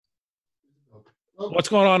What's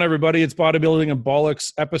going on, everybody? It's Bodybuilding and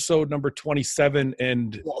Bollocks, episode number 27,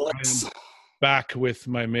 and Bollocks. I'm back with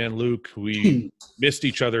my man Luke. We missed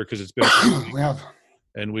each other because it's been We have.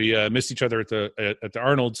 and we missed each other at the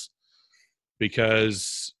Arnold's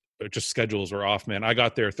because just schedules were off, man. I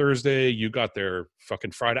got there Thursday, you got there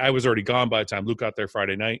fucking Friday. I was already gone by the time Luke got there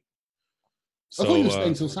Friday night. I thought you were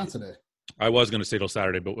staying till Saturday. I was going to stay till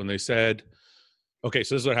Saturday, but when they said, okay,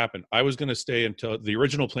 so this is what happened. I was going to stay until the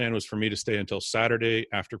original plan was for me to stay until Saturday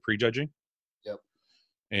after prejudging. Yep.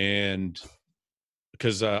 And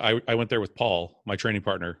because I went there with Paul, my training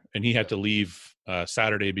partner, and he had to leave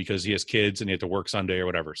Saturday because he has kids and he had to work Sunday or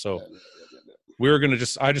whatever. So we were going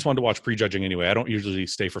to I just wanted to watch prejudging anyway. I don't usually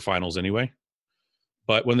stay for finals anyway.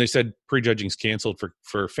 But when they said prejudging's canceled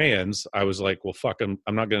for fans, I was like, well, fuck, I'm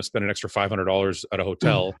not going to spend an extra $500 at a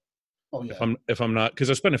hotel. Oh, yeah. If I'm not, because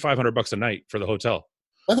I'm spending $500 a night for the hotel.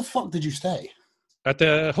 Where the fuck did you stay? At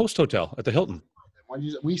the host hotel at the Hilton.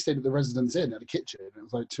 We stayed at the Residence Inn at the kitchen. It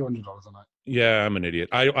was like $200 a night. Yeah, I'm an idiot.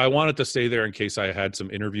 I wanted to stay there in case I had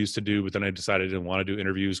some interviews to do, but then I decided I didn't want to do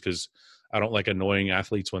interviews because I don't like annoying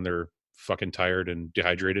athletes when they're fucking tired and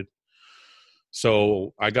dehydrated.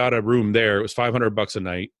 So I got a room there. It was $500 a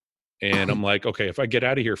night, and I'm like, okay, if I get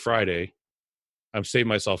out of here Friday, I'm saving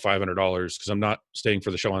myself $500 because I'm not staying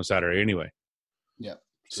for the show on Saturday anyway. Yeah.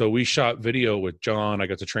 So we shot video with John. I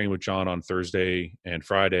got to train with John on Thursday and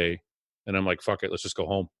Friday, and I'm like, fuck it, let's just go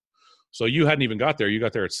home. So you hadn't even got there. You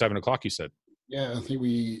got there at 7:00. You said. Yeah, I think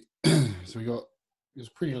we. So it was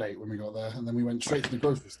pretty late when we got there, and then we went straight to the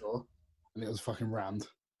grocery store, and it was fucking rammed.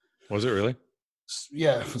 Was it really?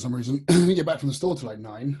 Yeah, for some reason. We didn't get back from the store till like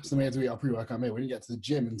 9, so we had to eat our pre-workout meal. We didn't get to the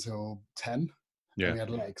gym until 10. Yeah. We had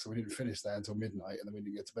legs, so we didn't finish there until midnight, and then we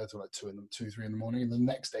didn't get to bed till like 3 in the morning. And the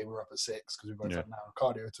next day we were up at 6 because we both had an hour of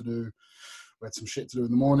cardio to do. We had some shit to do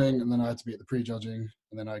in the morning, and then I had to be at the prejudging,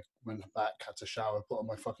 and then I went back, had to shower, put on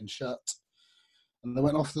my fucking shirt, and then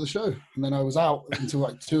went off to the show. And then I was out until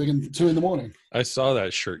like 2 in the morning. I saw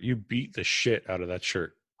that shirt. You beat the shit out of that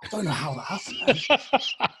shirt. I don't know how that happened,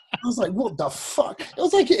 man. I was like, what the fuck? It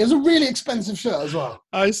was a really expensive shirt as well.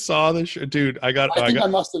 I saw the shirt. Dude, I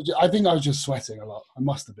think I was just sweating a lot. I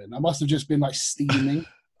must have just been like steaming.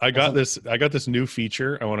 I got this new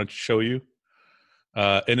feature I want to show you.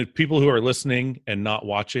 And people who are listening and not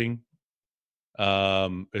watching,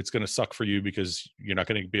 it's going to suck for you because you're not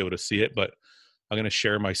going to be able to see it, but I'm going to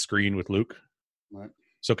share my screen with Luke. Right.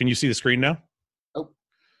 So can you see the screen now? Oh.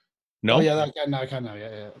 No? Oh, yeah, I can now.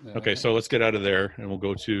 Yeah. Okay, so let's get out of there and we'll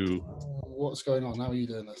go to... What's going on? How are you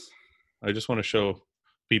doing this? I just want to show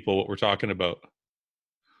people what we're talking about.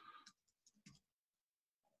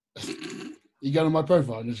 You go to my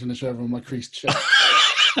profile, I'm just going to show everyone my creased shirt.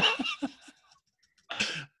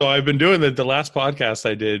 So I've been doing the last podcast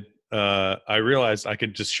I did. I realized I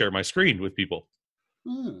could just share my screen with people.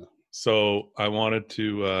 Hmm. So I wanted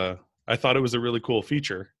to... I thought it was a really cool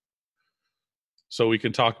feature. So we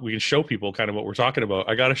can show people kind of what we're talking about.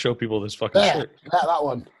 I got to show people this fucking shirt. That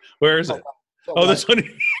one. Where is it? Oh, this one.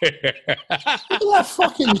 Look at that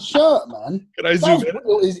fucking shirt, man. Can I zoom in?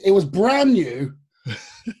 It was brand new.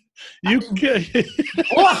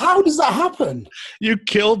 How does that happen? You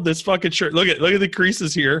killed this fucking shirt. Look at the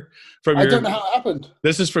creases here. I don't know how it happened.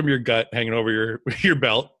 This is from your gut hanging over your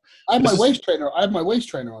belt. I have my waist trainer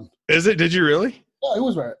on. Is it? Did you really? Yeah, I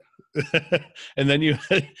always wear it. And then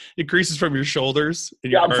it creases from your shoulders.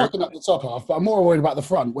 I'm fucking up the top half, but I'm more worried about the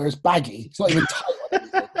front where it's baggy. It's not even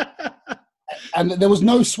tight. And there was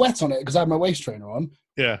no sweat on it because I had my waist trainer on.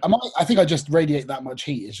 Yeah. I think I just radiate that much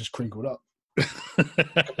heat. It's just crinkled up.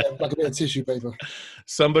 like a bit of tissue paper.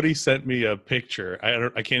 Somebody sent me a picture.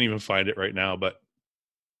 I can't even find it right now, but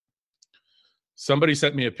somebody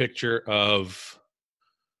sent me a picture of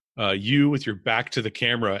you with your back to the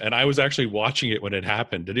camera, and I was actually watching it when it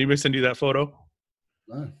happened. Did anybody send you that photo?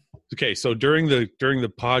 No. Okay, so during the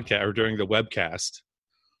podcast or during the webcast,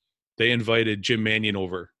 they invited Jim Manion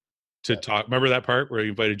over to talk. Remember that part where he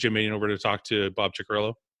invited Jim Manion over to talk to Bob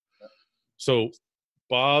Ciccarello? Yeah. So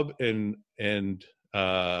Bob and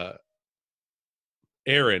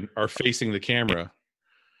Aaron are facing the camera,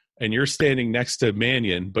 and you're standing next to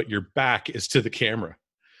Manion, but your back is to the camera.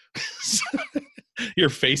 You're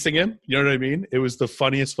facing him. You know what I mean? It was the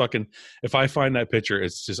funniest fucking. If I find that picture,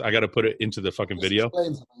 it's just I got to put it into the fucking video.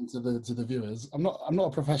 Explain something to the viewers. I'm not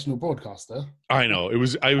a professional broadcaster. I know it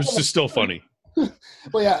was. I was just still funny.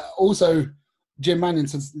 But yeah, also Jim Manion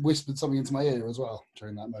whispered something into my ear as well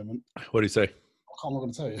during that moment. What did he say? I'm not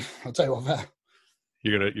going to tell you. I'll tell you what there.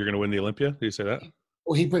 You're gonna win the Olympia? Did he say that?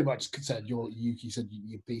 Well, he pretty much said he said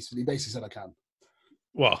you beast. He basically said I can.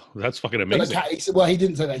 Well, that's fucking amazing. He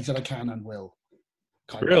didn't say that. He said I can and will.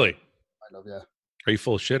 Really? Kind of, yeah. Are you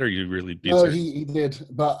full of shit, or are you really being No, serious? he did,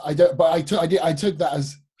 but I don't. But I took that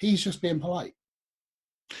as he's just being polite.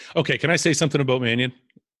 Okay, can I say something about Mannion?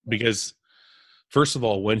 Because first of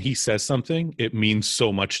all, when he says something, it means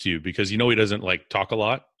so much to you because he doesn't like talk a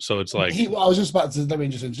lot. So it's like, I was just about to let me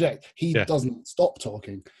just interject. He yeah, doesn't stop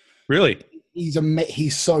talking. really,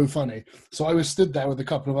 He's so funny. So I was stood there with a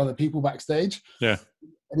couple of other people backstage, yeah.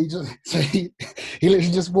 and he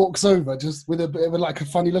literally just walks over just with a bit of like a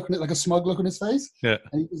funny look on it, like a smug look on his face, Yeah.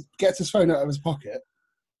 and he just gets his phone out of his pocket,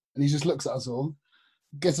 and he just looks at us all,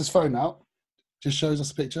 gets his phone out, just shows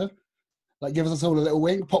us a picture, like gives us all a little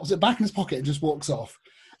wink, pops it back in his pocket, and just walks off.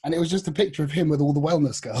 And it was just a picture of him with all the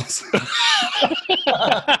wellness girls.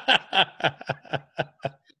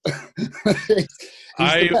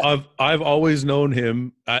 I've always known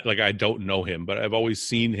him. Like I don't know him, but I've always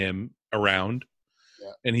seen him around,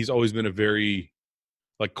 and he's always been a very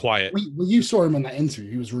like quiet. Well, you saw him in that interview.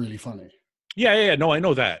 He was really funny. Yeah. No, I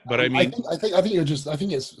know that, but I mean, I think you're just. I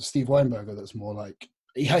think it's Steve Weinberger that's more like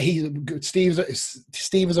Steve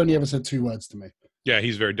has only ever said 2 words to me. Yeah,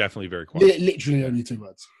 he's definitely very quiet. Literally only 2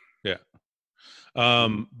 words. Yeah.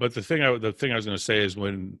 But the thing I was going to say is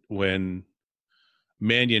when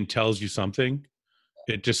Mannion tells you something,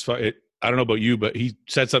 I don't know about you, but he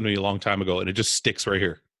said something to me a long time ago, and it just sticks right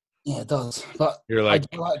here. Yeah, it does. But you're like,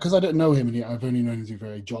 because I don't know him, and I've only known him to be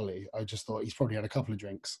very jolly. I just thought he's probably had a couple of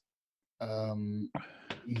drinks.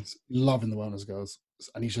 He's loving the wellness girls,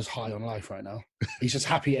 and he's just high on life right now. He's just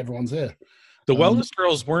happy everyone's here. The wellness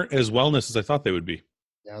girls weren't as wellness as I thought they would be.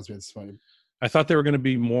 Yeah, I was being disappointed. I thought they were going to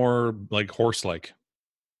be more like horse-like.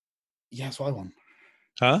 Yeah, that's what I want.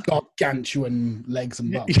 Huh? Gargantuan legs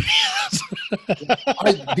and bum. Do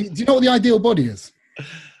you know what the ideal body is?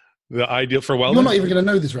 The ideal for wellness? You're not even going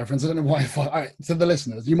to know this reference. I don't know why. To the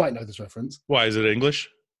listeners, you might know this reference. Why? Is it English?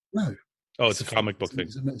 No. Oh, it's a comic book thing.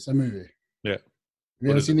 It's a movie. Yeah. Have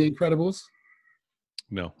you ever seen The Incredibles?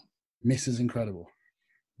 No. Mrs. Incredible.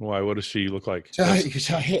 Why? What does she look like? Her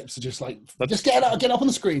hips are just like, just get up on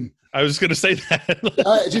the screen. I was going to say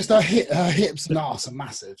that. Just her hips and ass are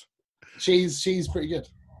massive. She's pretty good.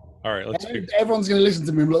 All right, let's hear. Everyone's going to listen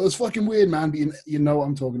to me and be like, that's fucking weird, man. But you know what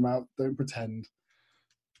I'm talking about. Don't pretend.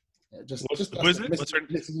 Yeah, who is it?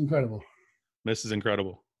 Mrs. Incredible. Mrs.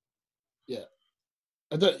 Incredible. Yeah.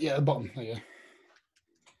 The bottom. There you go.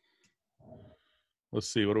 Let's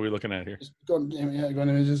see. What are we looking at here? Just go on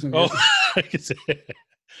images. Oh, I can see it.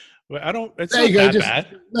 I don't. It's there not you go.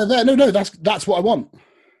 that bad. No. That's what I want.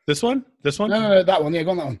 This one? No, that one. Yeah,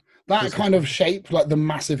 go on that one. That this kind one. Of shape, like the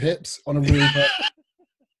massive hips on a real.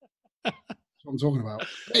 That's what I'm talking about.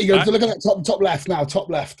 There you go. Look at that top left now. Top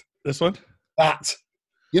left. This one. That.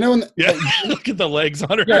 You know when? Look at the legs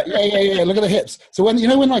on her. Yeah. Look at the hips. So when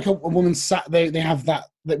like a woman sat, they have that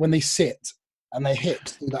when they sit and their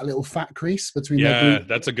hips do that little fat crease between. Yeah,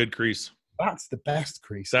 that's a good crease. That's the best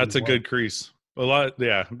crease. That's a good crease. A lot,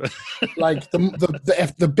 yeah. Like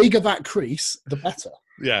the bigger that crease, the better.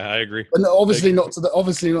 Yeah, I agree. And obviously not to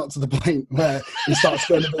the point where it starts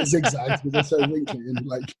going a bit zigzag because they're so wrinkly and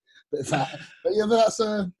like a bit fat. But yeah, that's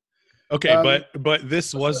okay, but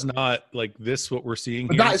this was not like this. What we're seeing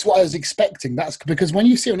here. That is what I was expecting. That's because when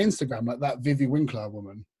you see on Instagram like that Vivi Winkler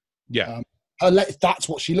woman, yeah, that's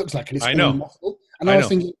what she looks like, and it's I know. Muscle. And I was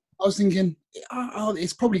thinking,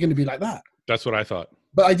 it's probably going to be like that. That's what I thought.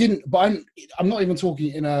 But I didn't. But I'm not even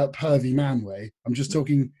talking in a pervy man way. I'm just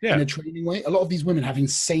talking in a training way. A lot of these women have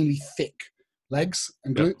insanely thick legs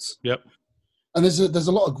and glutes. Yep. And there's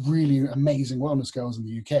a lot of really amazing wellness girls in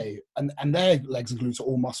the UK, and their legs and glutes are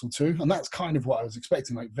all muscle too. And that's kind of what I was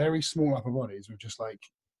expecting, like very small upper bodies with just like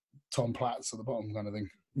Tom Platz at the bottom kind of thing.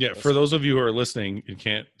 Yeah, for those of you who are listening and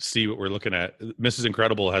can't see what we're looking at, Mrs.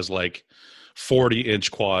 Incredible has like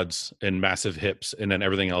 40-inch quads and massive hips, and then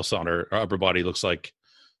everything else on her upper body looks like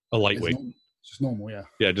a lightweight. It's just normal, yeah.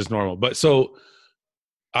 Yeah, just normal. But so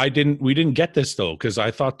we didn't get this though, because I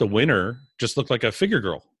thought the winner just looked like a figure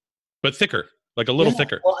girl, but thicker. Like a little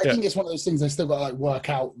thicker. Well, I think it's one of those things they still got to like work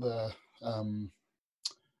out the.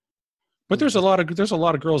 But there's a lot of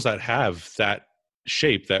girls that have that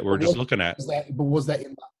shape that we're just looking at. Was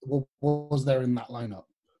there in that lineup?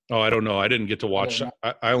 Oh, I don't know. I didn't get to watch.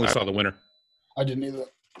 I only saw the winner. I didn't either.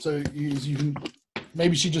 So you can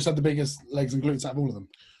maybe she just had the biggest legs and glutes out of all of them.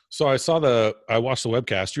 So I watched the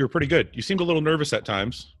webcast. You were pretty good. You seemed a little nervous at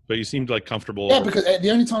times, but you seemed like comfortable. Yeah, because the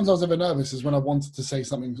only times I was ever nervous is when I wanted to say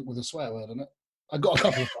something with a swear word in it. I got a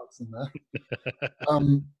couple of fucks in there.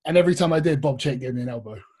 And every time I did, Bob Chait gave me an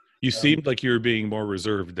elbow. You seemed like you were being more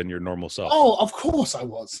reserved than your normal self. Oh, of course I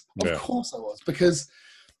was. Of course I was. Because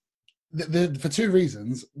for 2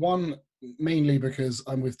 reasons. One, mainly because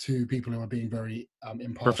I'm with 2 people who are being very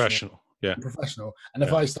impartial. Professional. Yeah. I'm professional. And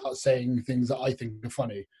if I start saying things that I think are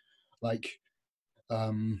funny, like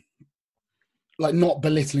not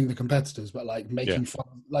belittling the competitors, but like making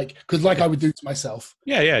fun, like, because I would do to myself.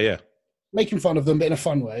 Yeah. Making fun of them, but in a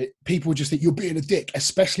fun way. People just think you're being a dick,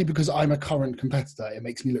 especially because I'm a current competitor. It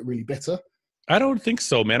makes me look really bitter. I don't think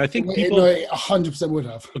so, man. I think people 100% would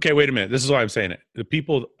have. Okay, wait a minute. This is why I'm saying it. The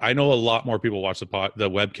people, I know a lot more people watch the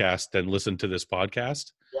webcast than listen to this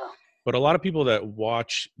podcast. Yeah. But a lot of people that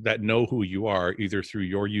watch, that know who you are, either through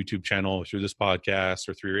your YouTube channel, or through this podcast,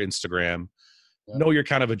 or through your Instagram, know you're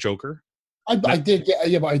kind of a joker. I did,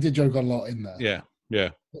 but I did joke a lot in there. Yeah.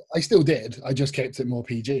 I still did. I just kept it more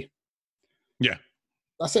PG. Yeah.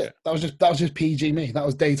 That's it. That was just PG me. That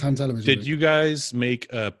was daytime television. Did you guys make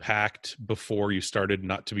a pact before you started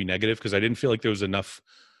not to be negative? Because I didn't feel like there was enough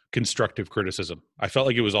constructive criticism. I felt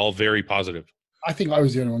like it was all very positive. I think I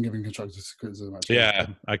was the only one giving constructive criticism. Actually. Yeah,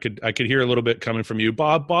 I could hear a little bit coming from you.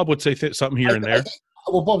 Bob would say something here and there.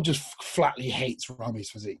 Well, Bob just flatly hates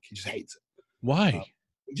Rami's physique. He just hates it. Why?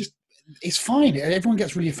 It's fine. Everyone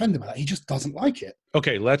gets really offended by that. He just doesn't like it.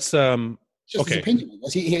 Okay, let's just his opinion.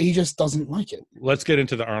 He just doesn't like it. Let's get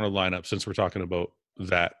into the Arnold lineup since we're talking about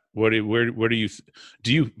that. Where do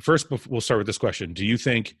you first? We'll start with this question. Do you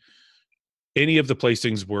think any of the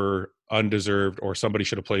placings were undeserved, or somebody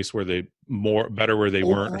should have placed where they better where they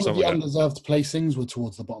weren't, or something? All the undeserved placings were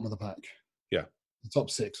towards the bottom of the pack. Yeah, the top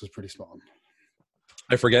 6 was pretty spot on.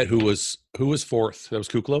 I forget who was fourth. That was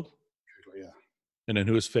Kuklo. Yeah. And then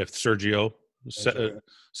who was fifth? Sergio.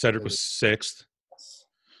 Cedric was sixth,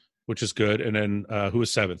 which is good. And then who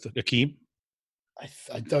was seventh? Akeem.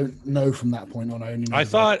 I don't know from that point on. I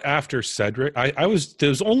thought after Cedric, there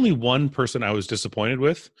was only one person I was disappointed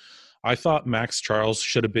with. I thought Max Charles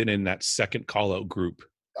should have been in that second call-out group.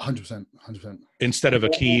 100%. Instead of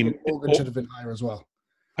Akeem. Morgan should have been higher as well.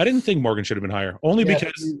 I didn't think Morgan should have been higher, only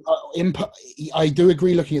because... I do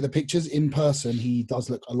agree, looking at the pictures, in person, he does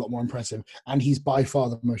look a lot more impressive, and he's by far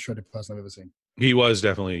the most shredded person I've ever seen. He was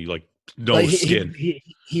definitely, skin.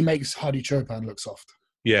 He makes Hadi Choopan look soft.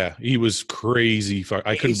 Yeah, he was crazy.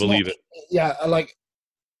 I couldn't believe it. Yeah,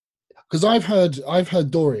 because I've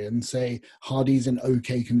heard Dorian say Hardy's in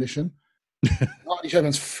okay condition. Hadi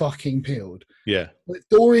Choopan's fucking peeled. Yeah. But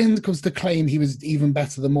Dorian comes to claim he was even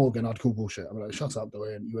better than Morgan. I'd call bullshit. I'm like, shut up,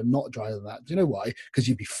 Dorian. You are not drier than that. Do you know why? Because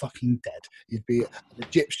you'd be fucking dead. You'd be an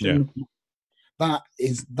Egyptian. Yeah.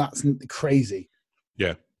 That's crazy.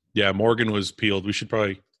 Yeah. Yeah, Morgan was peeled. We should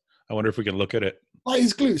probably, I wonder if we can look at it.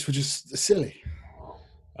 His glutes were just silly.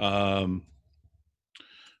 By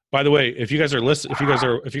the way, if you guys are watching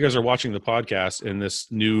the podcast and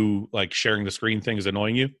this new sharing the screen thing is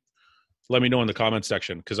annoying you, let me know in the comments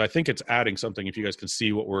section, because I think it's adding something. If you guys can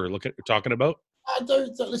see what we're talking about.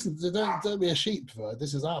 Don't listen. Don't be a sheep.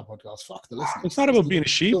 This is our podcast. Fuck the listeners. It's not about being a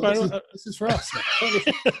sheep. This is for us. This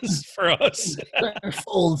is for us.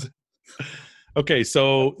 Fold. Okay,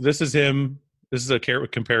 so this is him. This is a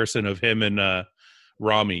comparison of him and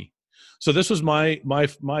Rami. So this was my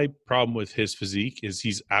problem with his physique is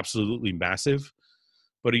he's absolutely massive,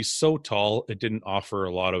 but he's so tall it didn't offer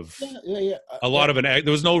a lot of there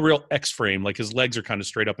was no real X frame. Like his legs are kind of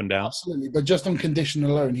straight up and down. Absolutely, but just on condition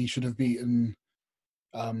alone, he should have beaten.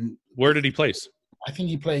 Where did he place? I think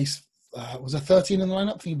he placed. Was there 13 in the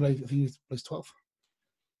lineup? I think he placed 12.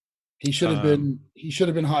 He should have been. He should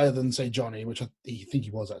have been higher than, say, Johnny, which I think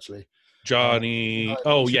he was actually. Johnny.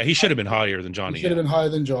 He should have been higher than Johnny. He should have been higher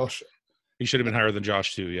than Josh. He should have been higher than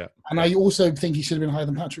Josh too. Yeah. And I also think he should have been higher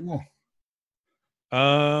than Patrick Moore.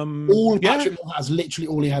 Patrick Moore has, literally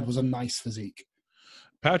all he had was a nice physique.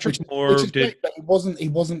 Patrick Moore did. Great, but he wasn't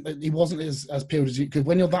as peeled as you, because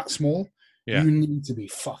when you're that small, you need to be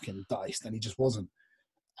fucking diced, and he just wasn't.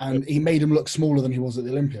 And he made him look smaller than he was at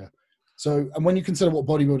the Olympia. So, and when you consider what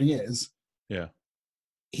bodybuilding is,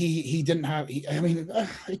 he didn't have.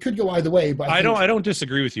 It could go either way, but I don't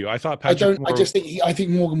disagree with you. I thought Patrick. I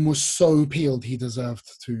think Morgan was so peeled he deserved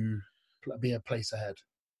to be a place ahead.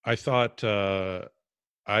 I thought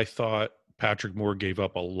Patrick Moore gave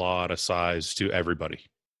up a lot of size to everybody.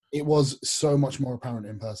 It was so much more apparent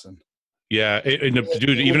in person. Yeah, even in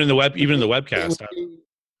the webcast.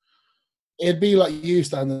 It'd be like you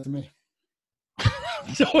standing to me.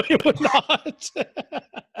 No, it would not.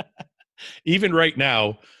 Even right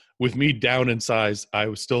now, with me down in size, I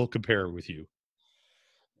would still compare with you.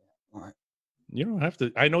 All right. You don't have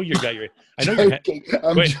to. I know you got your. I know you're.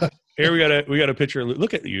 Wait, here we got a picture.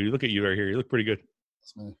 Look at you right here. You look pretty good.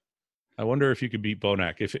 That's me. I wonder if you could beat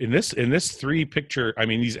Bonac. If in this 3 picture,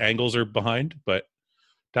 these angles are behind, but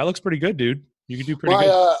that looks pretty good, dude. You could do pretty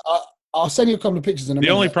good. I'll send you a couple of pictures in a minute.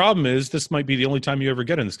 The only problem is this might be the only time you ever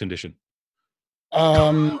get in this condition.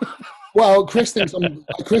 Well, Chris thinks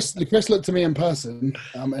Chris looked at me in person,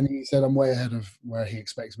 and he said I'm way ahead of where he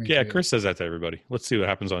expects me to Yeah, be. Chris says that to everybody. Let's see what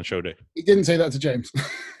happens on show day. He didn't say that to James.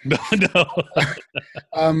 No, no.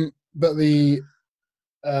 But the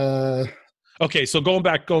Okay, so going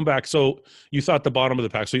back. So you thought the bottom of the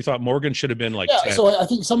pack. So you thought Morgan should have been like 10. So I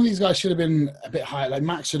think some of these guys should have been a bit higher. Like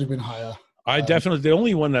Max should have been higher. I definitely, the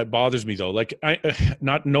only one that bothers me though, like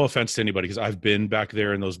no offense to anybody, because I've been back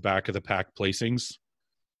there in those back of the pack placings.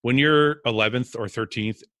 When you're 11th or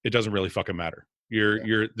 13th, it doesn't really fucking matter.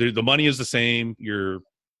 The money is the same.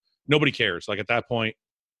 Nobody cares. Like at that point,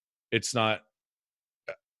 it's not.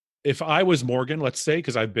 If I was Morgan, let's say,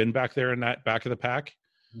 because I've been back there in that back of the pack,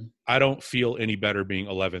 I don't feel any better being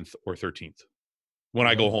 11th or 13th. When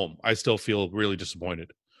I go home, I still feel really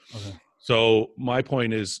disappointed. Okay. So my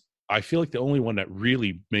point is, I feel like the only one that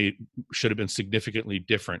really should have been significantly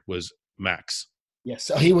different was Max.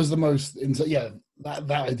 Yes, he was the most.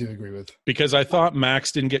 That I do agree with. Because I thought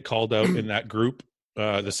Max didn't get called out in that group,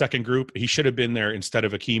 the second group. He should have been there instead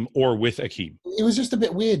of Akeem or with Akeem. It was just a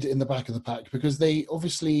bit weird in the back of the pack because they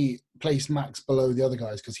obviously placed Max below the other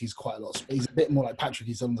guys because he's quite a lot. He's a bit more like Patrick.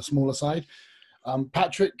 He's on the smaller side.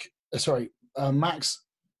 Max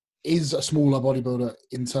is a smaller bodybuilder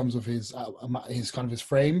in terms of his kind of his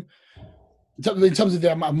frame. In terms of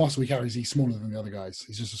the amount of muscle he carries, he's smaller than the other guys.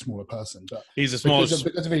 He's just a smaller person. But he's the smallest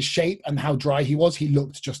because of his shape and how dry he was. He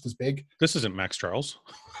looked just as big. This isn't Max Charles.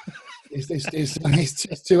 It's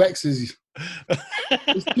two X's.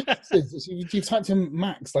 It's two X's. You typed in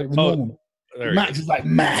Max like the normal. Max is like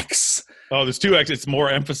Max. Oh, there's two X's. It's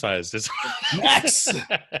more emphasized. It's Max.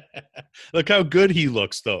 Look how good he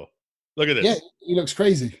looks, though. Look at this. Yeah, he looks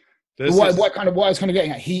crazy. What I was kind of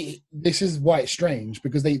getting at, this is why it's strange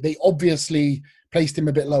because they obviously placed him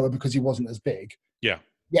a bit lower because he wasn't as big. Yeah.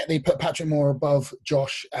 Yet they put Patrick more above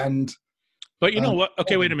Josh and. But you know what?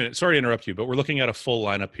 Okay, wait a minute. Sorry to interrupt you, but we're looking at a full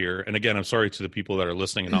lineup here. And again, I'm sorry to the people that are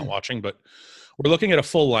listening and not watching, but we're looking at a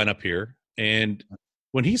full lineup here. And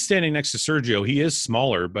when he's standing next to Sergio, he is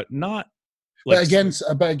smaller, but not. Like,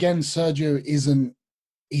 but again, Sergio isn't.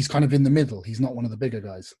 He's kind of in the middle. He's not one of the bigger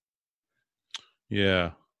guys.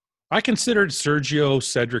 Yeah. I considered Sergio,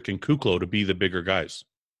 Cedric, and Kuklo to be the bigger guys.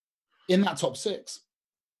 In that top six,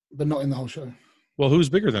 but not in the whole show. Well, who's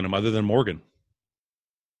bigger than him other than Morgan?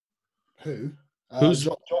 Who? I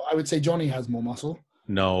would say Johnny has more muscle.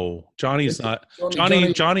 No, Johnny's not.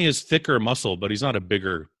 Johnny is thicker muscle, but he's not a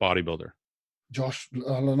bigger bodybuilder. Josh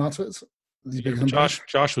Lenartowicz?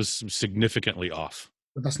 Josh was significantly off.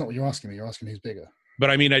 But that's not what you're asking me. You're asking who's bigger.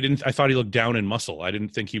 But I mean, I thought he looked down in muscle. I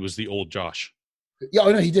didn't think he was the old Josh. Yeah,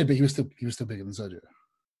 I know he did, but he was still bigger than Sergio.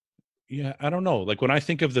 Yeah, I don't know. Like when I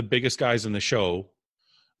think of the biggest guys in the show,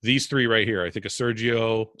 these three right here, I think of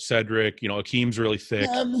Sergio, Cedric. Akeem's really thick.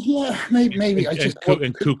 Maybe.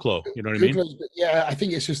 And Kuklo. You know what I mean? Yeah, I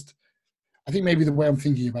think maybe the way I'm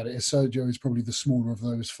thinking about it is Sergio is probably the smaller of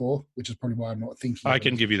those four, which is probably why I'm not thinking. I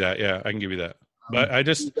can give you that. Yeah, I can give you that. But I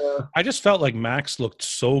just felt like Max looked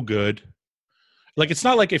so good. Like it's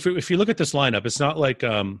not like if you look at this lineup, it's not like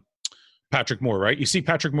Patrick Moore, right? You see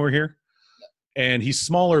Patrick Moore here, and he's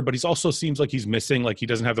smaller, but he also seems like he's missing. Like he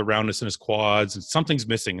doesn't have the roundness in his quads, and something's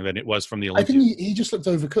missing than it was from the Olympia. I think he just looked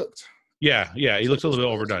overcooked. Yeah, he looked a little bit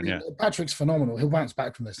overdone. Yeah, Patrick's phenomenal. He'll bounce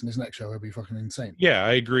back from this, and his next show he'll be fucking insane. Yeah,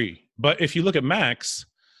 I agree. But if you look at Max,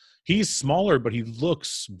 he's smaller, but he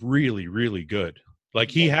looks really, really good. Like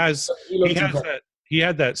he's got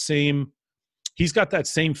that same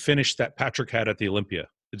finish that Patrick had at the Olympia.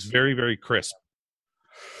 It's very, very crisp.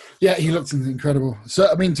 Yeah, he looked incredible. So,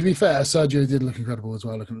 I mean, to be fair, Sergio did look incredible as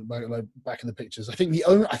well. Looking back in the pictures, I think the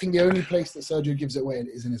only place that Sergio gives it away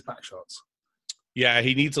is in his back shots. Yeah,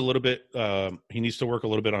 he needs a little bit. He needs to work a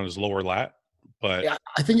little bit on his lower lat. But yeah,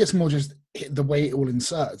 I think it's more just the way it all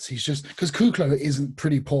inserts. He's just because Kuklo isn't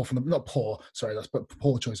pretty poor from the not poor. Sorry, that's but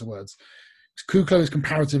poor choice of words. Kuklo is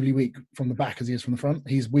comparatively weak from the back as he is from the front.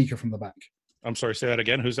 He's weaker from the back. I'm sorry, say that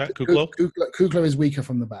again. Who's that? Kuklo? Kuklo is weaker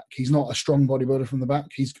from the back. He's not a strong bodybuilder from the back.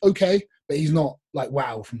 He's okay, but he's not like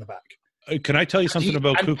wow from the back. Can I tell you something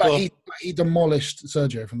about Kuklo? He demolished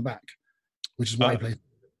Sergio from the back, which is why he played.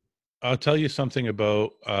 I'll tell you something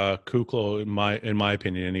about Kuklo in my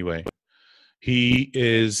opinion anyway. He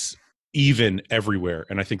is even everywhere,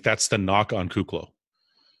 and I think that's the knock on Kuklo.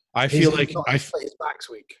 I feel like his back's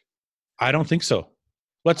weak. I don't think so.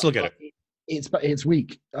 Let's look at it. It's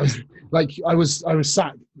weak. I was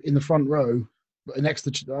sat in the front row I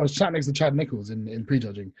was sat next to Chad Nichols in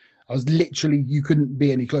prejudging. I was literally, you couldn't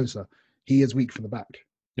be any closer. He is weak from the back.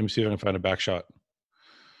 Let me see if I can find a back shot.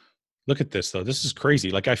 Look at this though. This is crazy.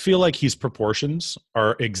 Like I feel like his proportions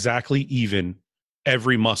are exactly even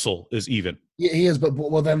every muscle is even. Yeah, he is, but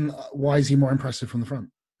well, then why is he more impressive from the front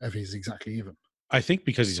if he's exactly even? I think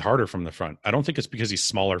because he's harder from the front. I don't think it's because he's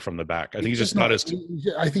smaller from the back. I think he's just not as.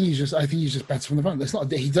 I think he's just better from the front. It's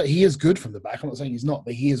not. He is good from the back. I'm not saying he's not,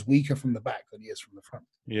 but he is weaker from the back than he is from the front.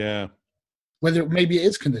 Yeah. Whether maybe it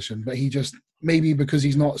is conditioned, but he just maybe because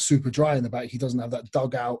he's not super dry in the back, he doesn't have that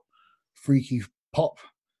dugout freaky pop.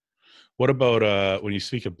 What about when you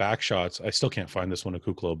speak of back shots? I still can't find this one at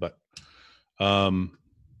Kuklo, but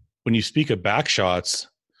when you speak of back shots,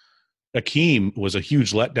 Akeem was a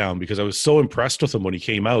huge letdown because I was so impressed with him when he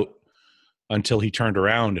came out until he turned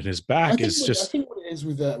around and his back is just. I think what it is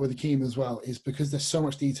with Akeem as well is because there's so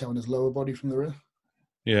much detail in his lower body from the rear.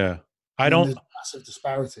 Yeah, there's massive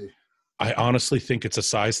disparity. I honestly think it's a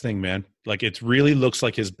size thing, man. Like it really looks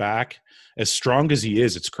like his back, as strong as he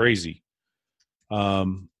is, it's crazy.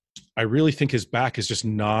 I really think his back is just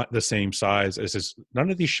not the same size as his.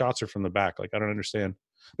 None of these shots are from the back. Like I don't understand.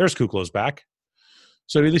 There's Kuklo's back.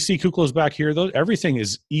 So do you see Kuklo's back here? Though everything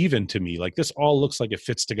is even to me. Like this all looks like it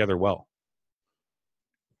fits together well.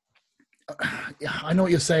 Yeah, I know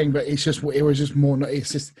what you're saying, but it was just more.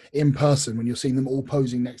 It's just in person when you're seeing them all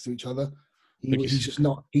posing next to each other. He's just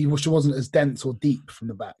not. He wasn't as dense or deep from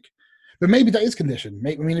the back. But maybe that is conditioned.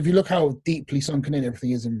 I mean, if you look how deeply sunken in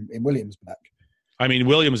everything is in Williams' back. I mean,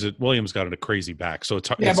 Williams got a crazy back, so it's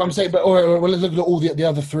hard. Yeah, but I'm saying, or look at all the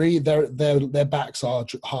other three. Their backs are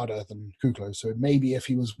harder than Kuklo. So maybe if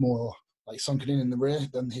he was more like sunken in the rear,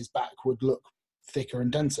 then his back would look thicker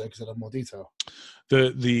and denser because it had more detail.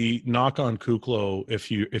 The knock on Kuklo,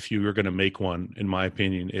 if you were going to make one, in my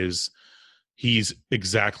opinion, is he's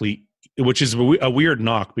exactly, which is a weird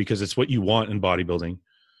knock because it's what you want in bodybuilding,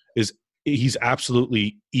 is he's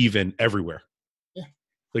absolutely even everywhere.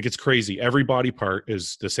 Like it's crazy. Every body part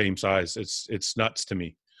is the same size. It's nuts to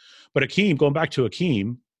me. But Akeem, going back to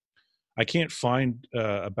Akeem, I can't find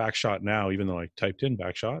a back shot now, even though I typed in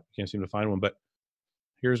back shot. Can't seem to find one. But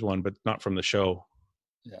here's one, but not from the show.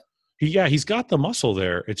 Yeah. He's got the muscle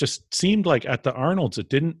there. It just seemed like at the Arnold's, it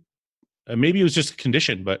didn't. Maybe it was just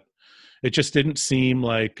conditioned, but it just didn't seem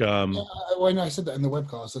like. When I said that in the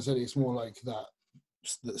webcast, I said it's more like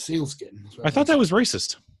that seal skin. I thought that was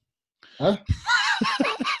racist. Huh?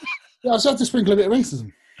 Yeah, I just have to sprinkle a bit of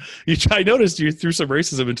racism. I noticed you threw some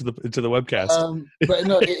racism into the webcast. But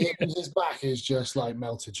no, his back is just like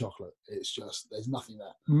melted chocolate. It's just there's nothing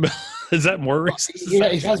there. Is that more racist? Yeah,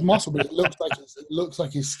 it has muscle, but it looks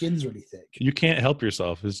like his skin's really thick. You can't help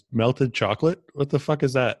yourself. Is melted chocolate? What the fuck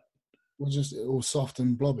is that? Well, just all soft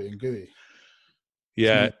and blobby and gooey.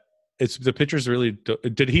 Yeah, it's the pictures really.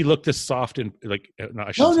 Did he look this soft and like?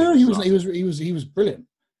 No, he was brilliant.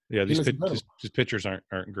 Yeah, these pictures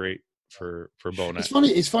aren't great for Bonet. It's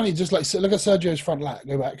funny. Just like look at Sergio's front lat.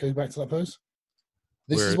 Go back to that pose.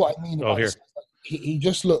 This is what I mean. Here. He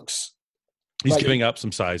just looks. He's giving up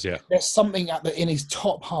some size. Yeah. There's something in his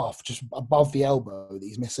top half, just above the elbow, that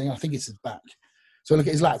he's missing. I think it's his back. So look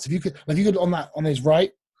at his lats. If you could on his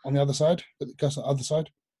right, on the other side, on the other side.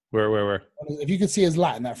 Where? If you could see his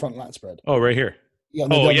lat in that front lat spread. Oh, right here. Yeah.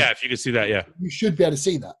 If you could see that, yeah. You should be able to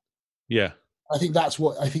see that. Yeah. I think that's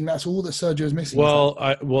all that Sergio's missing. Well,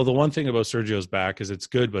 the one thing about Sergio's back is it's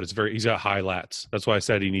good, but he's got high lats. That's why I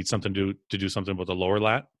said he needs something to do something with the lower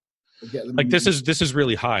lat. Like this is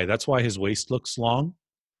really high. That's why his waist looks long,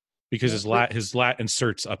 because his lat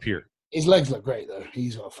inserts up here. His legs look great though.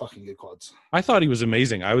 He's got fucking good quads. I thought he was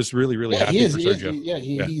amazing. I was really happy for Sergio.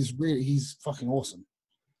 He's fucking awesome.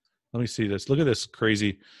 Let me see this. Look at this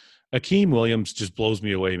crazy. Akeem Williams just blows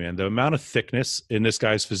me away, man. The amount of thickness in this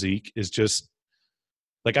guy's physique is just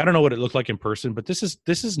like, I don't know what it looked like in person, but this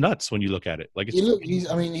is nuts when you look at it. Like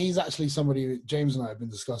he's actually somebody James and I have been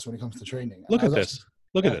discussing when it comes to training. Look at this.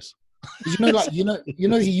 Look at this.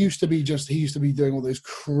 He used to be doing all those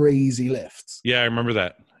crazy lifts. Yeah, I remember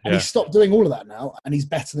that. Yeah. And he stopped doing all of that now, and he's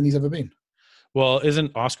better than he's ever been. Well,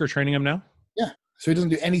 isn't Oscar training him now? Yeah. So he doesn't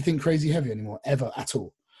do anything crazy heavy anymore, ever at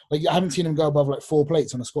all. Like I haven't seen him go above like 4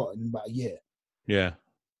 plates on a squat in about a year. Yeah.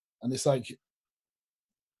 And it's like,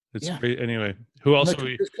 it's great. Anyway, who else?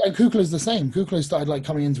 And Kukla's the same. Kukla started like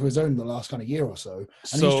coming into his own the last kind of year or so,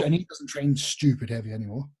 and he doesn't train stupid heavy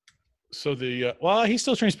anymore. So he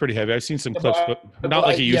still trains pretty heavy. I've seen some clips, but not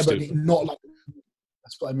like he used to. Not like.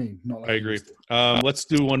 That's what I mean. Not like I agree. Let's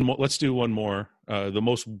do one more. Let's do one more. The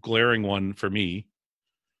most glaring one for me.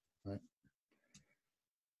 Right.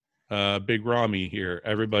 Big Ramy here.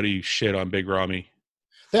 Everybody shit on Big Ramy.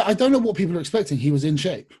 I don't know what people are expecting. He was in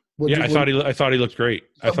shape. I thought he looked great.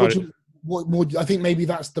 I think maybe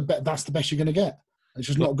that's the best you're going to get. It's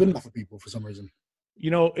just not good enough for people for some reason.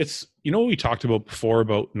 it's what we talked about before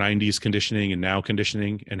about 90s conditioning and now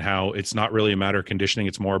conditioning, and how it's not really a matter of conditioning,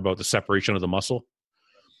 it's more about the separation of the muscle.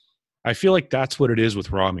 I feel like that's what it is with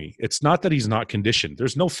Ramy. It's not that he's not conditioned.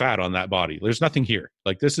 There's no fat on that body. There's nothing here.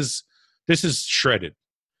 Like this is shredded.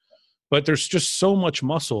 But there's just so much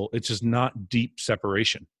muscle, it's just not deep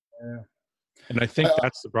separation. Yeah. And I think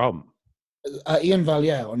that's the problem. Ian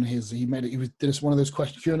Valier on he did us one of those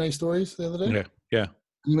Q&A stories the other day. Yeah.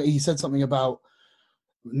 He said something about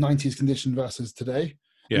 90s condition versus today.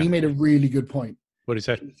 Yeah. And he made a really good point. What he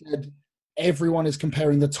said? He said everyone is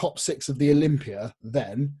comparing the top 6 of the Olympia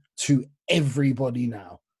then to everybody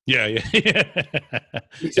now. Yeah.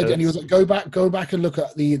 He said, and he was like, go back and look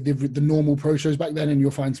at the normal pro shows back then, and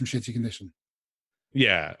you'll find some shitty condition.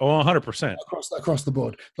 Yeah, 100%. Across the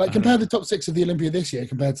board. Like, compare the top 6 of the Olympia this year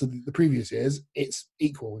compared to the previous years, it's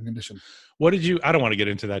equal in condition. I don't want to get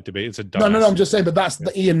into that debate. It's a dumb. No, I'm just saying,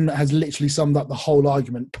 but Ian has literally summed up the whole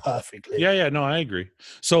argument perfectly. Yeah, no, I agree.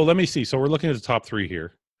 So let me see. So we're looking at the top 3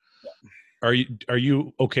 here. Yeah. Are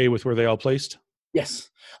you okay with where they all placed? Yes.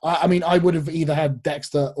 I mean, I would have either had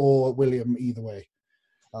Dexter or William either way.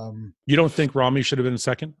 You don't think Ramy should have been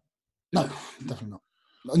second? No, definitely not.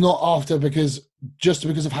 Not after, because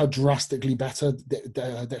of how drastically better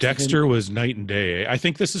Dexter was night and day. I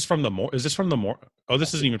think this is from the more. Is this from the more? Oh,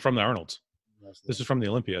 this isn't even from the Arnold's. This is from the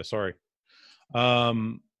Olympia. Sorry.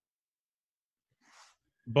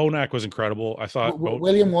 Bonac was incredible. I thought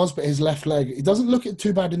William was, but his left leg, it doesn't look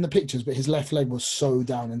too bad in the pictures, but his left leg was so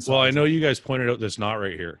down inside. Well, I know you guys pointed out this knot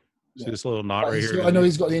right here. See this little knot right here? I know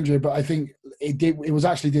he's got the injury, but I think it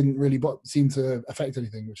didn't really seem to affect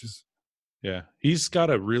anything, which is. Yeah, he's got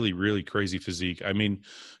a really, really crazy physique. I mean,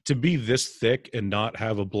 to be this thick and not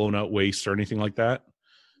have a blown out waist or anything like that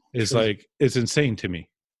is it's insane to me.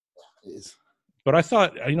 It is. But I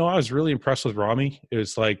thought, I was really impressed with Ramy. It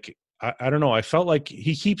was like, I don't know. I felt like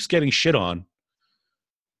he keeps getting shit on.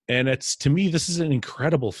 And to me, this is an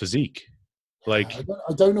incredible physique. Like,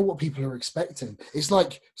 I don't know what people are expecting. It's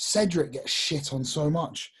like Cedric gets shit on so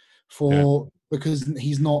much because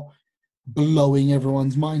he's not blowing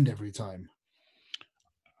everyone's mind every time.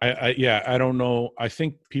 I don't know. I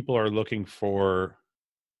think people are looking for,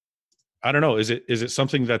 I don't know. Is it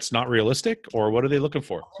something that's not realistic, or what are they looking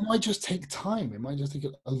for? It might just take time. It might just take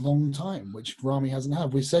a long time, which Ramy hasn't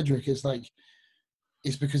had. With Cedric, it's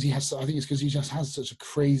because I think it's because he just has such a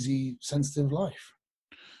crazy sensitive life.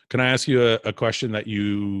 Can I ask you a question that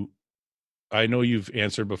I know you've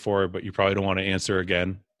answered before, but you probably don't want to answer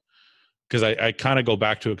again? Because I kind of go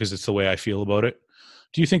back to it because it's the way I feel about it.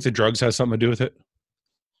 Do you think the drugs has something to do with it?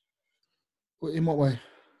 In what way?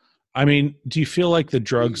 I mean, do you feel like the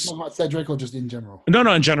drugs... Not about Cedric or just in general? No,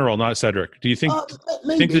 in general, not Cedric. Do you think,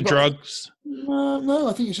 maybe, the drugs... No,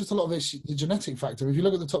 I think it's just a lot of it's the genetic factor. If you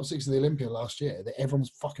look at the top 6 of the Olympia last year, everyone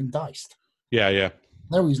was fucking diced. Yeah.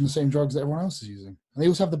 They were using the same drugs that everyone else is using. And they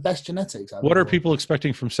also have the best genetics. What are people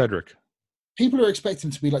expecting from Cedric? People are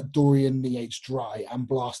expecting to be like Dorian Yates dry and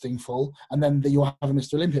blasting full, and then you'll have a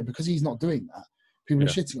Mr. Olympia because he's not doing that. People are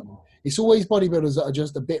shitting on him. It's always bodybuilders that are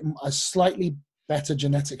just a slightly better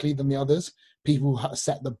genetically than the others. People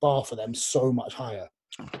set the bar for them so much higher.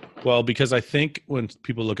 Well, because I think when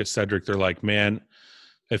people look at Cedric, they're like, man,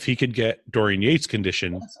 if he could get Dorian Yates'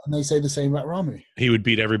 condition, and they say the same about Ramy, he would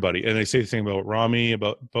beat everybody. And they say the same about Ramy.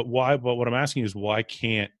 But why? But what I'm asking is, why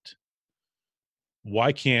can't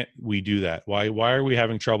we do that? Why are we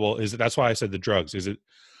having trouble? That's why I said the drugs.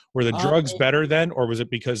 Were the drugs better then, or was it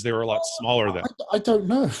because they were a lot smaller then? I don't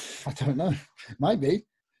know. It might be.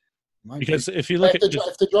 Because if you look if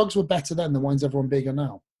the drugs were better then why is everyone bigger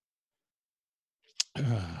now?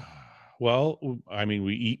 Well, I mean,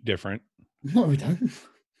 we eat different. No, we don't.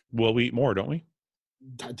 Well, we eat more, don't we?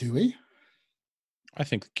 Do we? I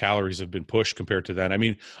think calories have been pushed compared to then. I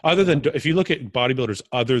mean, if you look at bodybuilders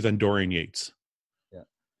other than Dorian Yates,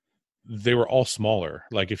 they were all smaller.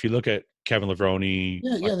 Like if you look at Kevin Levrone,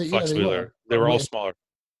 Flex Wheeler, they were all smaller.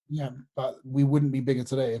 Yeah, but we wouldn't be bigger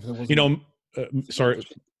today if there wasn't.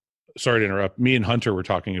 Sorry to interrupt. Me and Hunter were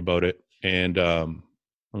talking about it, and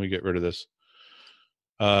let me get rid of this.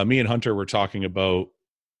 Me and Hunter were talking about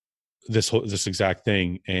this exact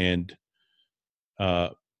thing, and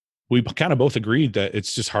we kind of both agreed that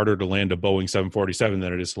it's just harder to land a Boeing 747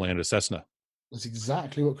 than it is to land a Cessna. That's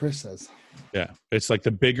exactly what Chris says. Yeah, it's like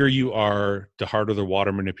the bigger you are, the harder the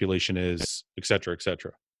water manipulation is, et cetera, et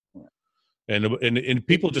cetera. And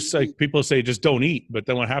people say just don't eat, but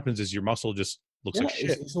then what happens is your muscle just looks like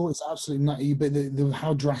shit. It's absolutely nutty, but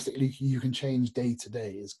how drastically you can change day to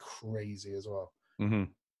day is crazy as well. Mm-hmm.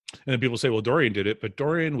 And then people say, well, Dorian did it, but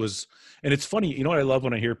Dorian was, and it's funny, you know what I love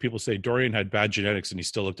when I hear people say Dorian had bad genetics and he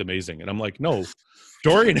still looked amazing. And I'm like, no,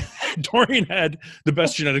 Dorian had the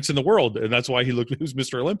best genetics in the world, and that's why he was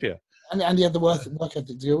Mr. Olympia. And he had the work ethic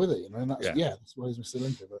to deal with it, you know. And that's why he's Mr.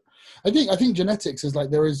 Olympia. But I think genetics is like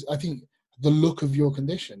I think the look of your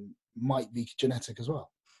condition might be genetic as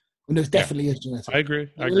well. And there definitely is genetic. I agree.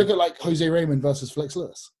 Look at like Jose Raymond versus Flex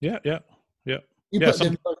Lewis. Yeah. You put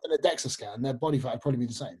them both in a DEXA scan, their body fat would probably be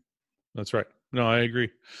the same. That's right. No, I agree.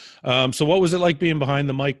 So what was it like being behind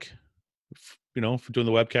the mic, you know, for doing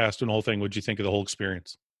the webcast and the whole thing? What'd you think of the whole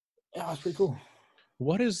experience? Yeah, that's pretty cool.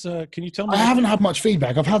 What is, can you tell me? I haven't had much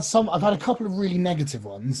feedback. I've had a couple of really negative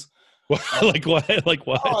ones. Like what? Like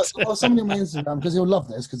what? Oh, somebody on my Instagram, because he'll love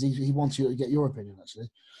this, because he wants you to get your opinion, actually.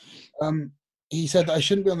 He said that I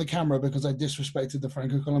shouldn't be on the camera because I disrespected the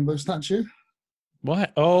Franco Colombo statue.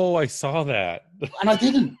 What? Oh, I saw that. And I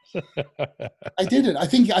didn't. I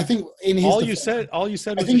think in his all you said was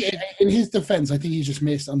I think in his defense, I think he just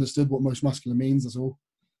misunderstood what most muscular means, that's all.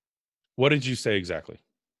 What did you say exactly?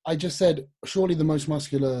 I just said, surely the most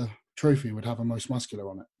muscular trophy would have a most muscular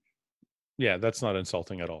on it. Yeah, that's not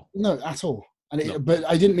insulting at all. No, at all. But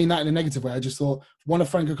I didn't mean that in a negative way. I just thought one of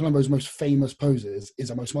Franco Colombo's most famous poses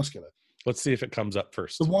is a most muscular. Let's see if it comes up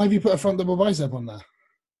first. So why have you put a front double bicep on there?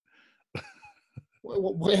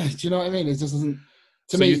 Do you know what I mean? It just doesn't.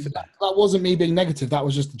 To me, that wasn't me being negative. That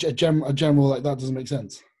was just a general like that doesn't make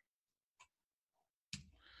sense.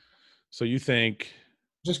 So you think?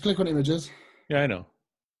 Just click on images. Yeah, I know.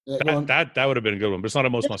 Yeah, that would have been a good one, but it's not a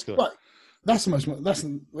most muscular. Right. That's the most.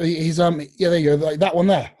 He's yeah. There you go. Like that one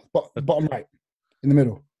there, bottom right, in the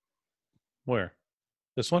middle. Where?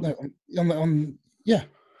 This one? No, yeah.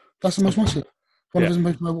 That's the most muscular. One of his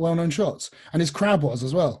most well-known shots, and his crab was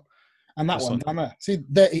as well. And that one down there. See,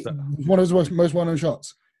 one of his most well-known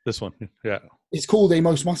shots. This one, yeah. It's called a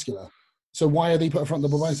most muscular. So why are they put a front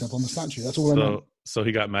double bicep on the statue? That's all I know. So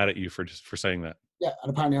he got mad at you for saying that. Yeah,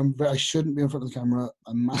 and apparently I shouldn't be in front of the camera.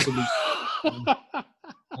 I'm massively.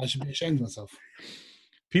 I should be ashamed of myself.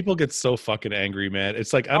 People get so fucking angry, man.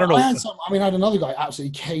 It's like I don't know. I had another guy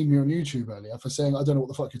absolutely cane me on YouTube earlier for saying I don't know what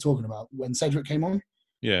the fuck you're talking about when Cedric came on.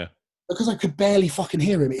 Yeah. Because I could barely fucking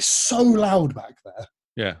hear him. It's so loud back there.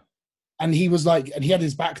 Yeah. And he was like, and he had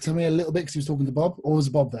his back to me a little bit because he was talking to Bob, or was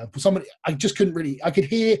Bob there? Somebody, I just couldn't really. I could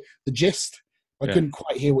hear the gist, but I couldn't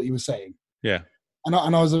quite hear what he was saying. Yeah. And I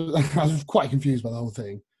was quite confused by the whole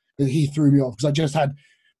thing. He threw me off because I just had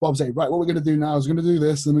Bob say, right, what we're going to do now is we're going to do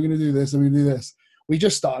this, and we're going to do this, and we're going to do this. We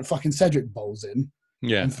just started fucking Cedric bowls in,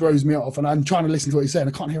 and throws me off, and I'm trying to listen to what he's saying.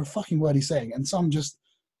 I can't hear a fucking word he's saying, and some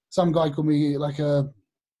guy called me like a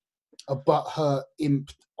butthurt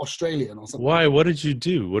imp Australian or something. Why? What did you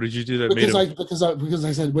do? What did you do that made him? Because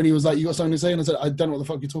I said when he was like, "You got something to say?" and I said, "I don't know what the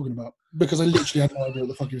fuck you're talking about," because I literally had no idea what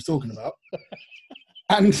the fuck he was talking about.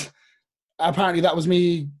 And apparently that was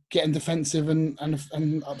me getting defensive and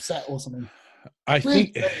upset or something. I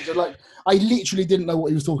think like I literally didn't know what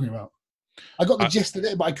he was talking about. I got the gist of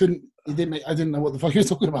it, but I didn't know what the fuck he was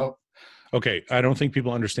talking about. Okay, I don't think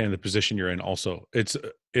people understand the position you're in. Also,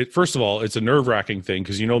 first of all, it's a nerve-wracking thing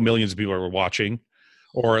because millions of people are watching,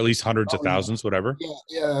 or at least hundreds of thousands, whatever.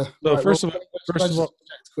 Yeah. So right, first of all,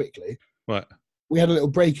 quickly, what? We had a little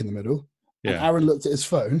break in the middle. Yeah. And Aaron looked at his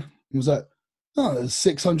phone and was like, "Oh, there's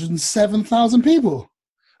 607,000 people."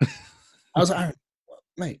 I was like, "Aaron,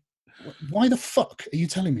 mate, why the fuck are you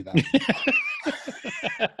telling me that?"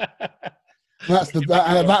 At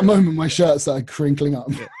that moment, my shirt started crinkling up.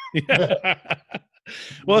 Yeah.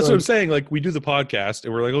 Well, that's what I'm saying. Like, we do the podcast,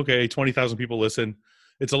 and we're like, okay, 20,000 people listen.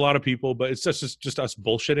 It's a lot of people, but it's just us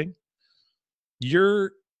bullshitting.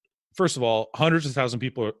 First of all, hundreds of thousands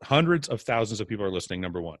of people are listening.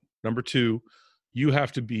 Number one. Number two, you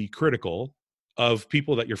have to be critical of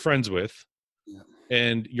people that you're friends with,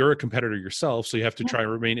 and you're a competitor yourself, so you have to try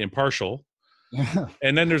and remain impartial. Yeah.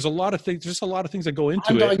 And then there's a lot of things. Just a lot of things that go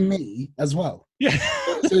into it. And me as well. Yeah.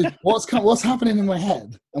 So what's happening in my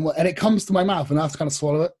head, and it comes to my mouth, and I have to kind of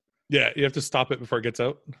swallow it. Yeah, you have to stop it before it gets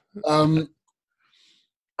out.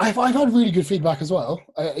 I've had really good feedback as well.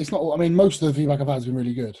 It's not. I mean, most of the feedback I've had has been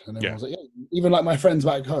really good, and everyone's like, yeah. Even like my friends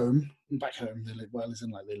back home, they live well. It's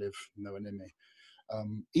in like they live nowhere near me.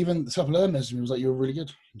 Even a couple of them messaged me, was like, "You're really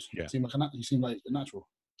good. You seem like a natural."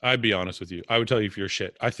 I'd be honest with you. I would tell you if you're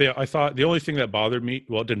shit. I thought the only thing that bothered me,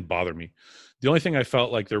 well, it didn't bother me. The only thing I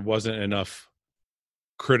felt like there wasn't enough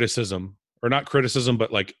criticism, or not criticism,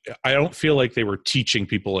 but like I don't feel like they were teaching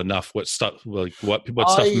people enough what stuff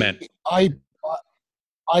meant.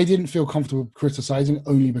 I didn't feel comfortable criticizing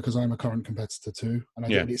only because I'm a current competitor too, and I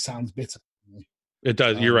think it sounds bitter. It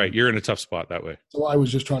does. You're right. You're in a tough spot that way. So I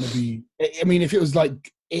was just trying to be. I mean, if it was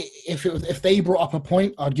like if they brought up a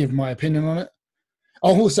point, I'd give my opinion on it.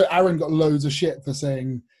 Oh, also, Aaron got loads of shit for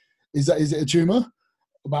saying, "Is it a tumor?"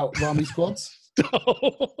 about Rami squads.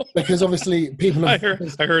 Because obviously people have.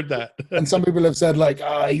 I heard that, and some people have said like,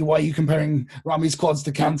 why are you comparing Rami squads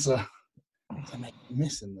to cancer? I'm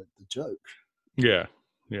missing the joke. Yeah.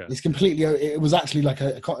 It's completely. It was actually like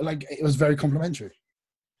it was very complimentary.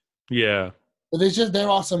 Yeah. But there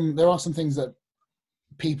are some things that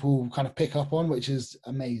people kind of pick up on, which is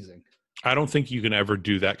amazing. I don't think you can ever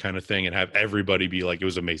do that kind of thing and have everybody be like, it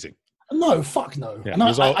was amazing. No, fuck no. Yeah, and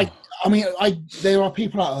I mean, there are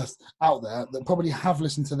people out there that probably have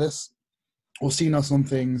listened to this or seen us on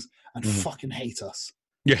things and fucking hate us.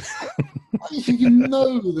 Yeah. You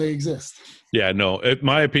know they exist. Yeah, no.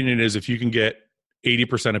 My opinion is if you can get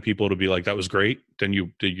 80% of people to be like, that was great, then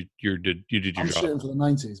you did your job. I'm shooting for the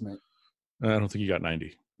 90s, mate. I don't think you got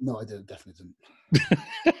 90. No, I definitely didn't.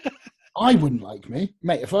 I wouldn't like me,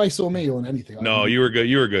 mate. If I saw me on anything, no, you were good.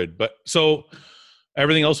 You were good. But so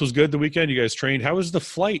everything else was good the weekend. You guys trained. How was the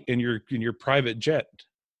flight in your private jet?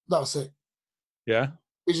 That was sick. Yeah.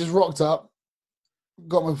 We just rocked up,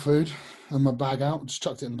 got my food and my bag out, just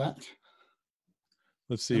chucked it in the back.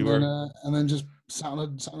 Let's see and then just sat on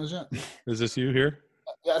a jet. Is this you here?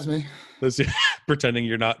 Yeah, that's me. That's you pretending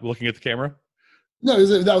you're not looking at the camera. No,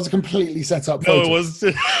 that was a completely set up photo. No, it was.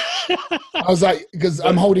 I was like, because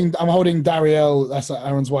I'm holding Darielle, that's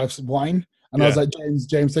Aaron's wife's wine, and I was like,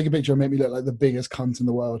 James, take a picture and make me look like the biggest cunt in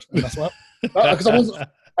the world. And that's what, because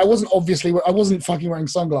I wasn't fucking wearing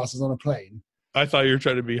sunglasses on a plane. I thought you were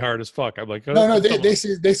trying to be hard as fuck. I'm like, no,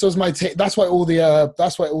 this was my that's why all the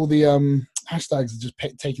hashtags are just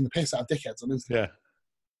taking the piss out of dickheads on Instagram. Yeah.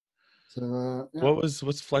 So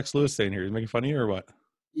what's Flex Lewis saying here? He's making fun of you or what?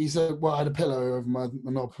 He said, "Well, I had a pillow over my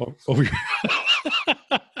knob."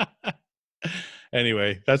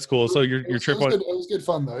 Anyway, that's cool. So your trip it was good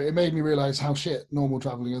fun though. It made me realize how shit normal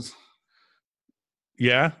traveling is.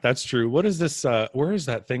 Yeah, that's true. What is this? Where is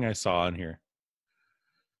that thing I saw on here?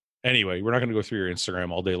 Anyway, we're not going to go through your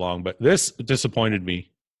Instagram all day long, but this disappointed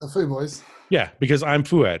me. The Foo Boys. Yeah, because I'm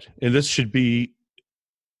Fuad, and I should be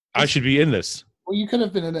in this. Well, you could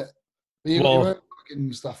have been in it. But you weren't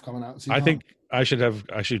fucking stuff coming out. So I think I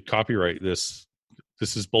should copyright this.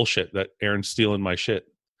 This is bullshit that Aaron's stealing my shit.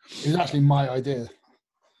 It was actually my idea.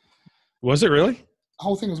 Was it really? The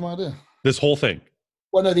whole thing was my idea. This whole thing?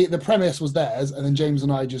 Well, no, the premise was theirs, and then James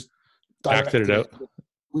and I just acted it out.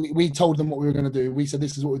 We told them what we were going to do. We said,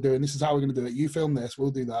 this is what we're doing. This is how we're going to do it. You film this,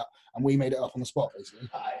 we'll do that. And we made it up on the spot, basically.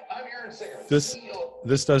 Hi, I'm Aaron Singer.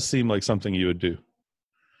 This does seem like something you would do.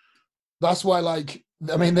 That's why,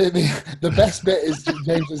 the best bit is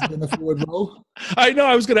James is doing the forward roll. I know.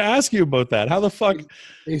 I was going to ask you about that. How the fuck?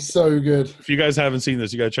 He's so good. If you guys haven't seen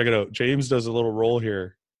this, you got to check it out. James does a little roll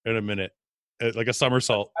here in a minute, like a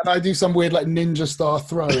somersault. And I do some weird, ninja star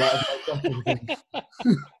throw.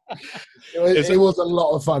 It was a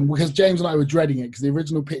lot of fun because James and I were dreading it because the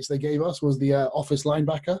original pitch they gave us was the office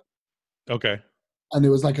linebacker. Okay. And it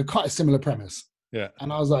was quite a similar premise. Yeah.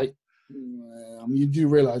 And I was like, you do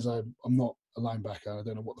realize I'm not a linebacker. I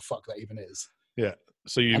don't know what the fuck that even is. Yeah.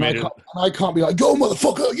 So I can't be like, go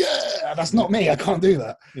motherfucker, yeah. That's not me. I can't do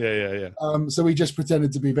that. Yeah. So we just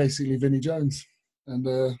pretended to be basically Vinnie Jones,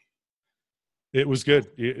 and it was good.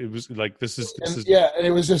 It was like this is yeah, and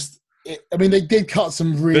it was just. They did cut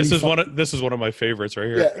some really. This is one of my favorites right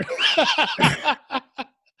here. Yeah.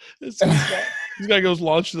 This guy goes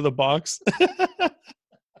launched into the box.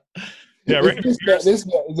 Yeah, right. This bit is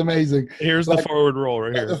amazing. Here's the forward roll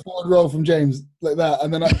right here. The forward roll from James like that,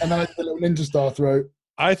 and then I did a little ninja star throw.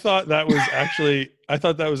 I thought that was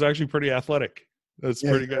actually pretty athletic. That's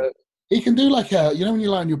pretty good. He can do when you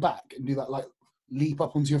lie on your back and do that leap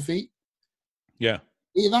up onto your feet. Yeah.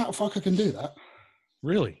 That fucker can do that.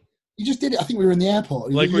 Really? He just did it. I think we were in the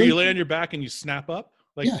airport. Where you lay on your back and you snap up,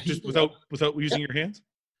 just without using your hands.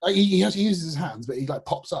 He has to use his hands, but he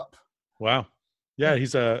pops up. Wow. Yeah,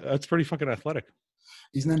 that's pretty fucking athletic.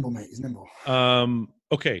 He's nimble, mate. He's nimble.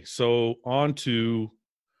 Okay, so on to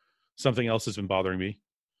something else that's been bothering me.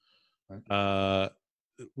 Right.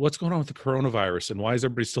 What's going on with the coronavirus, and why does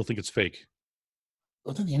everybody still think it's fake? I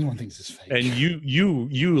don't think anyone thinks it's fake. And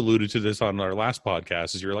you alluded to this on our last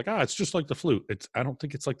podcast, is you're like, it's just like the flu. I don't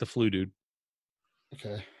think it's like the flu, dude.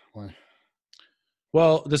 Okay, why?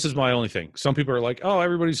 Well, this is my only thing. Some people are like, oh,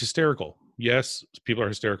 everybody's hysterical. Yes, people are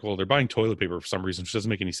hysterical. They're buying toilet paper for some reason, which doesn't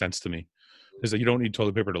make any sense to me. Is that you don't need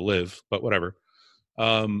toilet paper to live, but whatever.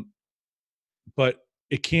 But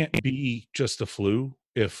it can't be just the flu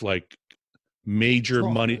if major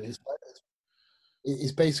money.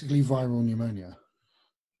 It's basically viral pneumonia.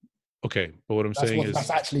 Okay, but what I'm saying is that's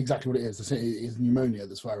actually exactly what it is. It is pneumonia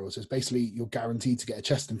that's viral. So it's basically you're guaranteed to get a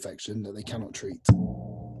chest infection that they cannot treat.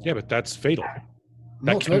 yeah, but that's fatal.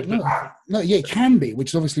 No, it can be, which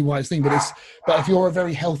is obviously why it's thing. But if you're a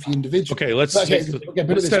very healthy individual, okay,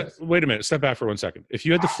 wait a minute. Step back for 1 second. If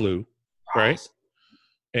you had the flu, right,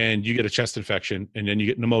 and you get a chest infection, and then you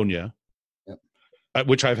get pneumonia, yep.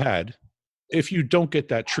 Which I've had, if you don't get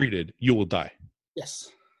that treated, you will die. Yes.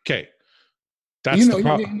 Okay. That's the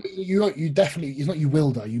problem. You definitely. It's not you will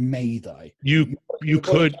die. You may die. You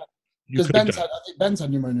could. Because Ben's had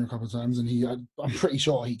pneumonia a couple of times, and I'm pretty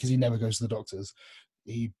sure because he never goes to the doctors,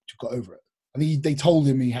 he got over it. I mean, they told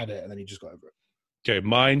him he had it, and then he just got over it. Okay,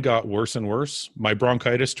 mine got worse and worse. My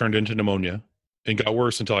bronchitis turned into pneumonia, and got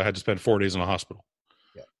worse until I had to spend 4 days in a hospital.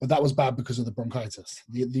 Yeah, but that was bad because of the bronchitis.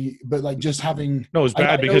 But like just having no, it's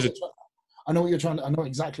bad because it's. I know what you're trying to. I know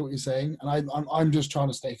exactly what you're saying, and I'm just trying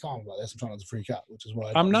to stay calm about this. I'm trying not to freak out, which is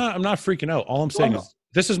why I'm not freaking out. All I'm saying is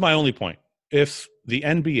this is my only point. If the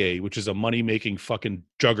NBA, which is a money-making fucking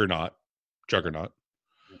juggernaut,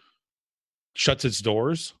 shuts its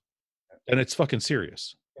doors, then it's fucking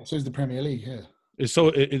serious. So is the Premier League, yeah. So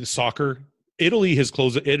it's soccer. Italy has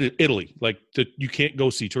closed it. Italy, you can't go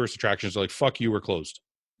see tourist attractions. They're like, fuck you, we're closed.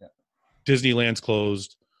 Yeah. Disneyland's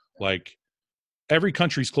closed. Like, every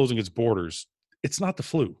country's closing its borders. It's not the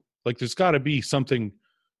flu. Like, there's got to be something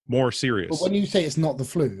more serious. But when you say it's not the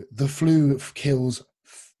flu kills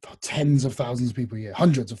tens of thousands of people a year,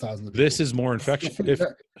 hundreds of thousands of people. This is more infectious.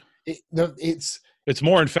 It's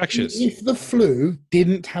more infectious. If the flu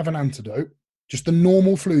didn't have an antidote, just the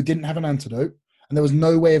normal flu didn't have an antidote, and there was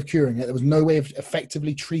no way of curing it, there was no way of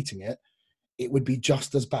effectively treating it, it would be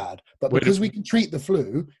just as bad. But because we can treat the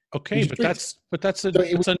flu, okay, that's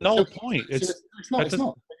a null point. It's not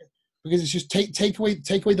because it's just take away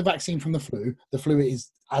the vaccine from the flu. The flu is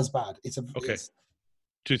as bad.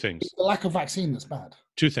 Two things. It's the lack of vaccine that's bad.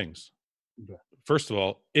 Two things. Okay. First of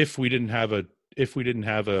all, if we didn't have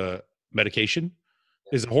a medication,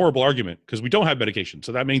 is a horrible argument because we don't have medication.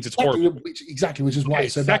 So that means it's horrible. Which is why.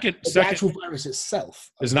 So the actual virus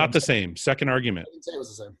itself is not the same. Second argument. I didn't say it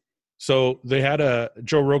was the same. So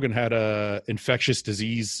Joe Rogan had a infectious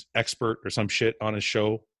disease expert or some shit on his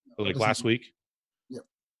show last week. Yep.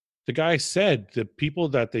 The guy said the people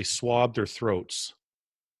that they swabbed their throats,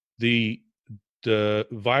 the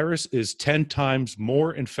virus is 10 times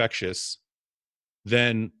more infectious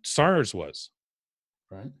than SARS was.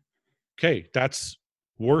 Right. Okay, that's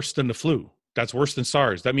worse than the flu. That's worse than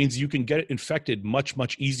SARS. That means you can get it infected much,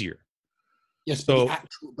 much easier. Yes, but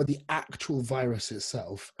the actual virus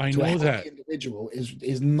itself, I know that individual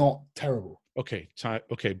is not terrible. Okay,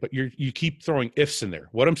 but you keep throwing ifs in there.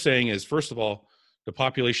 What I'm saying is, first of all, the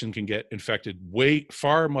population can get infected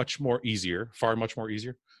far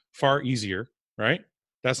easier. Right?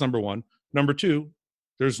 That's number one. Number two,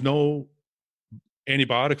 there's no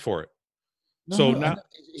antibiotic for it.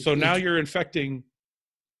 Now you're infecting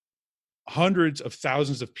hundreds of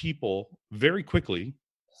thousands of people very quickly,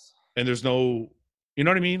 and there's no, you know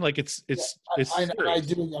what I mean? Like it's. I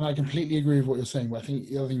do, and I completely agree with what you're saying. But I think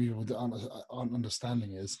the other thing people aren't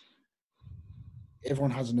understanding is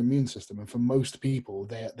everyone has an immune system, and for most people,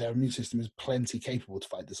 their immune system is plenty capable to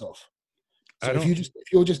fight this off. So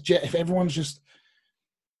if everyone just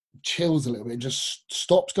chills a little bit and just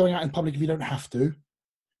stops going out in public if you don't have to,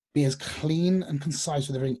 be as clean and concise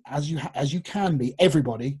with everything as you can be,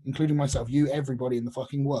 everybody, including myself, everybody in the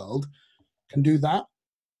fucking world can do that,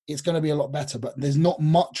 it's going to be a lot better. But there's not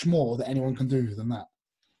much more that anyone can do than that.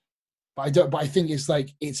 But I think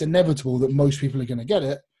it's inevitable that most people are going to get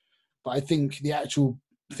it. But I think the actual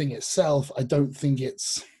thing itself, I don't think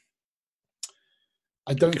it's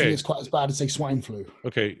quite as bad as, say, swine flu.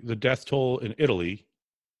 Okay, the death toll in Italy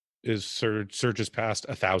surges past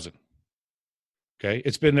 1,000. Okay,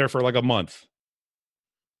 it's been there for like a month.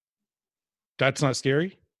 That's not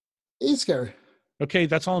scary? It is scary. Okay,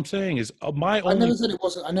 that's all I'm saying is I never said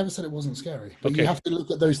it wasn't scary. But you have to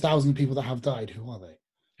look at those 1,000 people that have died. Who are they?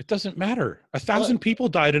 It doesn't matter. 1,000 people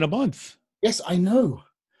died in a month. Yes, I know.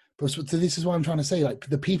 But so this is what I'm trying to say. Like,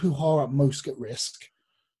 the people who are at most at risk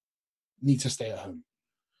need to stay at home.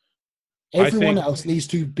 Everyone else needs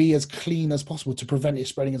to be as clean as possible to prevent it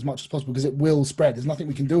spreading as much as possible, because it will spread. There's nothing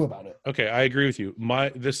we can do about it. Okay, I agree with you.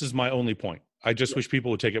 This is my only point. I just wish people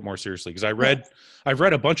would take it more seriously, because I've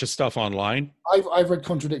read a bunch of stuff online. I've read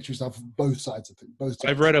contradictory stuff, both sides of it.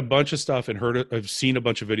 I've read a bunch of stuff and I've seen a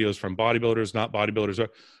bunch of videos from bodybuilders, not bodybuilders. They're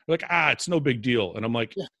like, it's no big deal. And I'm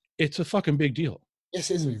like, It's a fucking big deal.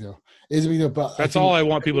 Yes, it is a big deal. It is a big deal. But that's all I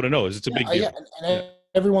want people to know is it's a big deal. And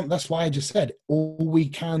everyone, that's why I just said, all we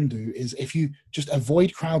can do is if you just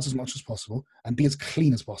avoid crowds as much as possible and be as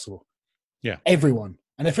clean as possible. Yeah. Everyone.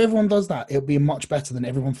 And if everyone does that, it'll be much better than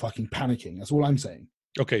everyone fucking panicking. That's all I'm saying.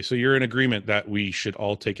 Okay, so you're in agreement that we should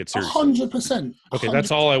all take it seriously. 100%. Okay,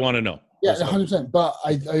 that's all I want to know. Yeah, 100%. But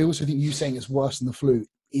I also think you saying it's worse than the flu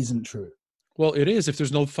isn't true. Well, it is if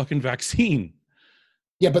there's no fucking vaccine.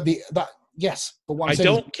 Yeah, but yes, but what I'm saying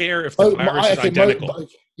don't care if the virus is identical.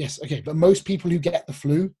 Yes, okay, but most people who get the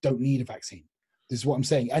flu don't need a vaccine. This is what I'm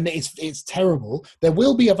saying, and it's terrible. There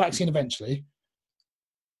will be a vaccine eventually,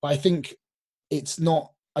 but I think it's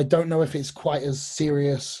not. I don't know if it's quite as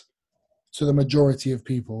serious to the majority of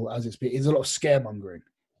people as it's a lot of scaremongering.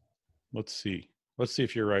 Let's see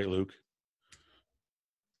if you're right, Luke.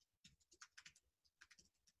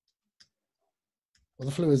 Well,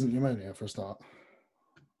 the flu isn't pneumonia for a start.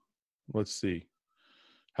 Let's see.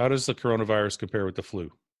 How does the coronavirus compare with the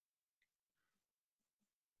flu?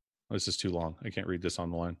 This is too long. I can't read this on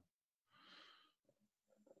the line.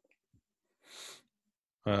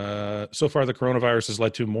 So far, the coronavirus has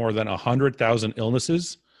led to more than 100,000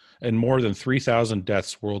 illnesses and more than 3,000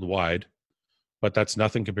 deaths worldwide. But that's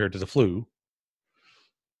nothing compared to the flu.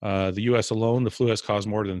 The U.S. alone, the flu has caused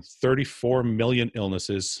more than 34 million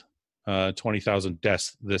illnesses, 20,000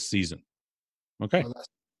 deaths this season. Okay.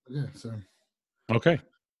 Okay.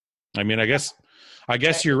 I mean, I guess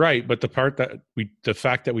you're right, but the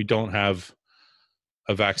fact that we don't have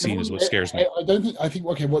a vaccine is what scares me.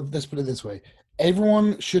 Okay, well, let's put it this way.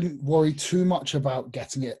 Everyone shouldn't worry too much about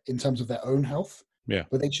getting it in terms of their own health. Yeah.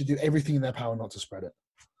 But they should do everything in their power not to spread it.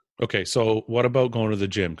 Okay, so what about going to the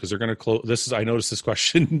gym? Because they're going to close. I noticed this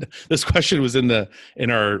question. This question was in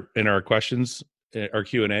our questions, our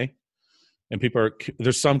Q&A, and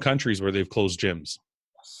there's some countries where they've closed gyms.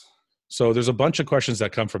 Yes. So there's a bunch of questions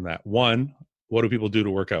that come from that. One, what do people do to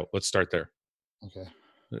work out? Let's start there. Okay.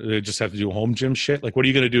 They just have to do home gym shit. Like, what are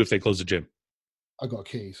you going to do if they close the gym? I got a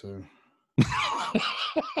key, so.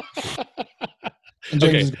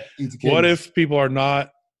 Okay. What if people are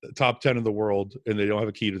not top 10 in the world and they don't have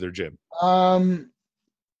a key to their gym?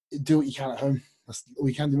 Do what you can at home. That's all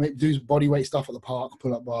you can do. Do body weight stuff at the park,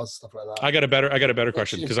 pull up bars, stuff like that. I got a better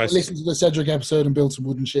question because I listen to the Cedric episode and build some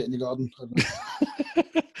wooden shit in your garden.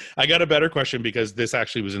 I got a better question because this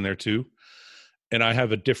actually was in there too, and I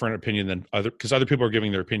have a different opinion than because other people are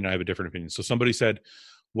giving their opinion. I have a different opinion. So somebody said,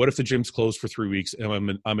 "What if the gym's closed for 3 weeks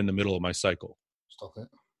and I'm in the middle of my cycle?" Stop it.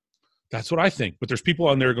 That's what I think. But there's people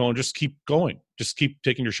on there going, just keep going. Just keep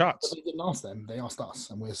taking your shots. But they didn't ask them. They asked us,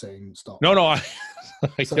 and we're saying stop. No, I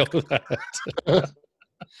know that.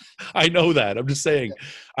 I know that. I'm just saying.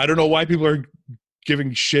 I don't know why people are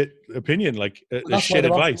giving shit opinion, like shit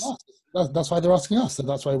advice. That's why they're asking us. So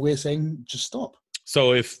that's why we're saying just stop.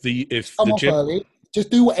 So if the gym early, just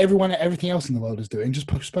do what everything else in the world is doing. Just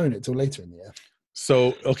postpone it till later in the year.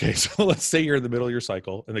 So so let's say you're in the middle of your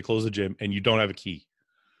cycle and they close the gym and you don't have a key.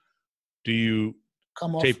 Do you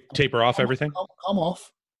taper off everything? Come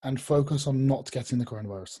off and focus on not getting the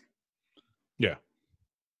coronavirus. Yeah.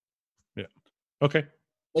 Okay.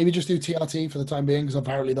 Maybe just do TRT for the time being because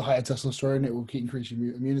apparently the higher testosterone, it will keep increasing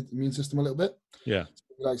your immune system a little bit. Yeah.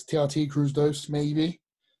 Like TRT, cruise dose, maybe.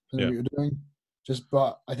 Yeah. What you're doing.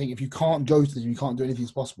 But I think if you can't go to the gym, you can't do anything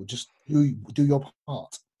that's possible. Just do your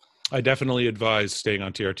part. I definitely advise staying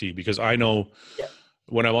on TRT because I know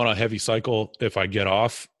when I'm on a heavy cycle, if I get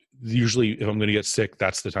off, usually if I'm going to get sick,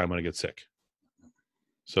 that's the time I'm going to get sick.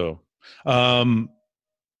 So I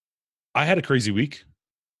had a crazy week.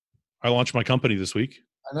 I launched my company this week.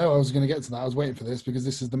 I know I was going to get to that. I was waiting for this because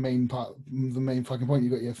this is the main fucking point. You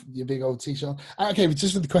got your big old t-shirt. Okay, but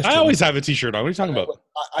just for the question. I always have a t-shirt on. What are you talking about?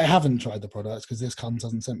 I haven't tried the products because this cunt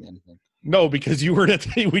hasn't sent me anything. No, because you were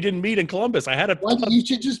we didn't meet in Columbus. I had a. Why don't you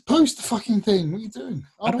just post the fucking thing? What are you doing?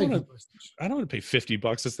 I don't want to pay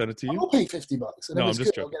 $50 to send it to you. I'll pay $50. No, I'm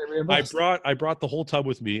just joking. I brought the whole tub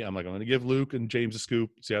with me. I'm like, I'm going to give Luke and James a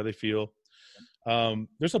scoop, see how they feel.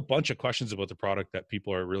 There's a bunch of questions about the product that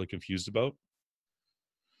people are really confused about.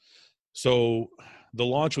 So the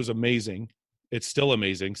launch was amazing. It's still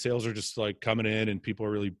amazing. Sales are just like coming in and people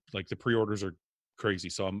are really like the pre-orders are crazy.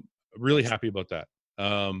 So I'm really happy about that.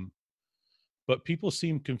 But people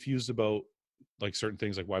seem confused about like certain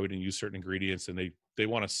things, like why we didn't use certain ingredients, and they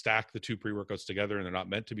want to stack the two pre-workouts together and they're not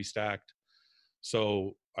meant to be stacked.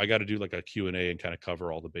 So I got to do like a Q&A and kind of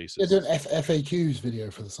cover all the bases. You're doing FAQs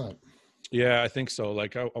video for the site. Yeah, I think so.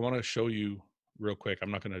 Like I want to show you real quick.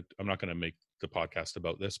 I'm not gonna make the podcast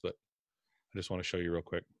about this, but I just want to show you real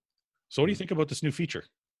quick. So what do you think about this new feature?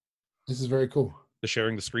 This is very cool. The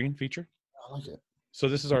sharing the screen feature? I like it. So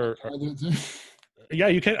this is our Can I do it too? Yeah,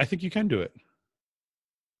 you can. I think you can do it.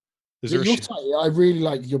 I really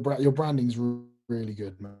like your branding's really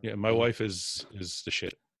good, man. Yeah, my wife is the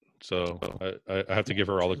shit. So I have to give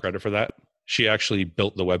her all the credit for that. She actually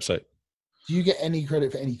built the website. Do you get any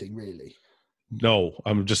credit for anything, really? No,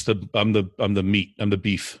 I'm the meat. I'm the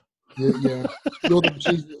beef. You're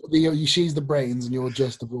she's the brains, and you're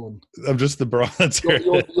just the brawn. I'm just the bronze. You're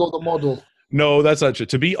the model. No, that's not true.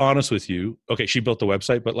 To be honest with you, okay, she built the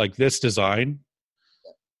website, but like this design,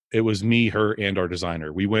 it was me, her, and our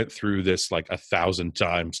designer. We went through this like 1,000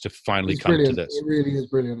 times to finally come to this. It really is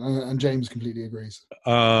brilliant, and James completely agrees.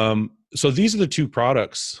 So these are the two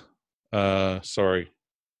products. Sorry.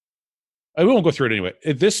 I won't go through it anyway.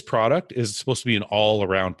 This product is supposed to be an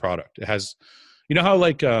all-around product. It has, you know how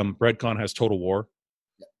like Redcon has Total War,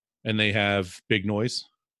 and they have Big Noise,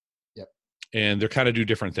 and they're kind of do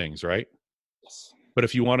different things, right? Yes. But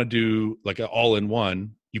if you want to do like an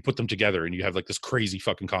all-in-one, you put them together, and you have like this crazy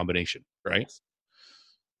fucking combination, right? Yes.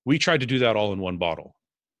 We tried to do that all in one bottle.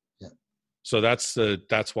 Yeah. So that's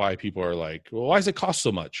why people are like, well, why does it cost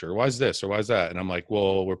so much, or why is this, or why is that? And I'm like,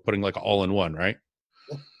 well, we're putting like all-in-one, right?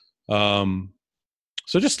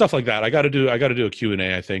 So just stuff like that. I got to do a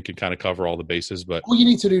Q&A, I think, and kind of cover all the bases. But all you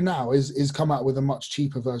need to do now is come out with a much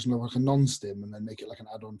cheaper version of like a non-stim, and then make it like an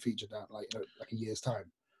add-on feature down like a year's time.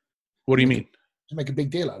 What do you mean? To make a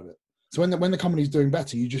big deal out of it. So when the company's doing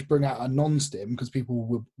better, you just bring out a non-stim, because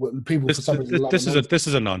people for some reason this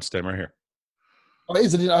is a non-stim right here. Oh,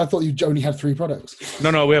 is it? I thought you only had 3 products.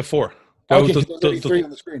 No, we have 4. Okay, there's only 3 on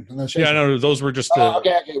the screen. Yeah, no, those were just.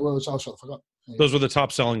 Okay. Well, I'll shut the fuck up. Those were the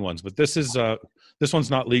top selling ones, but this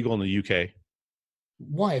one's not legal in the UK.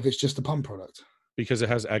 Why, if it's just a pump product? Because it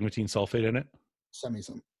has agmatine sulfate in it. Send me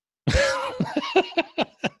some.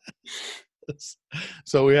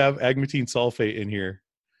 So we have agmatine sulfate in here,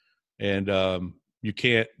 and you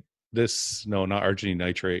can't. No, not arginine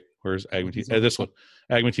nitrate. Where's agmatine? This one,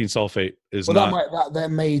 agmatine sulfate is not.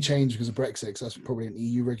 That may change because of Brexit. Because that's probably an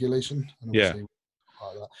EU regulation. Yeah.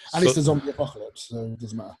 And it's the zombie apocalypse, so it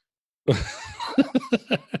doesn't matter.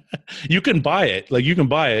 You can buy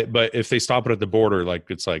it, but if they stop it at the border, like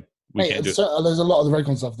it's like we can't do it. There's a lot of the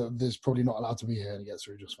Redcon stuff that there's probably not allowed to be here, and it gets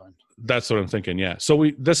through just fine. That's what I'm thinking. Yeah. So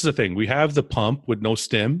this is the thing. We have the pump with no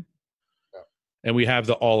stim, and we have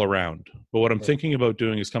the all around. But what I'm thinking about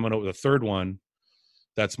doing is coming out with a third one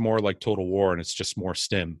that's more like Total War, and it's just more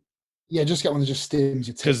stim. Yeah, just get one that just stims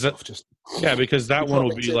your tits off. Because that one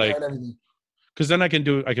will be like. Because then I can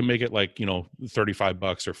make it like, $35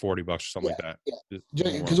 or $40 or something like that. Yeah.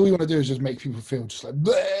 Because all you want to do is just make people feel just like.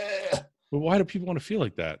 Bleh! But why do people want to feel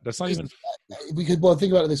like that? That's not even. Well,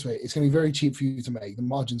 think about it this way: it's going to be very cheap for you to make. The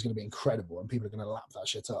margin's going to be incredible, and people are going to lap that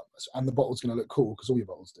shit up. And the bottle's going to look cool because all your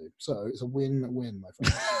bottles do. So it's a win-win, my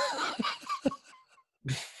friend.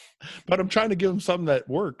 But I'm trying to give them something that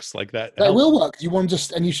works like that. That will work.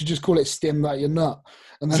 And you should just call it "Stim That You're Nut,"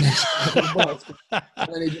 and then.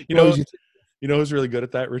 You know who's really good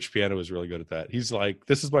at that? Rich Piano is really good at that. He's like,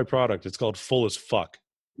 this is my product. It's called Full as Fuck.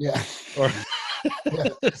 Yeah. Well,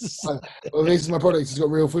 this is my product. It's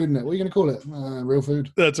got real food in it. What are you going to call it? Real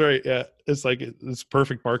food. That's right. Yeah. It's like, it's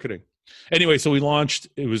perfect marketing. Anyway, so we launched.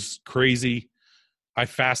 It was crazy. I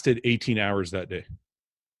fasted 18 hours that day.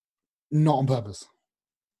 Not on purpose.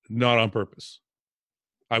 Not on purpose.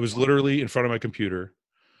 I was literally in front of my computer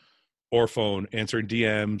or phone, answering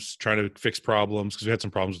DMs, trying to fix problems, because we had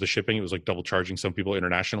some problems with the shipping. It was like double charging some people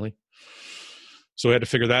internationally. So we had to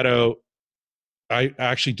figure that out. I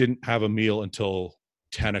actually didn't have a meal until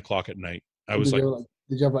 10 o'clock at night. I was like,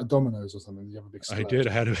 did you have like Domino's or something? Did you have a big splurge? I did.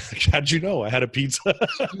 How'd you know? I had a pizza.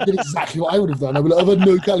 You did exactly what I would have done. I would have had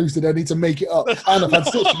no calories today. I need to make it up. And I've had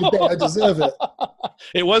such a good day. I deserve it.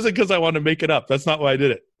 It wasn't because I wanted to make it up. That's not why I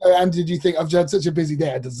did it. And did you think, I've had such a busy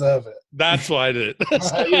day, I deserve it? That's why I did it.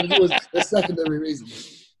 It was a secondary reason.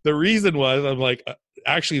 The reason was, I'm like,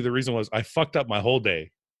 actually, the reason was I fucked up my whole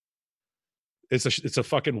day. It's a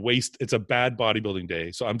fucking waste. It's a bad bodybuilding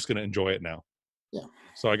day. So I'm just going to enjoy it now. Yeah.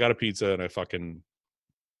 So I got a pizza and I fucking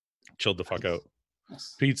chilled the fuck out.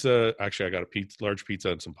 Yes. Pizza. Actually, I got a large pizza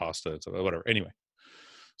and some pasta and so whatever. Anyway.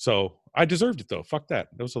 So I deserved it though. Fuck that.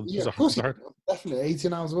 That was a hard. Definitely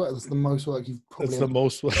 18 hours of work. That's the most work you've probably. That's the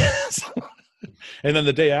most. And then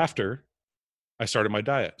the day after, I started my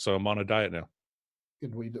diet. So I'm on a diet now.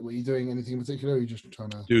 Good. Were you doing anything in particular? Or are you just trying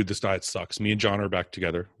to? Dude, this diet sucks. Me and John are back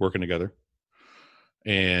together, working together.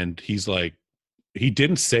 And he's like, he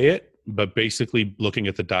didn't say it, but basically looking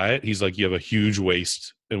at the diet, he's like, you have a huge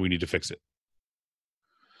waist and we need to fix it.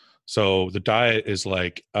 So the diet is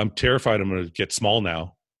like, I'm terrified I'm going to get small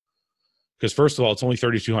now. Because first of all, it's only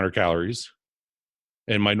 3,200 calories.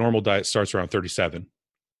 And my normal diet starts around 37.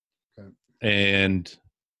 Okay. And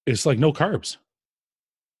it's like no carbs.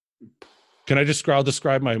 Can I just, I'll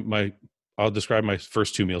describe my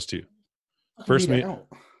first 2 meals to you. First meal.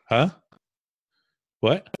 Huh?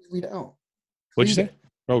 What? Read it out. What'd you say?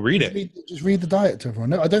 Oh, read Just it. just read the diet to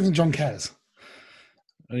everyone. No, I don't think John cares.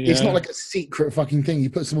 Yeah. It's not like a secret fucking thing. He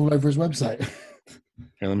puts them all over his website.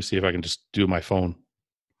 Here, let me see if I can just do my phone.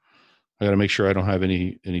 I got to make sure I don't have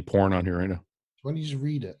any porn on here right now. Why don't you just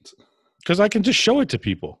read it? Because I can just show it to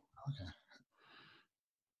people. Okay.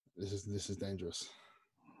 This is dangerous.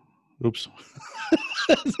 Oops.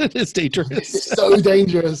 It is dangerous. It's so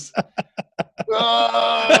dangerous.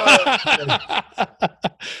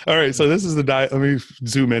 All right, so this is the diet. Let me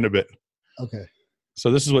zoom in a bit. Okay. So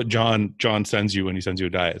this is what John sends you when he sends you a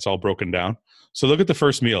diet. It's all broken down. So look at the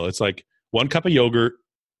first meal. It's like 1 cup of yogurt,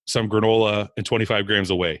 some granola, and 25 grams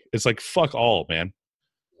of whey. It's like fuck all, man.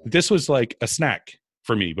 This was like a snack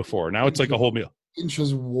for me before. Now it's like a whole meal.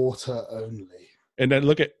 Intra's water only. And then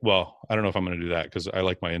look at, well, I don't know if I'm going to do that because I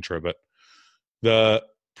like my intro, but the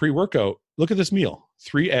pre-workout, look at this meal.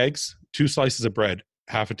 3 eggs, 2 slices of bread,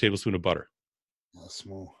 half a tablespoon of butter. That's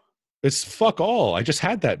small. It's fuck all. I just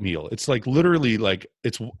had that meal. It's like literally like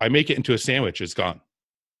I make it into a sandwich. It's gone.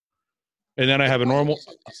 And then I have a normal.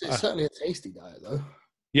 It's certainly a tasty diet though.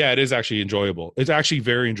 Yeah, it is actually enjoyable. It's actually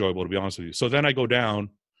very enjoyable, to be honest with you. So then I go down.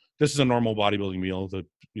 This is a normal bodybuilding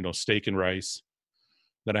meal, steak and rice.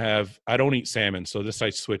 Then I don't eat salmon. So this I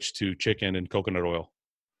switched to chicken and coconut oil.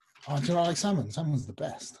 Oh, do you not like salmon? Salmon's the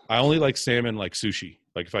best. I only like salmon like sushi.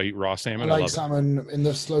 Like if I eat raw salmon, I like love salmon in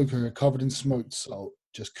the slow cooker, covered in smoked salt,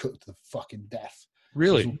 just cooked to fucking death. it.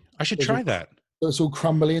 Really? I should try that. So it's all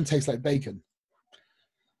crumbly and tastes like bacon.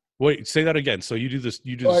 Wait, say that again. So you do this.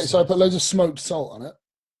 Right, so I put loads of smoked salt on it.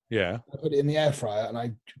 Yeah. I put it in the air fryer and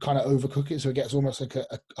I kind of overcook it so it gets almost like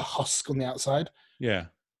a husk on the outside. Yeah.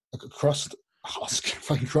 Like a crust,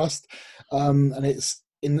 fucking crust. And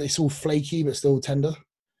it's all flaky but still tender.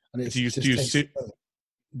 And it's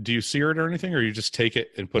Do you sear it or anything, or you just take it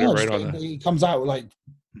and put it right on the? It comes out like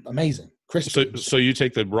amazing, crispy. So you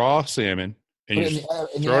take the raw salmon and you throw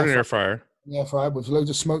it in an air fryer. In the air fryer with loads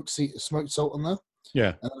of smoked salt on there.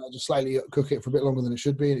 Yeah. And then I just slightly cook it for a bit longer than it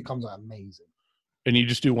should be, and it comes out amazing. And you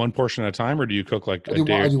just do one portion at a time, or do you cook like I do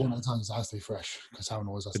one at a time because it has to be fresh. Because salmon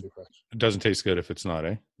always has to be fresh. It doesn't taste good if it's not,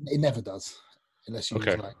 eh? It never does, unless you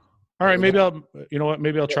okay. use like. All right, maybe I'll. You know what?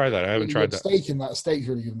 Maybe I'll try that. I haven't tried that. Steak's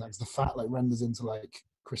really good in that because the fat like renders into like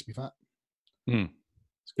crispy fat.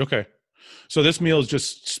 Okay, so this meal is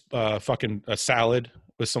just fucking a salad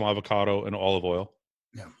with some avocado and olive oil.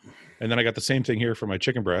 Yeah. And then I got the same thing here for my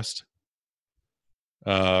chicken breast.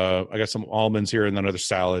 I got some almonds here and then another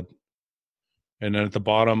salad. And then at the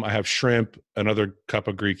bottom, I have shrimp, another cup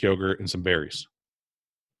of Greek yogurt, and some berries.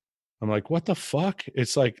 I'm like, what the fuck?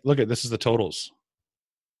 It's like, look at this is the totals.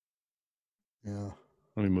 Yeah.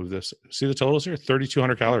 Let me move this. See the totals here?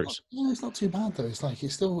 3,200 calories. Yeah, it's not too bad though. It's like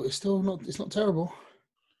it's still not terrible.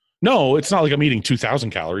 No, it's not like I'm eating 2,000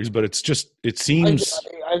 calories, but it's just it seems.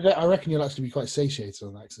 I reckon you'll actually be quite satiated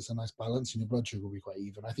on that because it's a nice balance, and your blood sugar will be quite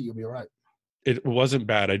even. I think you'll be all right. It wasn't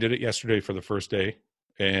bad. I did it yesterday for the first day,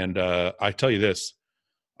 and I tell you this: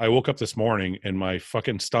 I woke up this morning and my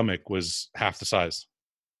fucking stomach was half the size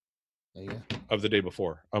of the day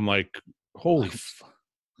before. I'm like, holy.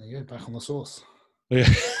 There you go, back on the sauce. Yeah.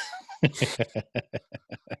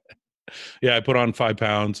 Yeah, I put on 5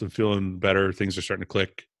 pounds. I'm feeling better. Things are starting to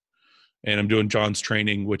click. And I'm doing John's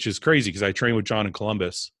training, which is crazy because I train with John in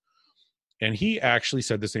Columbus. And he actually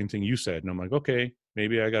said the same thing you said. And I'm like, okay,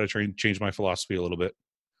 maybe I got to change my philosophy a little bit.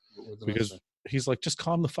 Because he's like, just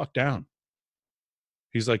calm the fuck down.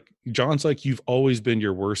 He's like, John's like, you've always been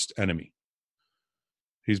your worst enemy.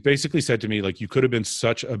 He's basically said to me, like, you could have been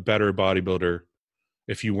such a better bodybuilder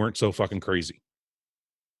if you weren't so fucking crazy.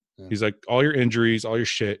 Yeah. He's like, all your injuries, all your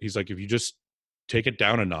shit. He's like, if you just take it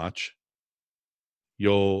down a notch,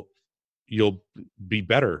 you'll be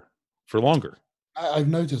better for longer. I've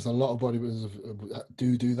noticed a lot of bodybuilders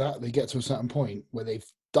do that. They get to a certain point where they've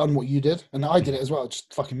done what you did, and I did it as well.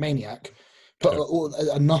 Just fucking maniac. Put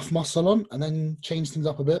enough muscle on, and then change things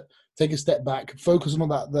up a bit. Take a step back, focus on all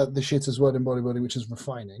that the shittest word in bodybuilding, which is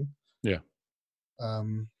refining. Yeah.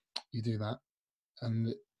 You do that,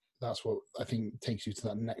 and that's what I think takes you to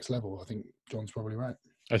that next level. I think John's probably right.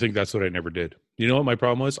 I think that's what I never did. You know what my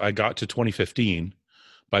problem was? I got to 2015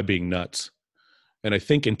 by being nuts. And I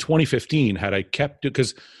think in 2015, had I kept it,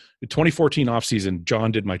 because in 2014 off season,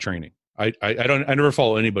 John did my training. I never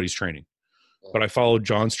follow anybody's training, but I followed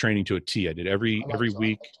John's training to a T. I did every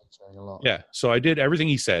week. Yeah. So I did everything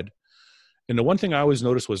he said. And the one thing I always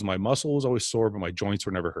noticed was my muscle was always sore, but my joints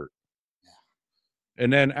were never hurt. Yeah.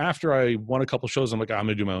 And then after I won a couple shows, I'm like, I'm going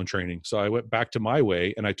to do my own training. So I went back to my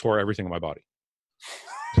way and I tore everything on my body.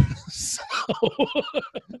 So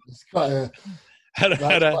it's quite a,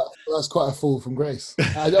 that's quite a fall from grace.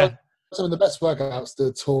 Some of the best workouts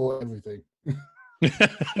to tour everything.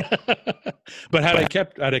 But had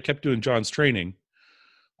I kept doing John's training,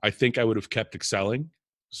 I think I would have kept excelling.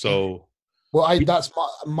 So, well, that's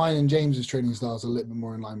mine and James's training styles are a little bit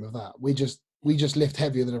more in line with that. We just lift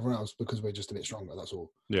heavier than everyone else because we're just a bit stronger. That's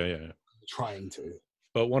all. Yeah. We're trying to.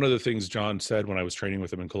 But one of the things John said when I was training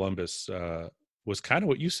with him in Columbus was kind of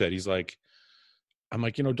what you said. He's like, I'm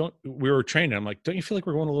like, we were training. I'm like, don't you feel like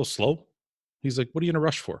we're going a little slow? He's like, what are you in a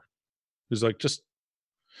rush for? He's like, just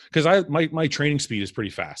because my training speed is pretty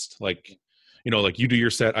fast. Like, like you do your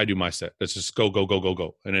set, I do my set. Let's just go.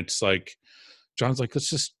 And it's like, John's like,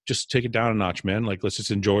 let's just take it down a notch, man. Like, let's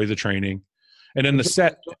just enjoy the training. And then the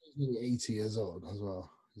set. He's nearly 80 years old as well.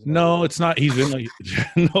 No, it's not. He's been like,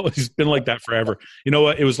 no, he's been like that forever. You know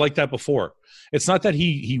what? It was like that before. It's not that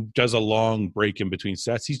he does a long break in between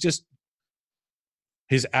sets. He's just,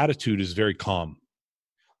 his attitude is very calm.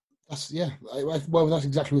 That's well, that's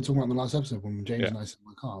exactly what we were talking about in the last episode when James and I said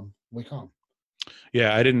we're calm.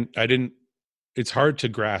 Yeah, I didn't. It's hard to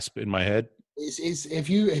grasp in my head. It's if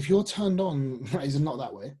you're turned on, it's not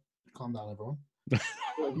that way. Calm down, everyone.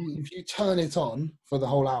 if you turn it on for the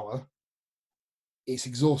whole hour, it's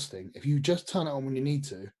exhausting. If you just turn it on when you need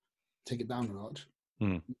to, take it down a notch.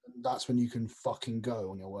 That's when you can fucking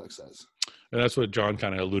go on your work sets. And that's what John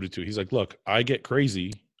kind of alluded to. He's like, look, I get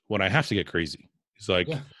crazy when I have to get crazy. He's like,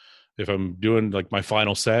 if I'm doing like my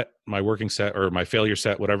final set, my working set, or my failure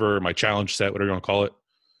set, whatever, my challenge set, whatever you want to call it.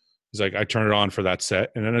 He's like, I turn it on for that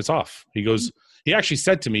set and then it's off. He goes, he actually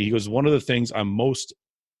said to me, he goes, one of the things I'm most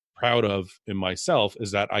proud of in myself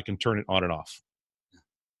is that I can turn it on and off.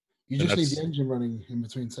 You just leave the engine running in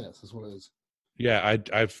between sets. That's what it is. Yeah,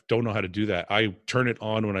 I don't know how to do that. I turn it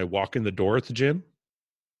on when I walk in the door at the gym,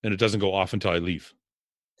 and it doesn't go off until I leave.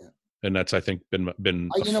 Yeah. And that's, I think, been.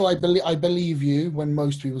 I believe you when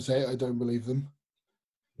most people say it. I don't believe them.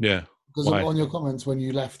 Yeah. Because on your comments when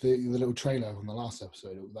you left the little trailer on the last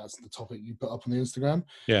episode, that's the topic you put up on the Instagram.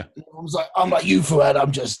 Yeah. I was like, I'm like you, Fuad.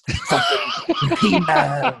 I'm just fucking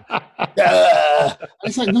He-Man.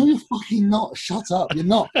 It's like, no, you're fucking not. Shut up. You're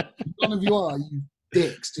not. None of you are. You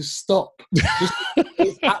dicks. Just stop.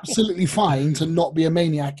 It's absolutely fine to not be a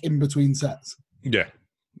maniac in between sets. Yeah,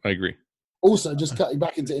 I agree. Also, just cutting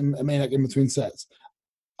back into a maniac in between sets,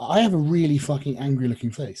 I have a really fucking angry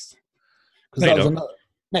looking face. Because that was another.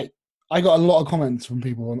 Mate, I got a lot of comments from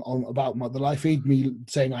people on about the live feed, me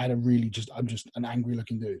saying I had I'm just an angry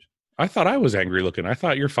looking dude. I thought I was angry looking. I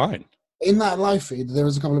thought you're fine. In that live feed, there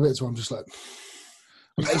was a couple of bits where I'm just like,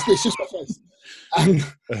 it's just my face.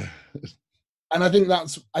 And I think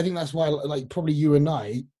that's why, like, probably you and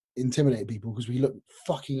I intimidate people because we look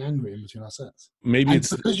fucking angry in between our sets. Maybe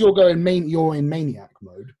it's because you're in maniac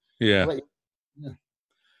mode. Yeah. Like,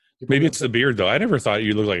 maybe it's the beard though. I never thought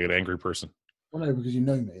you looked like an angry person. Well, no, because you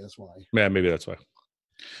know me. That's why. Yeah, maybe that's why.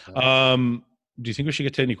 Do you think we should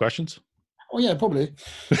get to any questions? Oh yeah, probably.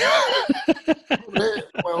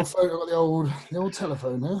 Well, photo got the old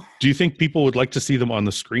telephone there. Do you think people would like to see them on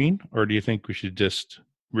the screen, or do you think we should just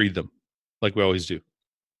read them like we always do?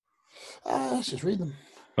 Let's just read them.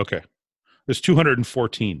 Okay. There's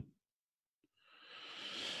 214.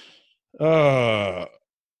 What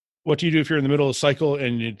do you do if you're in the middle of a cycle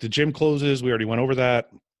and the gym closes? We already went over that.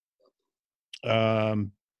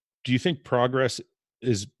 Do you think progress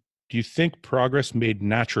made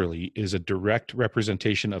naturally is a direct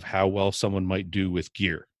representation of how well someone might do with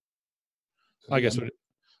gear? I guess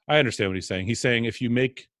I understand what he's saying. He's saying if you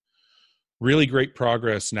make really great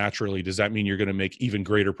progress naturally, does that mean you're going to make even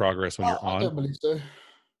greater progress when you're on? I don't believe so.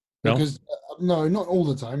 No? Because no, not all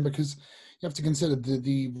the time, because you have to consider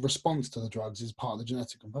the response to the drugs is part of the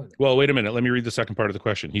genetic component. Well, wait a minute. Let me read the second part of the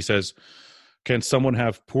question. He says, can someone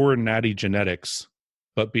have poor natty genetics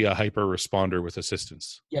but be a hyper responder with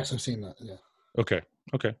assistance? Yes, I've seen that. Yeah. Okay.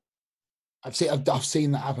 I've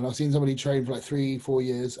seen that happen. I've seen somebody train for like 3-4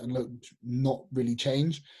 years and look not really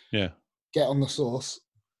change. Yeah. Get on the sauce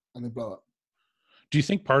and they blow up. Do you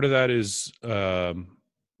think part of that is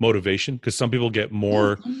motivation? Because some people get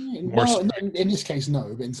more. No, in this case,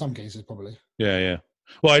 no, but in some cases, probably. Yeah.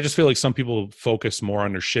 Well, I just feel like some people focus more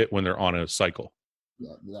on their shit when they're on a cycle.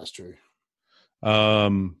 Yeah, that's true.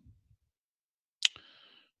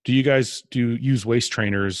 Do you guys use waist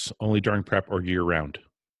trainers only during prep or year round?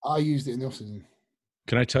 I used it in the off season.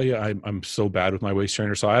 Can I tell you, I'm so bad with my waist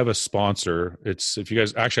trainer. So I have a sponsor. If you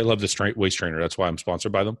guys actually, I love this waist trainer. That's why I'm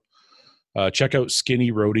sponsored by them. Check out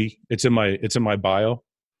Skinny Roadie. It's in my bio.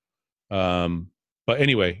 But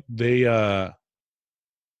anyway,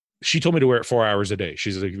 she told me to wear it 4 hours a day.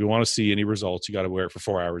 She's like, if you want to see any results, you got to wear it for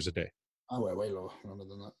 4 hours a day. I wear way longer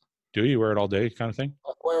than that. Do you wear it all day kind of thing?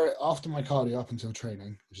 I wear it after my cardio up until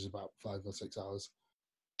training, which is about 5 or 6 hours.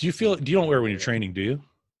 Do you don't wear it when you're training, do you?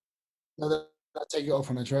 No, then I take it off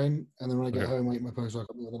when I train, and then when I get Okay. home, I eat my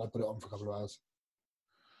post-workout meal, then I put it on for a couple of hours.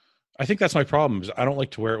 I think that's my problem. Is I don't like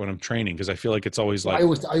to wear it when I'm training because I feel like it's always like, I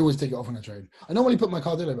always take it off when I train. I normally put my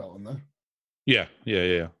Cardillo belt on though.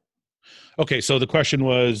 yeah. Okay, so the question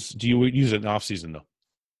was, do you use it in off season though?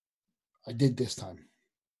 I did this time.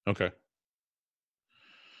 Okay.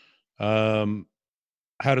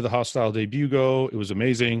 How did the Hostile debut go? It was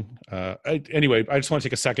amazing. Anyway, I just want to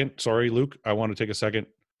take a second. Sorry, Luke. I want to take a second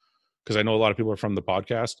because I know a lot of people are from the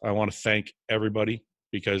podcast. I want to thank everybody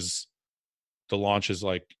because the launch is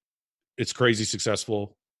like, it's crazy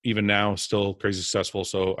successful. Even now, still crazy successful.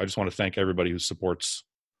 So I just want to thank everybody who supports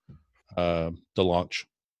the launch.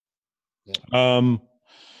 Yeah.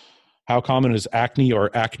 How common is acne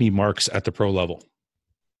or acne marks at the pro level?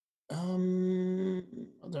 I don't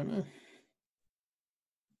know.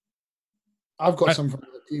 I've got some from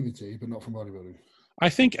puberty, but not from bodybuilding. I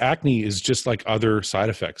think acne is just like other side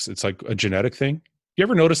effects. It's like a genetic thing. You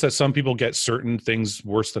ever notice that some people get certain things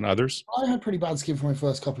worse than others? I had pretty bad skin for my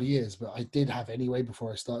first couple of years, but I did have anyway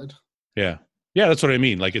before I started. Yeah, that's what I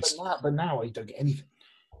mean. Like it's. But now I don't get anything.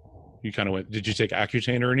 You kind of went. Did you take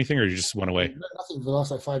Accutane or anything, or you just went away? Nothing for the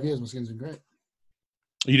last like 5 years. My skin's been great.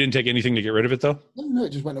 You didn't take anything to get rid of it, though. No, it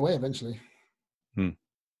just went away eventually. Do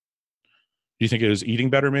you think it was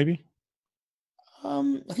eating better, maybe? I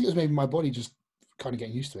think it was maybe my body just kind of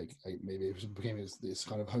getting used to it. Like maybe it became this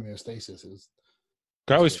kind of homeostasis.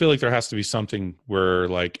 I always feel like there has to be something where,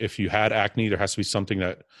 like, if you had acne, there has to be something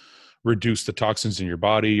that reduced the toxins in your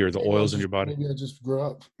body or the oils in your body. Maybe I just grew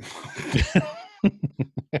up.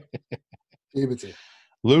 Puberty.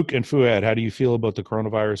 Luke and Fuad, how do you feel about the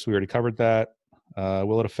coronavirus? We already covered that.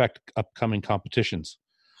 Will it affect upcoming competitions?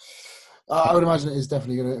 I would imagine it is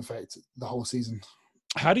definitely going to affect the whole season.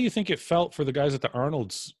 How do you think it felt for the guys at the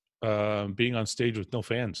Arnold's being on stage with no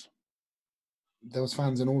fans? There was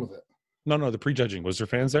fans in all of it. No, the prejudging. Was there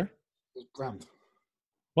fans there? It was rammed.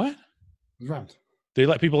 What? It was rammed. They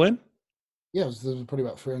let people in? Yeah, there was probably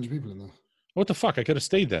about 300 people in there. What the fuck? I could have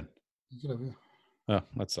stayed then. You could have, yeah. Oh,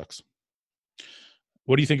 that sucks.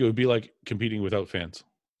 What do you think it would be like competing without fans?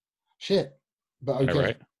 Shit. But okay. Yeah,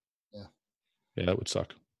 right? Yeah. Yeah, that would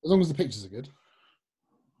suck. As long as the pictures are good.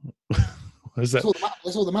 What is that?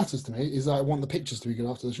 That's all that matters to me, is that I want the pictures to be good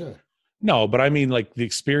after the show. No, but I mean, like, the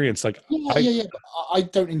experience. Like, Yeah. But I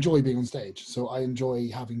don't enjoy being on stage, so I enjoy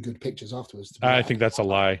having good pictures afterwards. I think that's a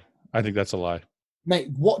lie. Mate,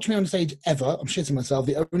 watch me on stage ever. I'm shitting myself.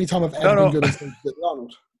 The only time I've ever been good on stage is at the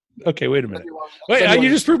Arnold. Okay, wait a minute. You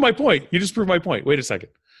just proved my point. Wait a second.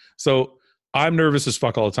 So I'm nervous as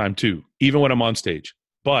fuck all the time too, even when I'm on stage.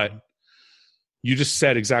 But you just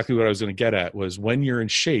said exactly what I was going to get at, was when you're in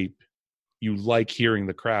shape, you like hearing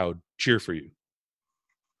the crowd cheer for you.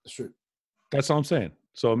 That's true. That's all I'm saying.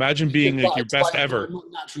 So imagine being like your best ever. I'm not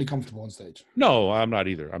naturally comfortable on stage. No, I'm not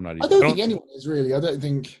either. I don't think anyone is really. I don't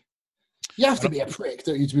think. You have to be a prick,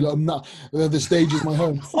 don't you, to be like, I'm not. The stage is my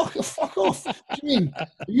home. Fuck off. What do you mean?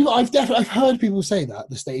 I've heard people say that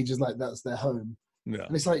the stage is like that's their home. Yeah.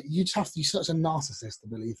 And it's like you just have to be such a narcissist to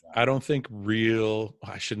believe that. I don't think real.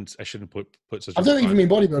 I shouldn't put such. I don't even mean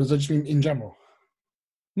bodybuilders. I just mean in general.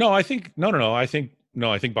 No, I think no. I think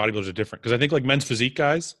bodybuilders are different because I think like men's physique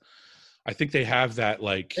guys, I think they have that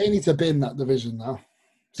like. They need to bin that division now.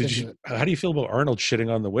 How do you feel about Arnold shitting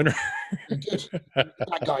on the winner? Good.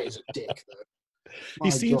 That guy is a dick, though. He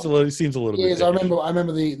seems a little bit. Yes, I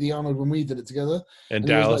remember the Arnold when we did it together. And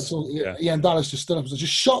Dallas. And Dallas just stood up and said,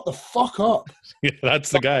 just shut the fuck up. Yeah, that's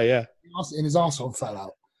the guy, yeah. And his arsehole fell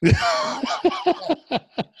out.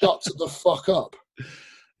 Shut the fuck up.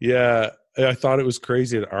 Yeah, I thought it was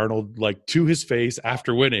crazy that Arnold, like, to his face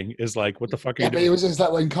after winning, is like, what the fuck are you doing? But it was just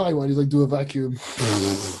like when Kai went, he's like, do a vacuum.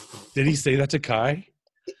 Did he say that to Kai?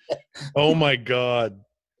 Oh my God.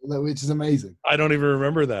 Which is amazing. I don't even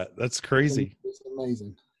remember that. That's crazy. It's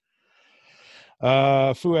amazing.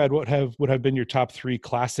 Fuad, what would have been your top 3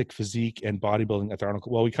 classic physique and bodybuilding at the Arnold?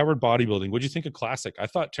 Well, we covered bodybuilding. What do you think of classic? I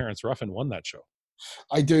thought Terrence Ruffin won that show.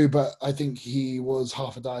 I do, but I think he was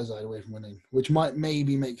half a diazide away from winning, which might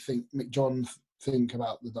maybe make John think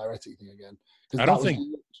about the diuretic thing again. I don't think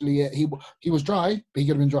he was dry, but he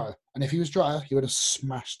could have been drier. And if he was drier, he would have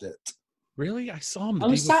smashed it. Really? I saw him. I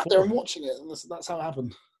was sat there and watching it, and that's how it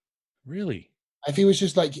happened. Really? If he was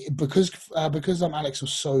just like because Alex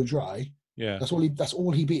was so dry, yeah, that's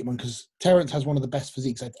all he beat him on. Because Terrence has one of the best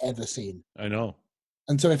physiques I've ever seen. I know.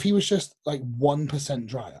 And so if he was just like 1%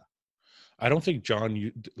 drier, I don't think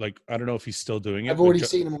John. I don't know if he's still doing it. I've already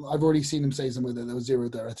seen him say somewhere that there was 0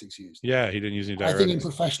 diuretics used. Yeah, he didn't use any diuretics. I think in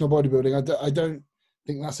professional bodybuilding, I don't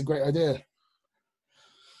think that's a great idea.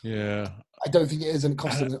 Yeah, I don't think it is, and it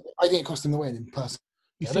cost him. I think it cost him the win in person.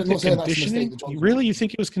 You I think don't the know that's a mistake conditioning? that John- Really? You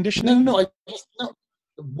think it was conditioning? No. I just no.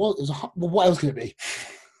 What, it was what else could it be?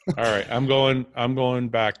 All right, I'm going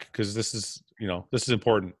back because this is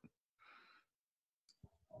important.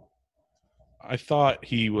 I thought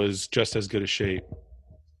he was just as good a shape.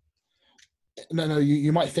 No.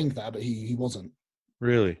 You might think that, but he wasn't.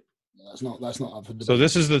 Really? That's not up for debate. So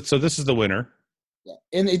this is the winner. Yeah.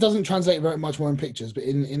 And it doesn't translate very much more in pictures, but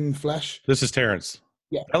in flesh. This is Terrence.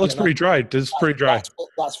 Yeah, That looks pretty dry. This is pretty dry.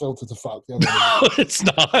 That's filtered to fuck. The other No, it's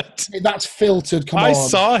not. that's filtered. Come on. I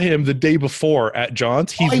saw him the day before at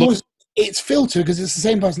John's. It's filtered because it's the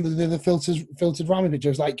same person that did the filtered ramen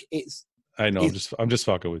pictures. Like it's. I know. I'm just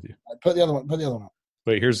fucking with you. Put the other one up.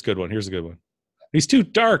 Wait, here's a good one. He's too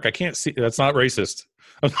dark. I can't see. That's not racist.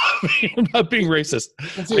 I'm not being racist.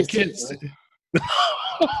 I can't see.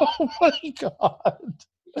 Oh my god.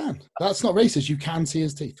 Man, that's not racist. You can see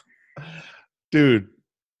his teeth. Dude.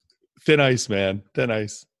 Thin ice, man. Thin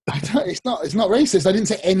ice. It's not racist. I didn't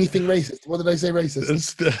say anything racist. What did I say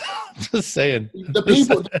racist? Just saying.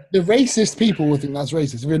 The racist people will think that's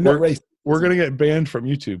racist. If you're not racist. We're going to get banned from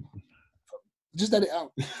YouTube. Just edit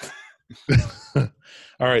out.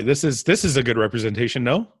 All right. This is a good representation,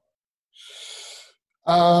 no?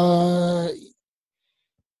 That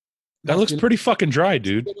looks pretty fucking dry,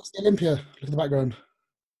 dude. It looks the Olympia. Look at the background.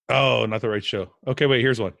 Oh, not the right show. Okay, wait,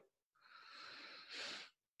 here's one.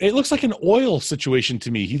 It looks like an oil situation to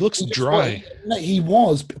me. He looks dry. No, he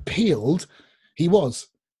was peeled. He was.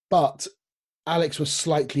 But Alex was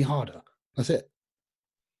slightly harder. That's it.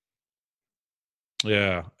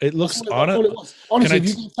 Yeah. It looks on it. Honestly, if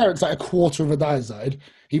you give Terrence like a quarter of a diazide,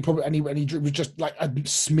 he was just like a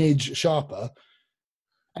smidge sharper.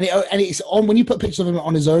 And it's on when you put pictures of him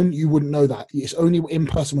on his own, you wouldn't know that. It's only in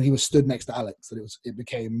person when he was stood next to Alex that it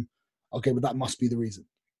became okay. But that must be the reason.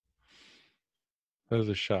 That was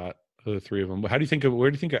a shot of the three of them. How do you think?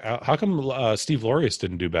 How come Steve Lorius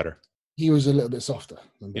didn't do better? He was a little bit softer.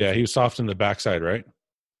 Yeah, he was soft in the backside, right?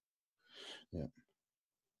 Yeah.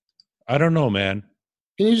 I don't know, man.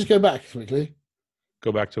 Can you just go back quickly?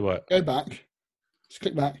 Go back to what? Go back. Just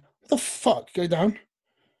click back. What the fuck? Go down.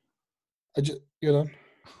 Go down.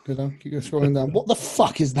 Go down. Keep scrolling down. What the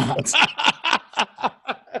fuck is that?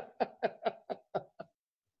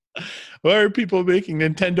 Why are people making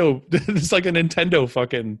Nintendo? It's like a Nintendo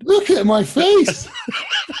fucking. Look at my face.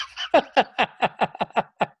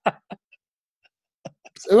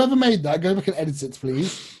 Whoever made that, go back and edit it,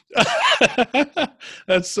 please.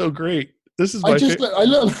 That's so great. This is I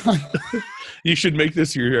look like. You should make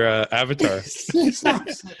this your avatar. It's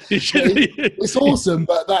awesome,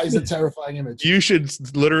 but that is a terrifying image. You should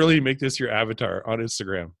literally make this your avatar on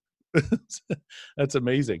Instagram. That's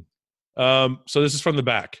amazing. So this is from the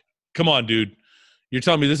back. Come on, dude. You're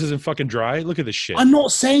telling me this isn't fucking dry? Look at this shit. I'm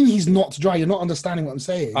not saying he's not dry. You're not understanding what I'm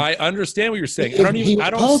saying. I understand what you're saying. He was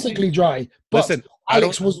perfectly dry. But listen,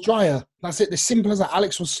 Alex was drier. That's it. As simple as that.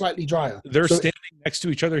 Alex was slightly drier. They're standing next to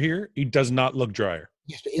each other here. He does not look drier.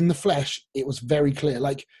 Yes, but in the flesh, it was very clear.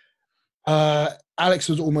 Like Alex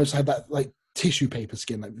was almost had that like tissue paper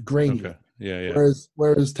skin, like grainy. Okay. Yeah.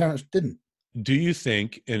 Whereas Terrence didn't. Do you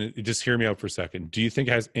think, and just hear me out for a second, do you think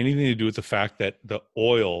it has anything to do with the fact that the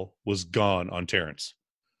oil was gone on Terrence?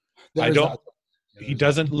 He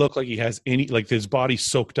doesn't look like he has any, like his body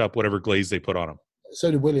soaked up whatever glaze they put on him.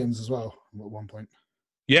 So did Williams as well at one point.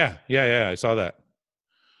 Yeah. I saw that.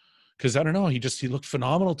 Because I don't know, he looked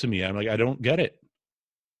phenomenal to me. I'm like, I don't get it.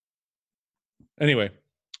 Anyway.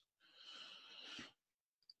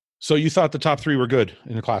 So you thought the top three were good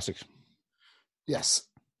in the Classics? Yes.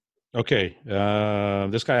 Okay.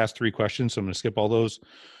 This guy asked 3 questions, so I'm going to skip all those.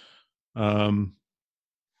 Thoughts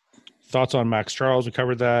on Max Charles? We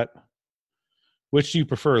covered that. Which do you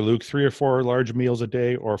prefer, Luke? 3 or 4 large meals a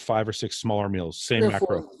day, or 5 or 6 smaller meals? Same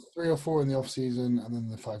macro. 3 or 4 in the off season, and then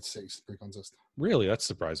the 5 to 6 pre-contest. Really, that's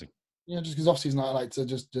surprising. Yeah, just because off season I like to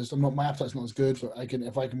just my appetite's not as good, but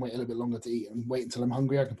if I can wait a little bit longer to eat and wait until I'm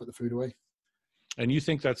hungry, I can put the food away. And you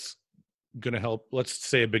think that's going to help? Let's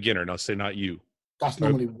say a beginner. Now, say not you. That's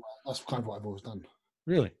kind of what I've always done.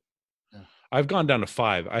 Really? Yeah. I've gone down to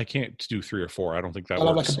 5. I can't do 3 or 4. I don't think that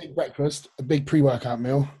I'll works. have like a big breakfast, a big pre-workout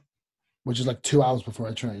meal, which is like 2 hours before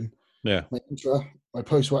I train. Yeah. My intra, a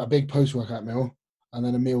big post-workout meal, and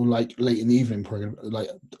then a meal like late in the evening, like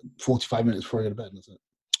 45 minutes before I go to bed. That's it.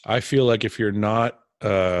 I feel like if you're not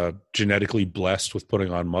genetically blessed with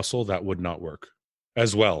putting on muscle, that would not work.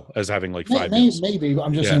 As well as having like 5 meals. Maybe, but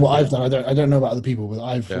I'm just saying what I've done. I don't know about other people, but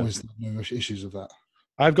I've always had no issues with that.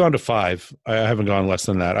 I've gone to 5. I haven't gone less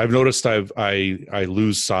than that. I've noticed I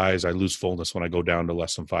lose size, I lose fullness when I go down to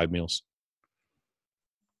less than 5 meals.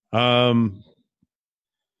 We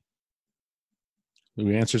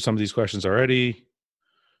answered some of these questions already.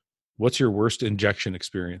 What's your worst injection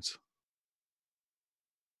experience?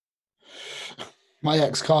 My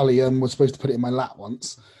ex Carly was supposed to put it in my lap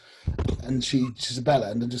once, and she's a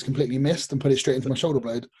bella and just completely missed and put it straight into my shoulder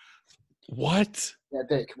blade. What? Yeah,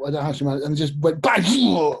 dick. Well, I don't know how she managed, and just went bang,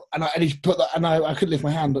 and he put that, and I couldn't lift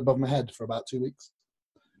my hand above my head for about 2 weeks.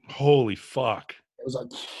 Holy fuck! It was like,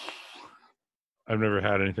 I've never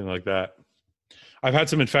had anything like that. I've had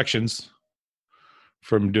some infections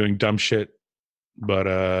from doing dumb shit, but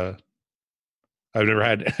I've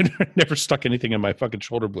never stuck anything in my fucking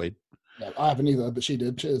shoulder blade. yeah, I haven't either, but she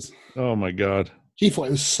did. Cheers. Oh my god! She thought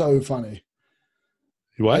it was so funny.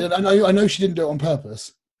 What? I know she didn't do it on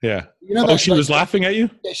purpose. Yeah. You know Oh, she was laughing at you?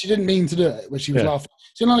 Yeah, she didn't mean to do it, but she was laughing.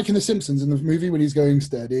 So, like in The Simpsons in the movie when he's going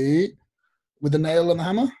steady with the nail and the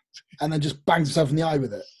hammer and then just bangs himself in the eye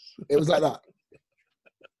with it. It was like that.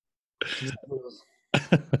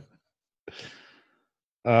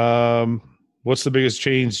 What's the biggest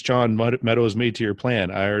change John Meadows made to your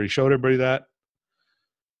plan? I already showed everybody that.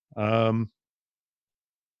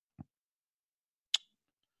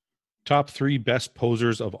 Top 3 best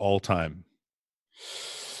posers of all time.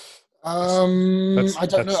 I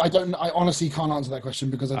don't know. I honestly can't answer that question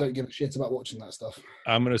because I don't give a shit about watching that stuff.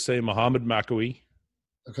 I'm going to say Muhammad Makawi.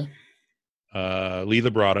 Okay. Lee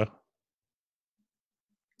Labrada.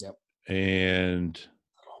 Yep. And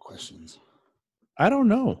a lot of questions. I don't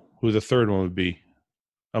know who the third one would be.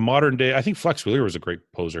 A modern day. I think Flex Wheeler was a great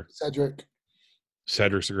poser.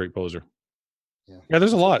 Cedric's a great poser. Yeah,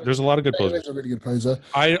 there's a lot. There's a lot of good posers. A really good poser.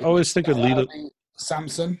 I always think of Lee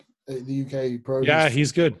Samson, the UK pro. Yeah,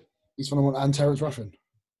 he's good. He's phenomenal. And Terence Ruffin.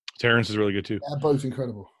 Terence is really good too. They're both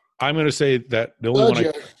incredible. I'm going to say that the only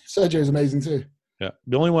Sergio's amazing too. Yeah,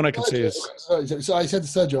 the only one I can say is. So I said to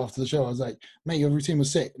Sergio after the show, I was like, "Mate, your routine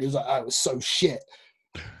was sick." And he was like, "Oh, it was so shit."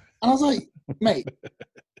 And I was like, "Mate,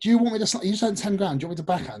 do you want me to? You spent 10 grand. Do you want me to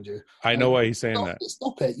backhand you?" I know why he's saying that.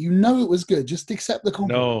 Stop it! You know it was good. Just accept the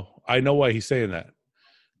compliment. No, I know why he's saying that.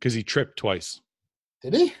 Because he tripped twice.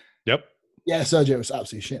 Did he? Yep. Yeah, Sergio was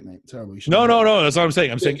absolutely shit, mate. Terrible. No. That's what I'm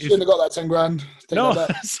saying. I'm saying you shouldn't have got that 10 grand. No,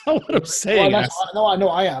 that's not what I'm saying. Well, I know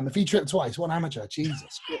I am. If he tripped twice, what an amateur.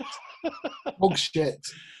 Jesus Christ. Bullshit.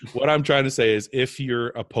 What I'm trying to say is if you're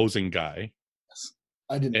a posing guy. Yes,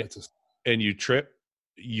 I didn't notice. And you trip,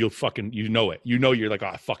 you know it. You know you're like,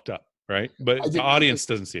 I fucked up, right? But the audience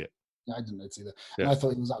doesn't see it. Yeah, I didn't notice either. Yeah. And I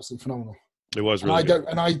thought he was absolutely phenomenal. It was really good.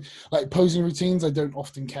 I like posing routines. I don't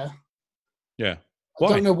often care. Yeah. I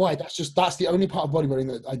don't know why. That's the only part of bodybuilding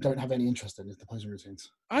that I don't have any interest in is the posing routines.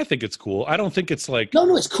 I think it's cool. I don't think it's like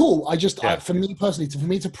no, it's cool. I just for me personally, for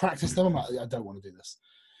me to practice them, I'm like, I don't want to do this.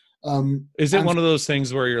 Is it one of those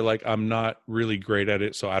things where you're like, I'm not really great at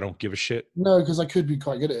it, so I don't give a shit? No, because I could be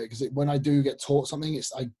quite good at it. Because when I do get taught something,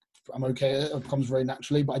 I'm okay at it. It comes very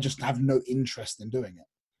naturally, but I just have no interest in doing it.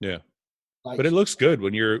 Yeah. Like, but it looks good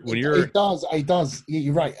when you're. It does.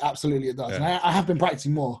 You're right. Absolutely, it does. Yeah. And I have been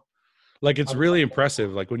practicing more. Like it's really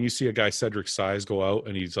impressive. Like when you see a guy Cedric's size go out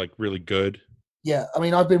and he's like really good. Yeah, I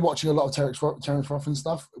mean, I've been watching a lot of Terence Ruffin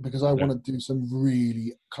stuff because I want to do some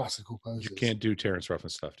really classical poses. You can't do Terence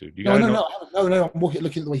Ruffin stuff, dude. You no. I'm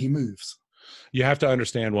looking at the way he moves. You have to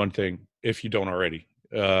understand one thing if you don't already,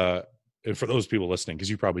 and for those people listening,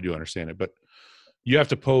 because you probably do understand it, but you have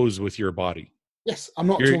to pose with your body. Yes, I'm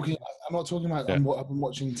not talking about. Yeah. I've been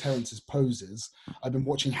watching Terence's poses. I've been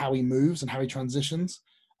watching how he moves and how he transitions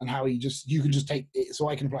and how you can just take it, so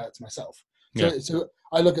I can apply it to myself. So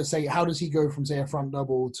I look at, say, how does he go from, say, a front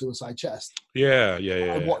double to a side chest? Yeah.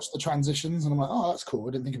 I watch the transitions and I'm like, oh, that's cool.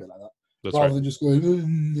 I didn't think of it like that. That's rather than just going,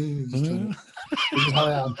 which is how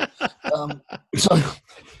I am.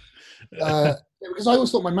 Because I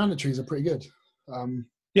always thought my mandatories are pretty good.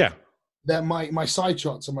 They're my side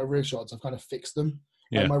shots and my rear shots, I've kind of fixed them.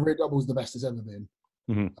 Yeah. My rear double is the best it's ever been.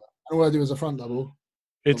 Mm-hmm. And all I do is a front double.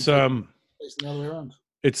 It's the other way around.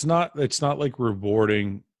 It's not like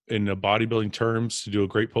rewarding in the bodybuilding terms to do a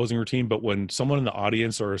great posing routine, but when someone in the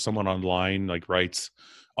audience or someone online like writes,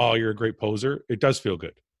 "Oh, you're a great poser," it does feel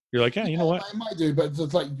good. You're like, yeah, you know what? I might do, but you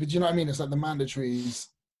know what I mean? It's like the mandatories.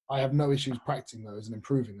 I have no issues practicing those and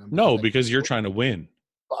improving them. No, because you're trying to win.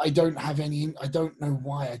 But I don't have any. I don't know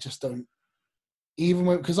why. I just don't.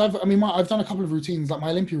 Even because I've done a couple of routines. Like my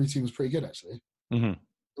Olympia routine was pretty good actually. Mm-hmm. It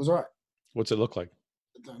was all right. What's it look like?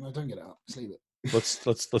 Don't get it out. Just leave it.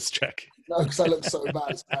 Let's check. No, because I look so bad.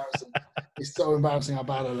 It's embarrassing. It's so embarrassing how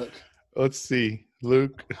bad I look. Let's see,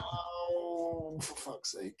 Luke. Oh, for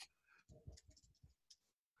fuck's sake!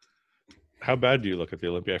 How bad do you look at the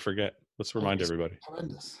Olympia? I forget. Let's remind everybody.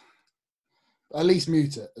 Horrendous. At least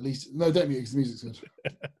mute it. At least no, don't mute it because the music's good.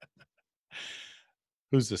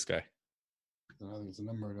 Who's this guy? I think it's a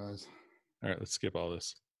number of guys. All right, let's skip all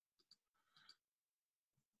this.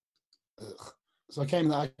 Ugh. So I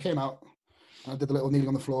came out. And I did the little kneeling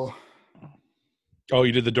on the floor. Oh,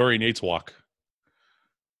 you did the Dorian Yates walk.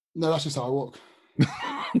 No, that's just how I walk.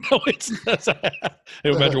 No, it's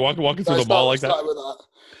imagine walking through the mall like that. With that.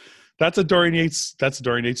 That's a Dorian Yates. That's a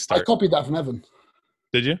Dorian Yates start. I copied that from Evan.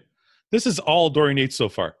 Did you? This is all Dorian Yates so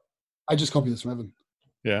far. I just copied this from Evan.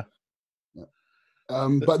 Yeah.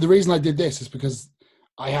 But the reason I did this is because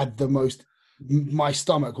I had the most. My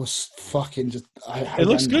stomach was fucking just. It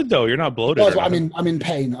looks good though. You're not bloated. I'm in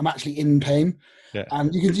pain. I'm actually in pain. Yeah.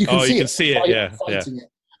 And you can see it. Yeah. Fighting it.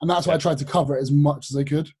 And that's why I tried to cover it as much as I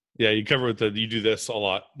could. Yeah, you cover with you do this a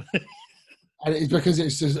lot. And it's because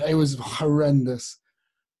it was horrendous.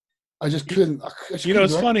 I just couldn't.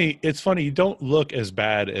 It's funny. It's funny. You don't look as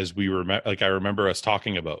bad as we remember. Like I remember us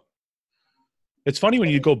talking about. It's funny when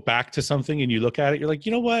you go back to something and you look at it. You're like,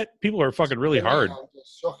 you know what? People are fucking really hard.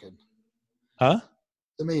 It's shocking. Huh?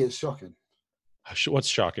 To me, it's shocking. What's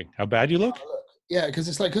shocking? How bad you look? Yeah, because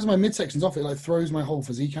it's like because my midsection's off, it like throws my whole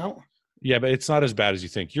physique out. Yeah, but it's not as bad as you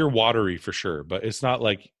think. You're watery for sure, but it's not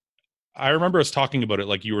like. I remember us talking about it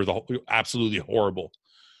like you were absolutely horrible,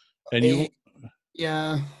 and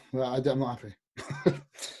Yeah, well, I'm not happy.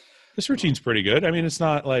 This routine's pretty good. I mean, it's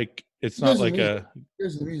not like Here's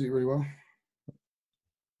the music really well.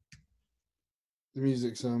 The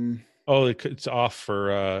music's Oh, it's off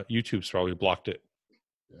for YouTube's probably blocked it.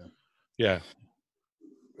 Yeah.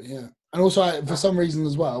 And also, for some reason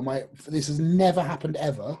as well, this has never happened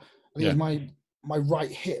ever. I think my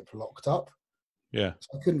right hip locked up. Yeah.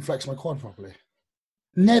 So I couldn't flex my quad properly.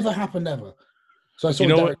 Never happened ever. So I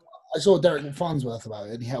saw Derek Farnsworth about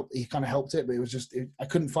it, and he kind of helped it, but it was just I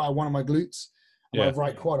couldn't fire one of my glutes. My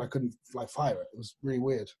right quad, I couldn't fire it. It was really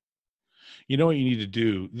weird. You know what you need to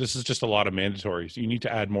do? This is just a lot of mandatories. You need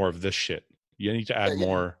to add more of this shit. You need to add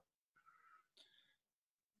more.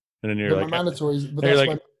 And then you're like, mandatories. But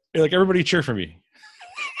you're like, everybody cheer for me.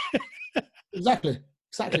 Exactly,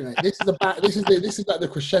 mate. This is like the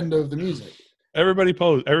crescendo of the music. Everybody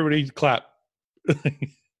pose. Everybody clap.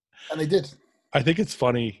 And they did. I think it's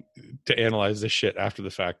funny to analyze this shit after the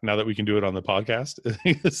fact. Now that we can do it on the podcast,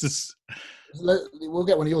 this is. We'll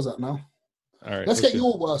get one of yours up now. All right. Let's get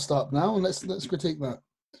your worst up now, and let's critique that.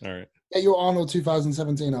 All right. Get your Arnold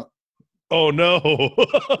 2017 up. Oh no!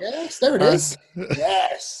 Yes, there it is.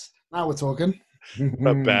 Yes. Now we're talking.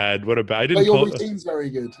 What a bad. I didn't. But your routine's very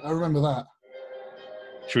good. I remember that.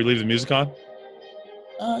 Should we leave the music on?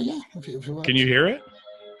 Yeah. If you can you hear it?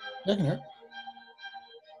 Yeah, I can hear it.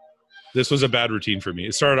 This was a bad routine for me.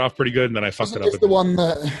 It started off pretty good, and then I fucked it up. It's the one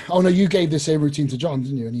that. Oh no, you gave the same routine to John,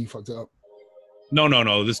 didn't you? And he fucked it up. No.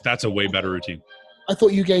 That's a way better routine. I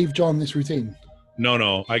thought you gave John this routine.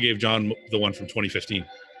 No. I gave John the one from 2015.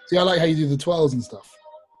 See, I like how you do the 12s and stuff.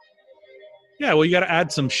 Yeah, well, you got to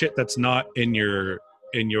add some shit that's not in your.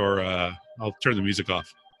 I'll turn the music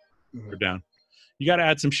off or down. You got to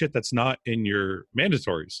add some shit that's not in your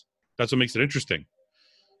mandatories. That's what makes it interesting.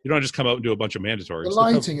 You don't just come out and do a bunch of mandatories. The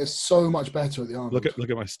lighting is so much better at the Arnold. Look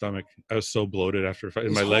at my stomach. I was so bloated after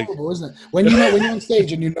fighting my leg. Horrible, isn't it? When you're on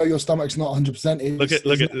stage and you know your stomach's not 100%.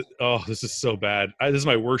 Look at. Oh, this is so bad. This is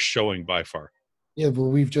my worst showing by far. Yeah,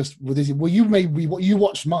 well, you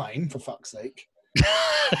watched mine for fuck's sake.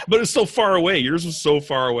 But it's so far away. Yours was so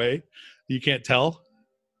far away. You can't tell.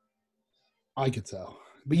 I could tell,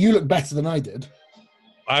 but you look better than I did.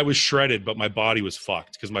 I was shredded, but my body was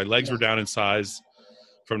fucked because my legs were down in size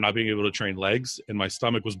from not being able to train legs, and my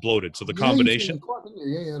stomach was bloated. So the combination. Quad, didn't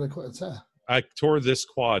you? Yeah, quite a tear. I tore this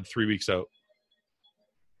quad 3 weeks out.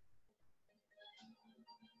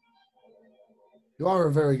 You are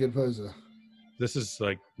a very good poser. This is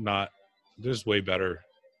like not. This is way better.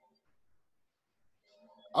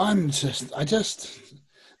 I just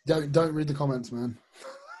don't read the comments, man.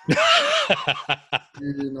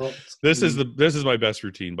 This is my best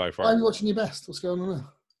routine by far. Why are you watching your best? What's going on there?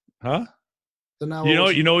 Huh? So now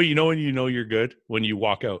you know when you know you're good when you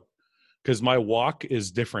walk out, because my walk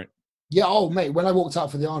is different. Yeah. Oh, mate. When I walked out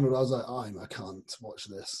for the Arnold, I was like, I can't watch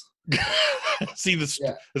this. See this?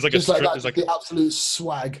 Yeah. It's like just like that, it's like the absolute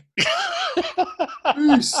swag.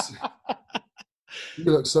 You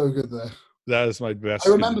look so good there. That is my best. I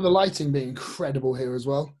remember the lighting being incredible here as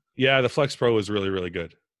well. Yeah, the Flex Pro was really, really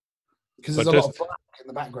good. Because there's a lot of black in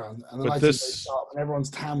the background, and the lighting was sharp, and everyone's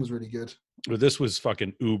tan was really good. But this was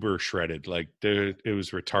fucking uber shredded. Like, dude, it was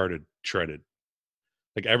retarded shredded.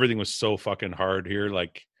 Like, everything was so fucking hard here.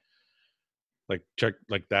 Like check.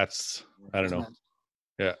 Like, that's I don't know.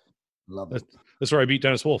 Yeah, love it. That's where I beat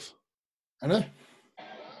Dennis Wolf. I know.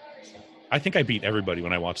 I think I beat everybody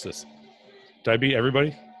when I watched this. Did I beat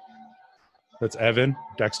everybody? That's Evan,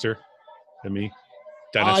 Dexter, and me.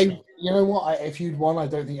 Dennis. You know what? If you'd won, I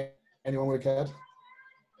don't think anyone would have cared.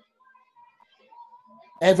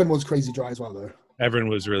 Evan was crazy dry as well, though. Evan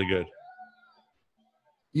was really good.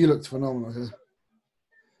 You looked phenomenal here.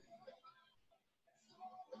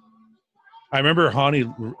 I remember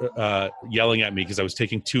Hani yelling at me because I was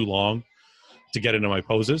taking too long to get into my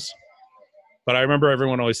poses. But I remember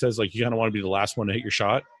everyone always says, like, you kind of want to be the last one to hit your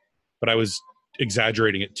shot. But I was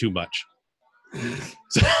exaggerating it too much.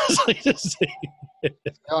 So I was like,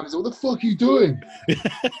 Hani's, what the fuck are you doing?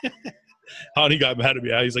 Hani got mad at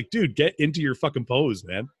me. He's like, dude, get into your fucking pose,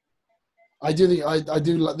 man. I do think I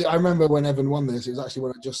do. I remember when Evan won this. It was actually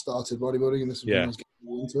when I just started bodybuilding, and this was when I was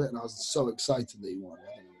getting into it, and I was so excited that he won.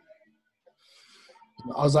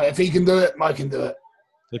 I was like, if he can do it, I can do it.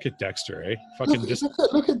 Look at Dexter, eh? Fucking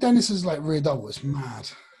look at Dennis's like rear double. It's mad.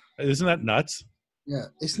 Isn't that nuts? Yeah,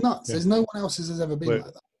 it's nuts. Yeah. There's no one else has ever been like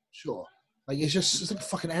that. Sure. Like it's like a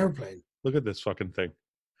fucking airplane. Look at this fucking thing.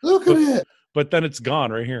 Look at it. But then it's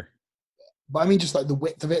gone right here. But I mean, just like the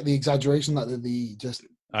width of it, the exaggeration, like the just.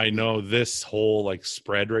 I know this whole like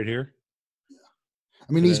spread right here. Yeah.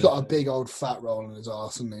 I mean, he's got a big old fat roll in his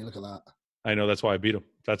ass, and look at that. I know, that's why I beat him.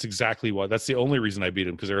 That's exactly why. That's the only reason I beat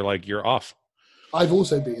him, because they were like, "You're off." I've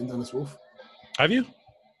also beaten Dennis Wolf. Have you?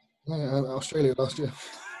 Yeah, Australia last year.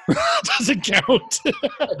 Doesn't count.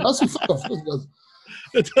 That's fuck off.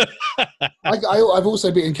 It does. I've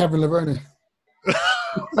also beaten Kevin Lavergne.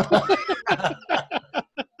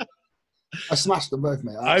 I smashed them both,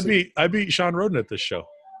 mate. I beat Sean Roden at this show.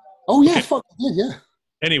 Oh yeah, okay. fuck yeah.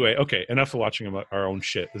 Anyway, okay, enough of watching our own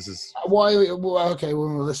shit. This is why. Okay,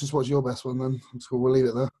 well, let's just watch your best one then. We'll leave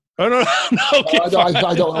it there. Oh no. Okay, I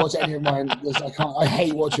don't want to watch any of mine. I can't. I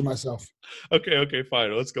hate watching myself. Okay,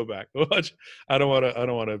 fine. Let's go back. Watch. I don't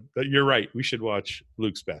want to. You're right. We should watch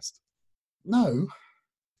Luke's best. No.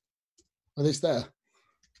 Are they there?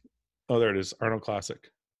 Oh, there it is. Arnold Classic.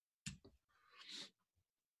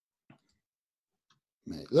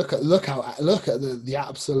 Mate, look at the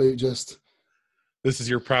absolute just. This is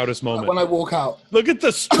your proudest moment. When I walk out. Look at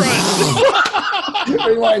the strut.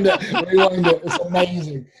 Rewind it. It's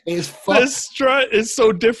amazing. It's fun. This strut is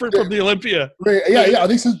so different from the Olympia. Yeah.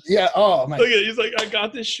 This is Oh man. Look at it. He's like, I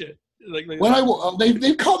got this shit. Like when I walk,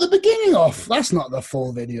 they've cut the beginning off. That's not the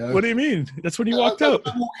full video. What do you mean? That's when you walked out.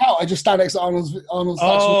 I walk out. I just stand next to Arnold's.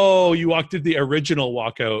 Oh, you walked in the original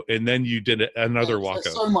walkout, and then you did another walkout.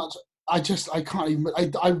 So much. I can't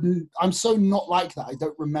even. I'm so not like that. I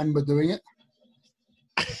don't remember doing it.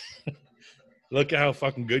 Look at how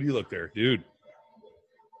fucking good you look there, dude.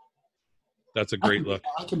 That's a great look.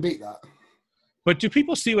 I can beat that. But do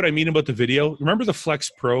people see what I mean about the video? Remember the Flex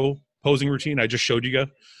Pro posing routine I just showed you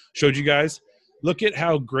guys? Look at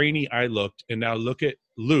how grainy I looked, and now look at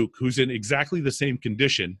Luke, who's in exactly the same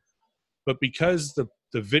condition, but because the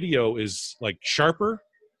video is like sharper,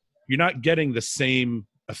 you're not getting the same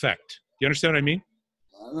effect. Do you understand what I mean?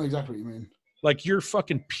 I know exactly what you mean. Like you're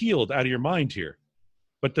fucking peeled out of your mind here.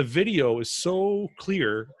 But the video is so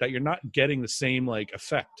clear that you're not getting the same like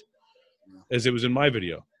effect as it was in my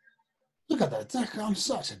video. Look at that. I'm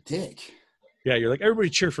such a dick. Yeah, you're like,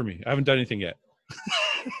 everybody cheer for me. I haven't done anything yet.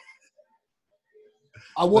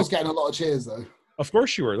 I was getting a lot of cheers though. Of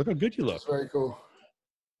course you were. Look how good you look. That's very cool.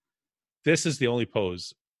 This is the only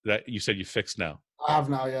pose that you said you fixed now. I have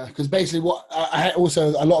now, yeah. Because basically, what I had also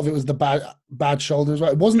a lot of it was the bad shoulders,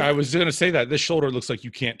 right? It wasn't. I was going to say that this shoulder looks like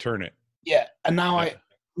you can't turn it. Yeah, and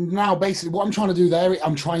now basically what I'm trying to do there,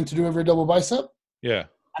 I'm trying to do over a double bicep. Yeah.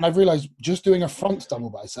 And I've realized just doing a front double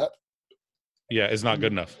bicep. Yeah, is not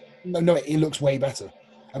good enough. No, it looks way better.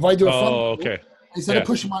 If I do a front double, okay. Instead of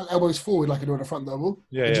pushing my elbows forward like I do in a front double,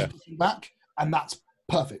 just pushing back, and that's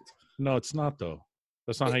perfect. No, it's not though.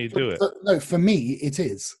 That's not how you do it. No, for me, it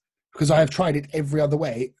is. Because I have tried it every other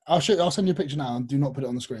way. I'll send you a picture now and do not put it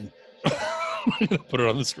on the screen. I'm gonna put it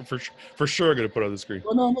on the screen for sure. I'm gonna put it on the screen.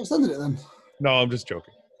 Well, no, I'm not sending it then. No, I'm just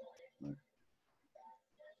joking.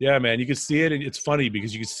 Yeah, man, you can see it, and it's funny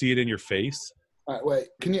because you can see it in your face. All right, wait.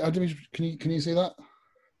 Can you see that?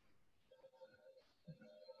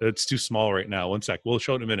 It's too small right now. 1 sec. We'll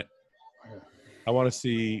show it in a minute. Okay. I want to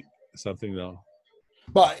see something though.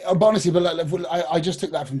 But honestly, I just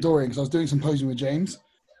took that from Dorian because I was doing some posing with James.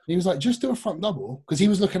 He was like, just do a front double. Because he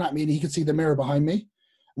was looking at me and he could see the mirror behind me. And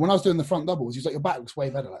when I was doing the front doubles, he was like, your back looks way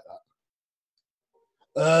better like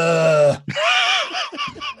that.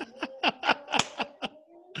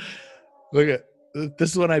 Look at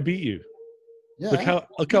this is when I beat you. Yeah. Look how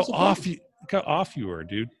off you were,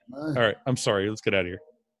 dude. No. All right, I'm sorry. Let's get out of here.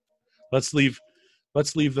 Let's leave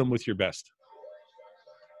Let's leave them with your best.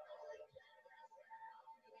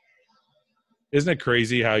 Isn't it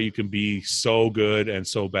crazy how you can be so good and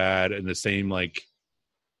so bad in the same, like,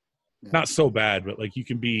 not so bad, but like you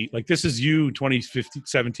can be like, this is you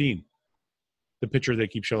 2017, the picture they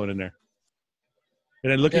keep showing in there.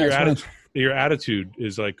 And then look at your attitude. Your attitude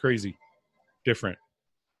is like crazy different.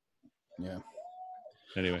 Yeah.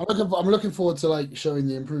 Anyway, I'm looking forward to like showing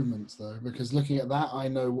the improvements though, because looking at that, I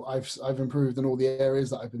know I've improved in all the areas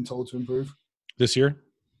that I've been told to improve. This year?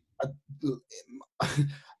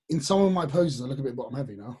 In some of my poses, I look a bit bottom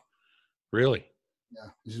heavy now. Really? Yeah,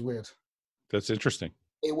 which is weird. That's interesting.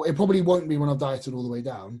 It probably won't be when I've dieted all the way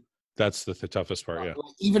down. That's the toughest part, yeah.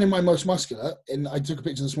 Like, even in my most muscular, and I took a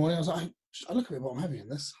picture this morning, I was like, I look a bit bottom heavy in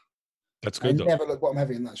this. That's good, though. I never look bottom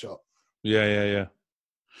heavy in that shot. Yeah.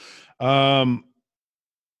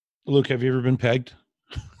 Luke, have you ever been pegged?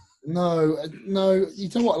 No. You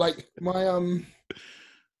know what? Like my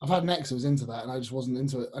I've had an ex who was into that, and I just wasn't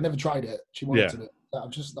into it. I never tried it. She wanted to do it. I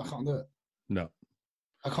can't do it. No,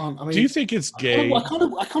 I can't. I mean, do you think it's gay? I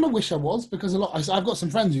kind of wish I was, because I've got some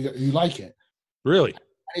friends who like it. Really? And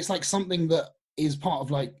it's like something that is part of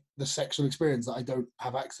like the sexual experience that I don't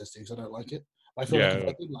have access to, because I don't like it. I feel like if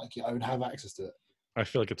I did like it, I would have access to it. I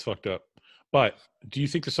feel like it's fucked up. But do you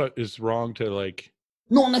think this is wrong to like?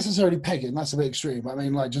 Not necessarily pegging. That's a bit extreme. But I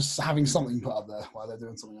mean, like just having something put up there while they're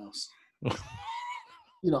doing something else.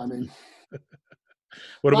 You know what I mean?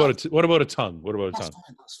 What about a tongue? What about a tongue?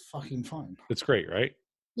 Fine. That's fucking fine. It's great, right?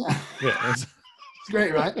 Yeah. Yeah. It's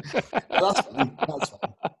great, right? That's fine. That's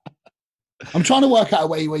fine. I'm trying to work out a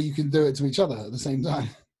way where you can do it to each other at the same time.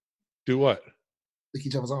 Do what? Lick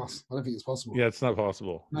each other's ass. I don't think it's possible. Yeah, it's not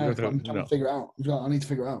possible. No, I'm trying to figure it out. I need to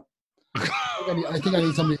figure it out. I think I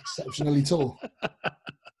need somebody exceptionally tall.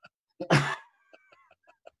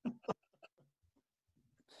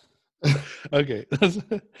 Okay.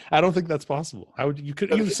 I don't think that's possible. How would you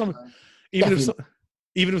could even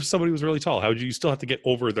if somebody was really tall, how would you still have to get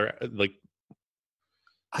over their like?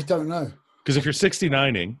 I don't know. Because if you're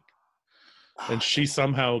 69ing and she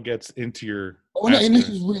somehow gets into your well, no, unless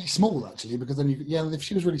she's really small actually, because then if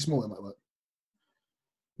she was really small, it might work.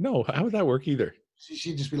 No, how would that work either?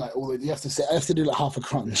 She'd just be like, you have to do like half a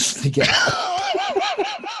crunch to get.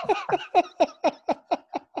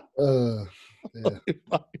 Yeah.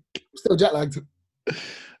 Still jet lagged.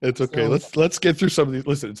 It's okay. Let's get through some of these.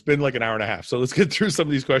 Listen, it's been like an hour and a half, so let's get through some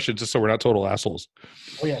of these questions just so we're not total assholes.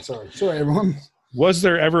 Oh yeah, sorry everyone. Was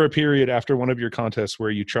there ever a period after one of your contests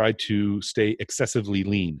where you tried to stay excessively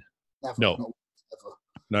lean? Never, no,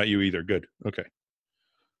 not you either. Good. Okay.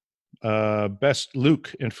 Best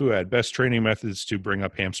Luke and Fuad, best training methods to bring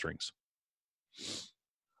up hamstrings.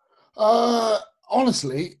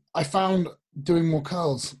 Honestly, I found doing more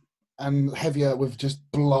curls and heavier with just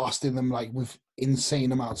blasting them like with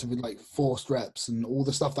insane amounts of like forced reps and all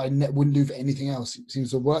the stuff that I wouldn't do for anything else seems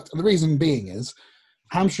to have worked. And the reason being is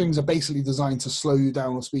hamstrings are basically designed to slow you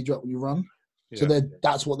down or speed you up when you run. Yeah. So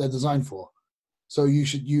that's what they're designed for. So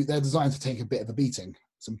they're designed to take a bit of a beating.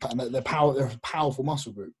 They're a powerful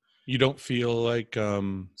muscle group. You don't feel like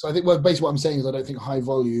so I think basically what I'm saying is I don't think high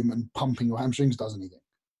volume and pumping your hamstrings does anything.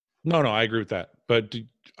 No, I agree with that. But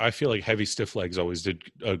I feel like heavy stiff legs always did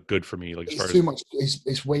good for me. Like it's too much.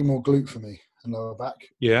 It's way more glute for me and lower back.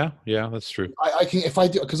 Yeah, that's true. I can if I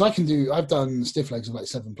do because I can do. I've done stiff legs with like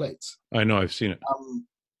 7 plates. I know, I've seen it.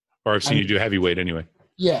 Or I've seen you do heavyweight anyway.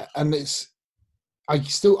 Yeah, and I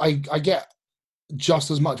get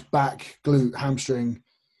just as much back, glute, hamstring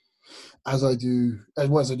as I do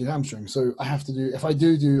hamstring. So I have to do, if I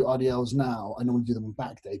do RDLs now, I normally do them on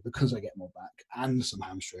back day because I get more back and some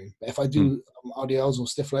hamstring. But if I do RDLs or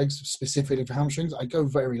stiff legs specifically for hamstrings, I go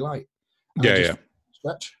very light. Yeah.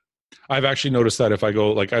 Stretch. I've actually noticed that if I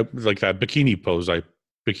go like that bikini pose,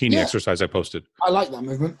 exercise I posted. I like that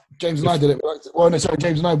movement. James and I did it.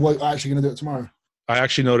 James and I were actually going to do it tomorrow. I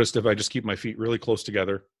actually noticed if I just keep my feet really close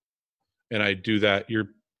together and I do that,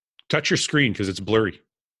 touch your screen because it's blurry.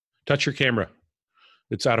 Touch your camera.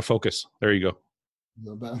 It's out of focus. There you go. A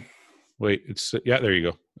little better. Wait, there you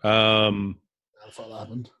go. I thought that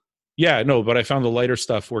happened. Yeah, no, but I found the lighter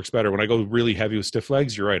stuff works better. When I go really heavy with stiff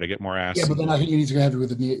legs, you're right. I get more ass. Yeah, but then I think you need to go heavy with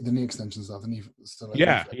the knee extension stuff.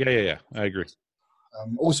 Yeah. I agree.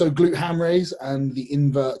 Also, glute ham raise and the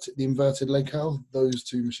inverted leg curl. Those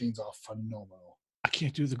two machines are phenomenal. I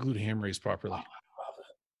can't do the glute ham raise properly.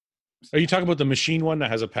 Are you talking about the machine one that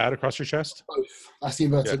has a pad across your chest? Both. That's the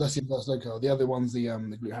inverted. Yeah. That's the inverted leg curl. The other one's the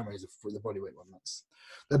glute ham raise for the bodyweight one.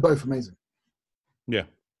 They're both amazing. Yeah.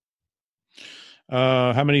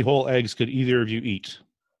 How many whole eggs could either of you eat?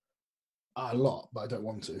 A lot, but I don't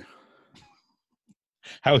want to.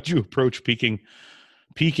 How would you approach peaking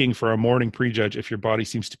peaking for a morning prejudge if your body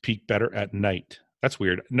seems to peak better at night. That's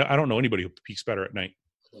weird. No, I don't know anybody who peaks better at night.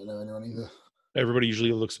 I don't know anyone either. Everybody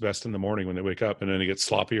usually looks best in the morning when they wake up, and then it gets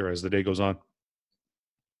sloppier as the day goes on.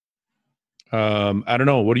 I don't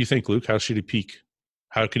know. What do you think, Luke? How should he peak?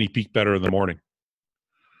 How can he peak better in the morning?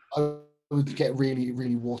 I would get really,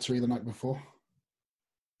 really watery the night before.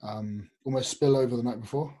 Almost spill over the night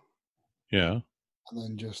before. Yeah. And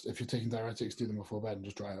then just, if you're taking diuretics, do them before bed and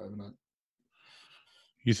just dry out overnight.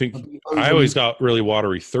 You think? I always got really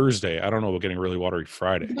watery Thursday. I don't know about getting really watery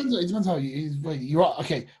Friday. It depends how you are.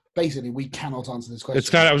 Okay, basically, we cannot answer this question. It's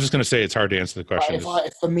kind of, I was just going to say it's hard to answer the question.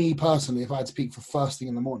 For me personally, if I had to peak for first thing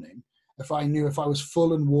in the morning, if I knew if I was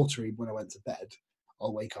full and watery when I went to bed,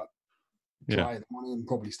 I'll wake up dry in the morning and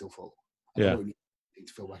probably still full. I don't need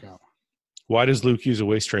to fill back out. Why does Luke use a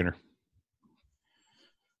waist trainer?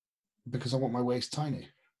 Because I want my waist tiny.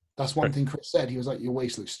 That's one thing Chris said. He was like, your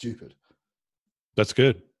waist looks stupid. That's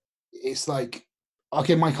good. It's like,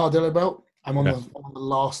 okay, my Cardillo belt, I'm on the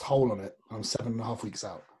last hole on it. I'm 7.5 weeks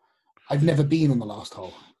out. I've never been on the last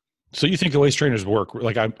hole. So you think the waist trainers work?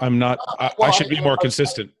 Like I'm not. I should be more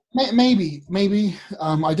consistent. Maybe.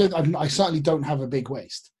 I certainly don't have a big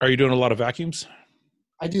waist. Are you doing a lot of vacuums?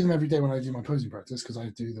 I do them every day when I do my posing practice because I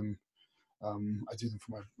do them. I do them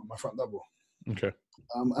for my front double. Okay.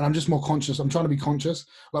 And I'm just more conscious. I'm trying to be conscious.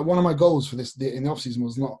 Like one of my goals for this in the off season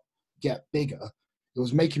was not get bigger. It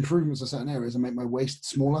was make improvements in certain areas and make my waist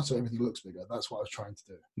smaller so everything looks bigger. That's what I was trying to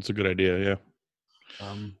do. It's a good idea.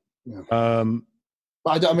 Yeah.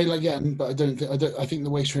 But I think the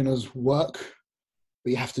waist trainers work,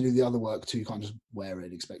 but you have to do the other work too. You can't just wear it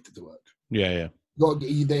and expect it to work. Yeah.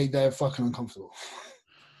 They're fucking uncomfortable.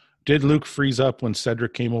 Did Luke freeze up when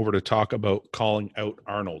Cedric came over to talk about calling out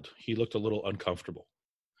Arnold? He looked a little uncomfortable.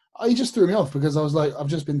 He just threw me off because I was like, I've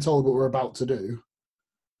just been told what we're about to do.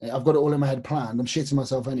 I've got it all in my head planned. I'm shitting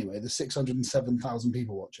myself anyway. There's 607,000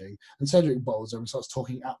 people watching. And Cedric bowls over and starts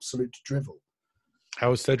talking absolute drivel.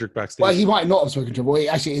 How is Cedric backstage? Well, he might not have spoken drivel.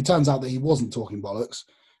 Actually, it turns out that he wasn't talking bollocks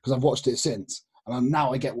because I've watched it since. And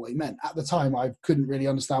now I get what he meant. At the time, I couldn't really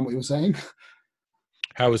understand what he was saying.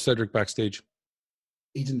 How is Cedric backstage?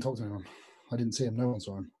 He didn't talk to anyone. I didn't see him. No one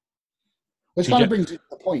saw him. Which kind of brings to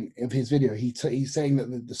the point of his video. He's saying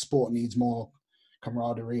that the sport needs more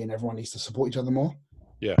camaraderie and everyone needs to support each other more.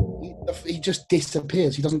 Yeah. He just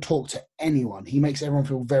disappears. He doesn't talk to anyone. He makes everyone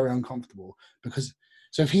feel very uncomfortable because.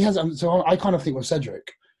 So if he has, so I kind of think with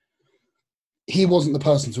Cedric, he wasn't the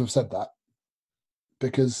person to have said that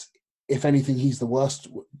because if anything, he's the worst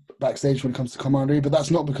backstage when it comes to camaraderie. But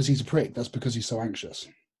that's not because he's a prick. That's because he's so anxious.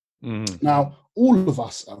 Mm. Now, all of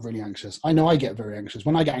us are really anxious. I know I get very anxious.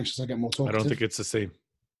 When I get anxious, I get more talkative. I don't think it's the same.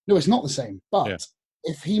 No, it's not the same. But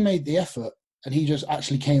if he made the effort and he just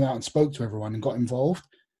actually came out and spoke to everyone and got involved,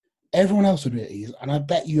 everyone else would be at ease. And I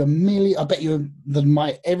bet you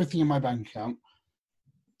that everything in my bank account,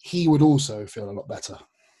 he would also feel a lot better.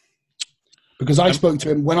 Because I spoke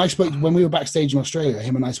to him when we were backstage in Australia,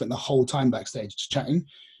 him and I spent the whole time backstage just chatting.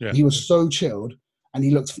 Yeah. He was so chilled and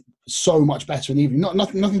he looked so much better in the evening.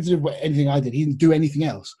 Nothing to do with anything I did. He didn't do anything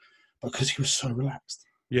else because he was so relaxed.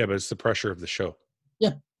 Yeah, but it's the pressure of the show.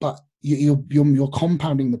 Yeah, but you're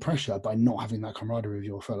compounding the pressure by not having that camaraderie with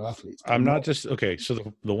your fellow athletes. I'm not just okay. So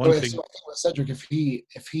the one thing with Cedric, if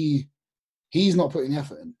he's not putting the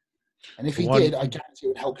effort in, and if he did, I guarantee it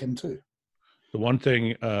would help him too. The one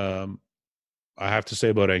thing I have to say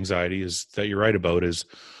about anxiety is that you're right about is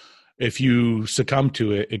if you succumb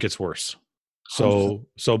to it, it gets worse. So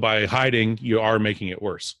by hiding, you are making it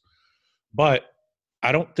worse. But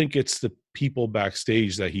I don't think it's the people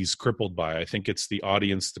backstage that he's crippled by. I think it's the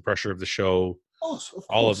audience, the pressure of the show,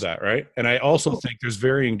 all of that, right? And I also think there's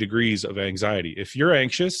varying degrees of anxiety. If you're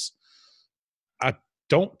anxious, I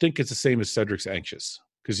don't think it's the same as Cedric's anxious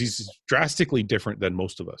because he's drastically different than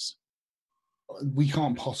most of us. We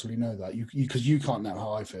can't possibly know that because you can't know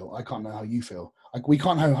how I feel. I can't know how you feel. Like we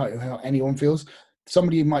can't know how anyone feels.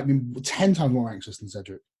 Somebody might be 10 times more anxious than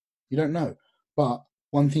Cedric. You don't know. But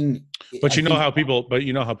one thing. But you know how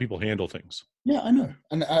people handle things. Yeah, I know,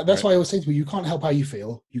 and that's why I always say to people, you can't help how you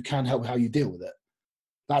feel. You can help how you deal with it.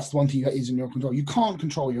 That's the one thing that is in your control. You can't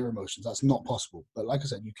control your emotions. That's not possible. But like I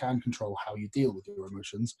said, you can control how you deal with your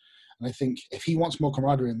emotions. And I think if he wants more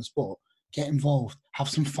camaraderie in the sport, get involved, have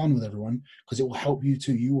some fun with everyone, because it will help you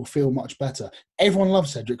too. You will feel much better. Everyone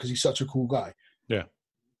loves Cedric because he's such a cool guy. Yeah.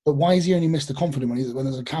 But why is he only Mr. Confident when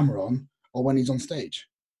there's a camera on or when he's on stage?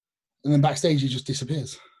 And then backstage he just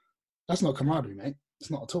disappears. That's not camaraderie, mate. It's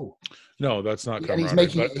not at all. No, that's not camaraderie. And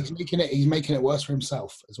he's making it worse for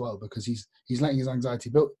himself as well because he's letting his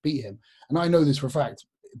anxiety beat him. And I know this for a fact.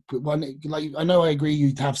 like I know I agree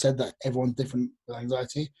you have said that everyone's different with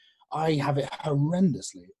anxiety. I have it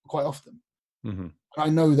horrendously quite often. Mm-hmm. I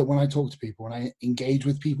know that when I talk to people and I engage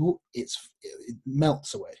with people, it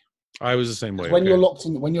melts away. I was the same way. When you're locked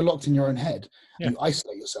in your own head Yeah. and you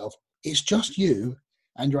isolate yourself, it's just you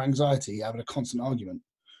and your anxiety having a constant argument.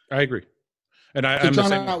 I agree, and I'm the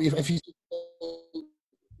same.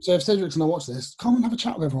 So if Cedric's gonna watch this, come and have a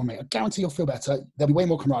chat with everyone, mate. I guarantee you'll feel better. There'll be way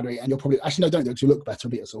more camaraderie, and you'll probably actually no, don't do it because you look better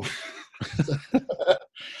and beat us all.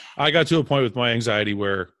 I got to a point with my anxiety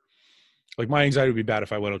where, like, my anxiety would be bad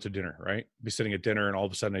if I went out to dinner, right? Be sitting at dinner and all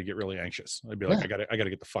of a sudden I'd get really anxious. I'd be like, Yeah. I gotta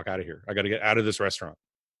get the fuck out of here. I gotta get out of this restaurant.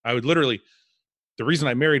 I would literally. The reason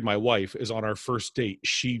I married my wife is on our first date.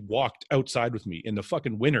 She walked outside with me in the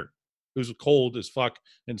fucking winter. It was cold as fuck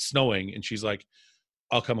and snowing, and she's like,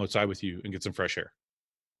 "I'll come outside with you and get some fresh air."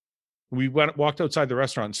 We walked outside the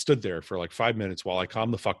restaurant and stood there for like 5 minutes while I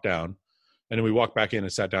calmed the fuck down. And then we walked back in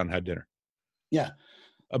and sat down and had dinner. Yeah.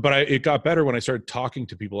 But it got better when I started talking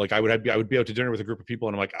to people. Like I would be out to dinner with a group of people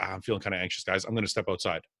and I'm like, I'm feeling kind of anxious, guys. I'm going to step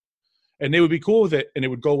outside. And they would be cool with it. And it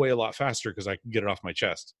would go away a lot faster because I could get it off my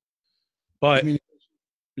chest. But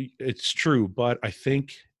it's true. But I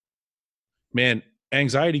think, man,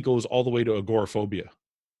 anxiety goes all the way to agoraphobia.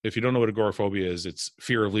 If you don't know what agoraphobia is, it's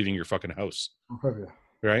fear of leaving your fucking house.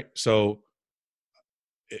 Right? So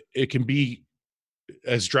it can be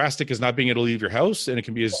as drastic as not being able to leave your house, and it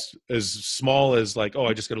can be as small as like, oh,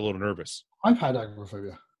 I just get a little nervous. I've had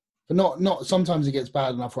agoraphobia, but not sometimes it gets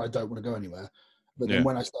bad enough where I don't want to go anywhere. But then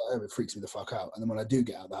when I start home, it freaks me the fuck out. And then when I do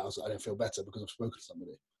get out of the house, I don't feel better because I've spoken to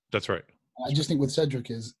somebody. That's right. And I just think with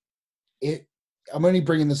Cedric I'm only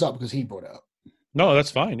bringing this up because he brought it up. No,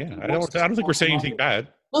 that's fine. Yeah, I don't think we're saying anything bad.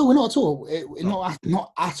 No, we're not at all.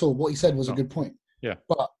 Not at all. What he said was a good point. Yeah.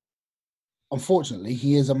 But unfortunately,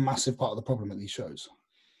 he is a massive part of the problem at these shows.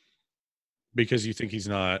 Because you think he's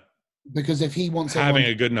not. Because if he wants having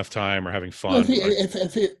a good enough time or having fun.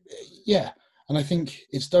 Yeah. And I think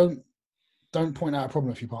it's don't point out a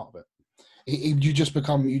problem if you're part of it. You just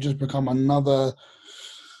become another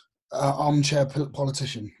armchair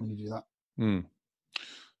politician when you do that. Mm.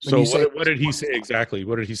 So what did he say exactly?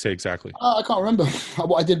 What did he say exactly? I can't remember.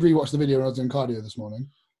 I did rewatch the video when I was doing cardio this morning.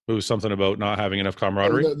 It was something about not having enough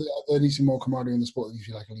camaraderie. There needs to be more camaraderie in the sport. If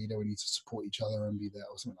you like a leader, we need to support each other and be there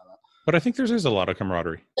or something like that. But I think there is a lot of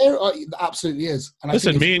camaraderie. There absolutely is. And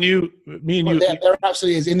listen, me and you. There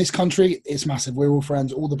absolutely is. In this country, it's massive. We're all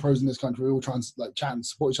friends. All the pros in this country, we all try and chat and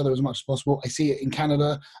support each other as much as possible. I see it in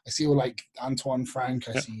Canada. I see all like Antoine, Frank.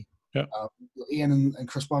 I see Ian and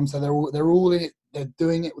Chris Bumstead. They're all in it. They're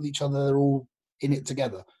doing it with each other. They're all in it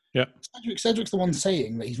together. Yeah. Cedric's the one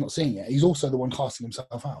saying that he's not seeing it. He's also the one casting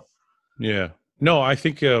himself out. Yeah. No, I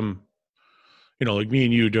think like me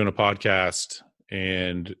and you doing a podcast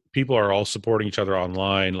and people are all supporting each other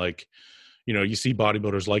online. Like, you see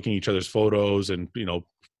bodybuilders liking each other's photos and,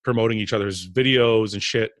 promoting each other's videos and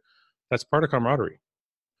shit. That's part of camaraderie.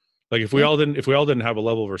 Like if we all didn't have a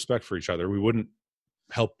level of respect for each other, we wouldn't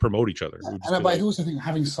help promote each other. But I also think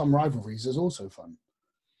having some rivalries is also fun.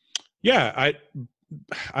 Yeah.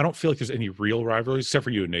 I don't feel like there's any real rivalries except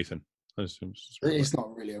for you and Nathan. It's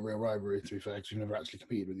not really a real rivalry, to be fair, because you've never actually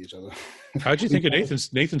competed with each other. How'd you think of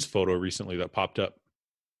Nathan's photo recently that popped up?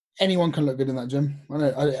 Anyone can look good in that gym. I know.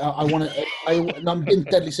 I want to. I'm being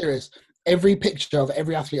deadly serious. Every picture of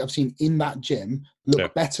every athlete I've seen in that gym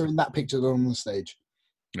look better in that picture than on the stage.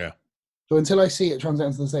 Yeah. So until I see it translate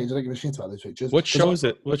onto the stage, I don't give a shit about those pictures. What shows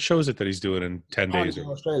it that he's doing in 10 days? In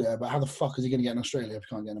Australia, but how the fuck is he going to get in Australia if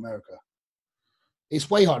he can't get in America? It's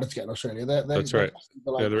way harder to get in Australia. That's right.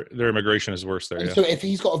 Their immigration is worse there. Yeah. So if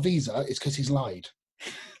he's got a visa, it's because he's lied.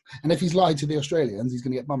 And if he's lied to the Australians, he's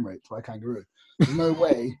going to get bum raped by a kangaroo. There's no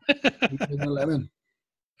way he's going to let him in.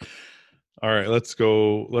 All right, let's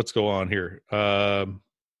go on here.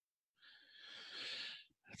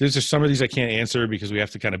 There's just some of these I can't answer because we have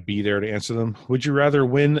to kind of be there to answer them. Would you rather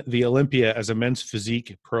win the Olympia as a men's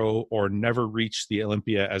physique pro or never reach the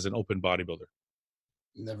Olympia as an open bodybuilder?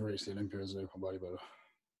 Never reached the Olympia as an open bodybuilder.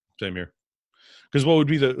 Same here. Because what would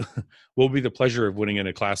be the pleasure of winning in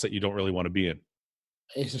a class that you don't really want to be in?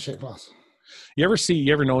 It's a shit class. You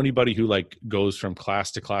ever know anybody who like goes from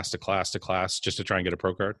class to class to class to class just to try and get a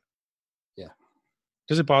pro card? Yeah.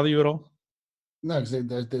 Does it bother you at all? No, because they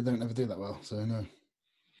don't ever do that well. So no.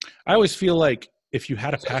 I always feel like if you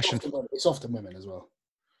had a passion, it's often women as well.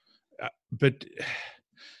 But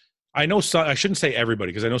I know some. I shouldn't say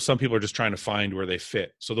everybody because I know some people are just trying to find where they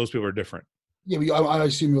fit. So those people are different. Yeah, but I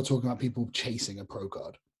assume you're talking about people chasing a pro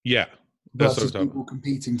card. Yeah, that's versus people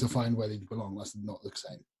competing to find where they belong. That's not the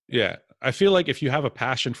same. Yeah, I feel like if you have a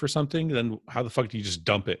passion for something, then how the fuck do you just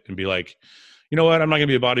dump it and be like, you know what? I'm not going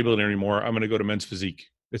to be a bodybuilder anymore. I'm going to go to men's physique.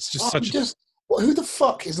 It's just who the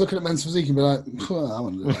fuck is looking at men's physique and be like, I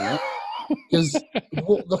want to do that? Because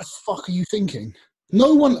what the fuck are you thinking?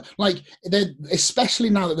 No one, like, especially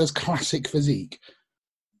now that there's classic physique.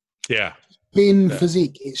 Yeah.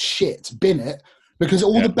 Physique, it's shit. Bin it. Because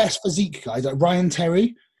all the best physique guys, like Ryan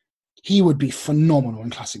Terry, he would be phenomenal in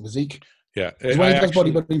classic physique. Yeah. When he does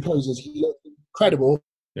bodybuilding poses, he looks incredible.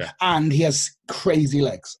 Yeah. And he has crazy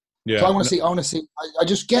legs. Yeah. So I want to see, I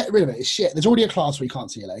just get rid of it. It's shit. There's already a class where you can't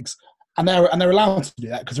see your legs. And they're allowed to do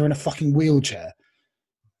that because they're in a fucking wheelchair.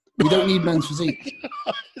 We don't need men's physique.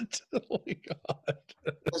 Oh my God.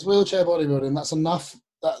 There's wheelchair bodybuilding. That's enough.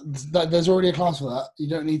 There's already a class for that. You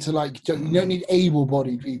don't need to you don't need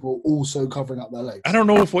able-bodied people also covering up their legs. I don't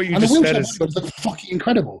know if what you just said is fucking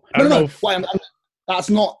incredible. That's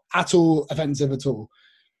not at all offensive at all.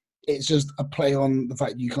 It's just a play on the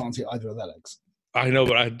fact you can't see either of their legs. I know,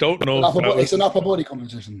 but I don't know. It's an upper body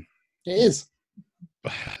competition. It is.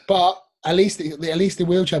 But at least the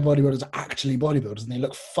wheelchair bodybuilders are actually bodybuilders, and they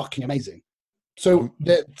look fucking amazing. So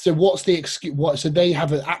what's the excuse? So they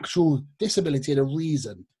have an actual disability and a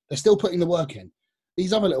reason. They're still putting the work in.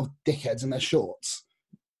 These other little dickheads in their shorts,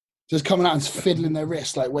 just coming out and fiddling their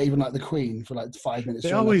wrists, like waving like the Queen for like 5 minutes.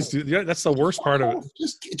 They always do. Yeah, that's the worst part of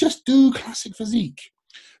it. Just do classic physique.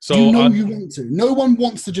 So you want to. No one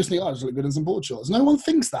wants to just think, I just look good in some board shorts. No one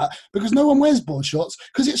thinks that because no one wears board shorts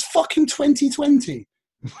because it's fucking 2020.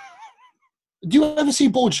 Do you ever see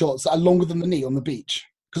board shorts that are longer than the knee on the beach?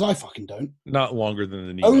 Because I fucking don't. Not longer than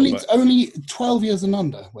the knee. Only 12 years and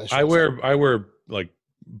under. I wear like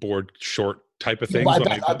board short type of things.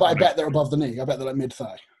 But I bet they're above the knee. I bet they're like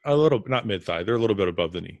mid-thigh. A little, not mid-thigh. They're a little bit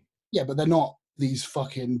above the knee. Yeah, but they're not these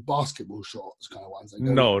fucking basketball shorts kind of ones.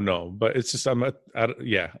 No, but it's just I'm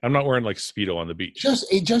not wearing like Speedo on the beach.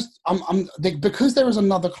 Because there is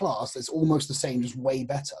another class that's almost the same, just way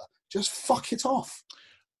better. Just fuck it off.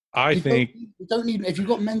 You don't need. If you've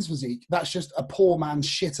got men's physique, that's just a poor man's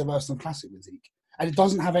shitter version of classic physique, and it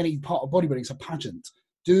doesn't have any part of bodybuilding. It's a pageant.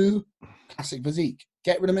 Do classic physique.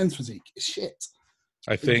 Get rid of men's physique. It's shit.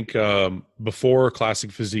 I think before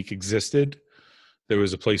classic physique existed, there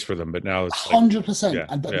was a place for them, but now it's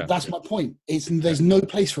 100%. That's my point. There's no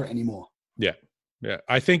place for it anymore. Yeah.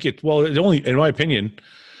 I think it only, in my opinion,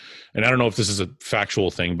 and I don't know if this is a factual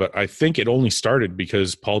thing, but I think it only started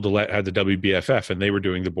because Paul Dillette had the WBFF and they were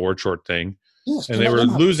doing the board short thing, and they were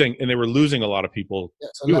losing a lot of people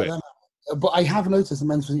to it. But I have noticed the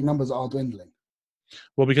men's physique numbers are dwindling.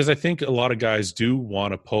 Well, because I think a lot of guys do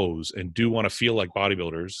want to pose and do want to feel like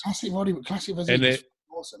bodybuilders. Classic physique is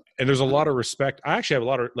awesome. And there's a lot of respect. I actually have a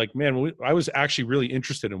lot of I was actually really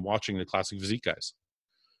interested in watching the classic physique guys.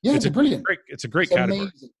 Yeah, it's brilliant. It's a great category.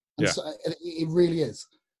 Amazing. So it really is.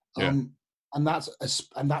 And that's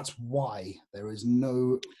why there is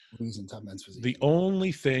no reason to have men's physique. The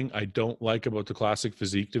only thing I don't like about the classic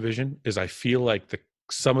physique division is I feel like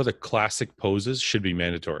some of the classic poses should be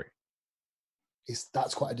mandatory.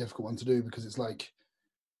 That's quite a difficult one to do because it's like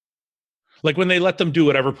when they let them do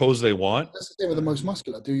whatever pose they want. Let's say with the most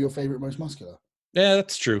muscular. Do your favorite most muscular. Yeah,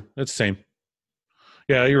 that's true. That's the same.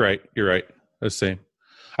 Yeah, you're right. That's the same.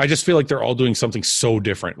 I just feel like they're all doing something so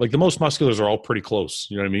different. Like the most musculars are all pretty close.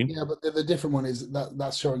 You know what I mean? Yeah, but the different one is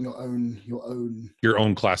that's showing your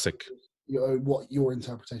own classic. What your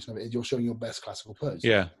interpretation of it is. You're showing your best classical pose.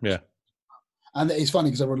 Yeah. And it's funny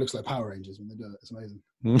because everyone looks like Power Rangers when they do it. It's amazing.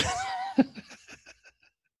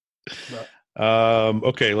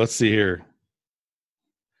 Okay, let's see here.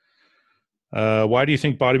 Why do you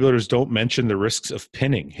think bodybuilders don't mention the risks of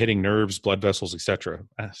pinning, hitting nerves, blood vessels, etc.?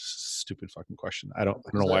 Stupid fucking question. I don't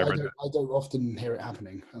know why I read that. I don't often hear it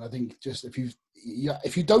happening, and I think just if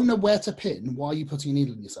you don't know where to pin, why are you putting a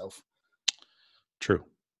needle in yourself? True.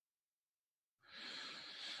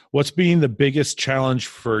 What's been the biggest challenge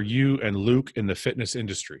for you and Luke in the fitness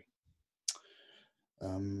industry?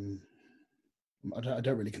 I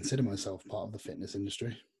don't really consider myself part of the fitness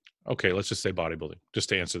industry. Okay, let's just say bodybuilding, just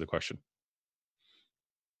to answer the question.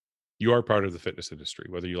 You are part of the fitness industry,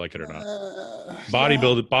 whether you like it or not.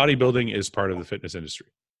 Bodybuilding is part of the fitness industry.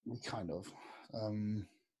 Kind of. I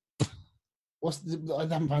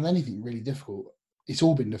haven't found anything really difficult. It's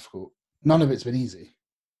all been difficult. None of it's been easy.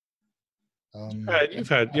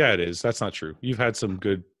 It is. That's not true. You've had some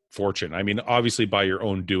good fortune. I mean, obviously by your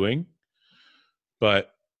own doing,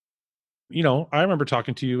 but I remember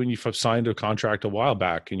talking to you and you've signed a contract a while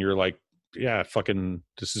back and you're like, yeah, fucking,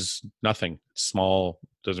 this is nothing. It's small,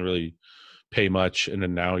 doesn't really pay much. And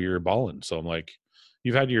then now you're balling. So I'm like,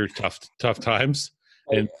 you've had your tough times.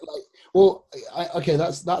 And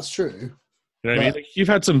that's true. You know what I mean? Like, you've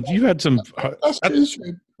had some. That's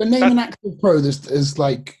true. But name an active pro that is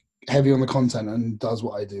like heavy on the content and does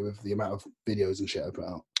what I do with the amount of videos and shit I put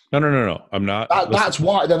out. No. I'm not. That's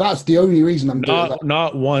why. That's the only reason I'm doing that.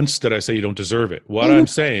 Not once did I say you don't deserve it. What I'm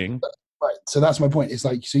saying. Right. So that's my point. It's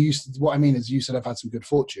like, so what I mean is you said I've had some good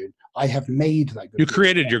fortune. I have made that good You fortune.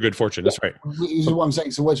 created your good fortune. That's right. Which is what I'm saying.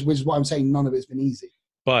 So which is why I'm saying none of it's been easy.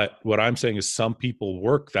 But what I'm saying is some people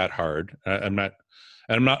work that hard. I'm not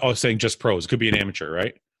saying just pros. It could be an amateur,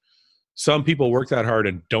 right? Some people work that hard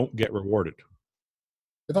and don't get rewarded.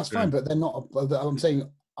 But that's fine. But they're not. I'm saying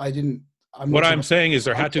I didn't. What I'm saying is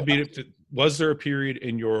there had to be. Was there a period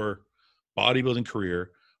in your bodybuilding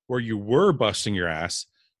career where you were busting your ass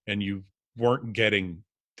and you weren't getting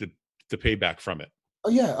the payback from it? Oh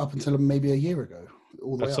yeah, up until maybe a year ago.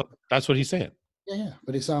 All the way up. That's what he's saying. Yeah.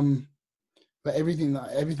 But it's but everything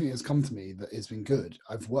that's come to me that has been good,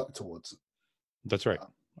 I've worked towards. That's right.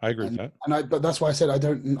 I agree with that. But that's why I said I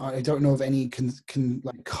don't know of any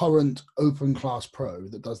like current open class pro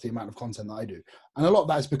that does the amount of content that I do, and a lot of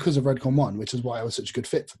that is because of Redcon One, which is why I was such a good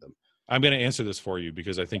fit for them. I'm going to answer this for you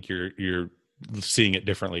because I think you're seeing it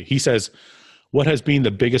differently. He says, "What has been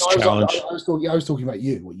the biggest challenge?" I was talking about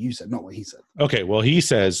you, what you said, not what he said. Okay, well, he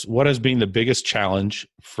says, "What has been the biggest challenge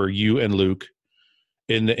for you and Luke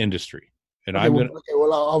in the industry?" And I'll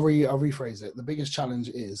rephrase it. The biggest challenge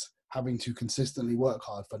is having to consistently work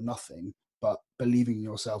hard for nothing, but believing in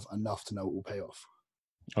yourself enough to know it will pay off.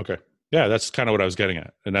 Okay. Yeah, that's kind of what I was getting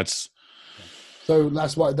at. And that's... So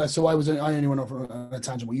that's why, I only went off on a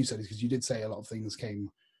tangent what you said, is because you did say a lot of things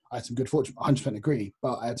I had some good fortune, 100% agree,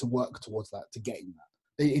 but I had to work towards that to getting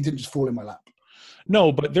that. It didn't just fall in my lap.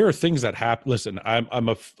 No, but there are things that happen. Listen, I'm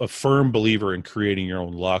a firm believer in creating your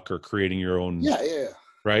own luck or creating your own... Yeah.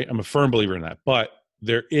 Right? I'm a firm believer in that. But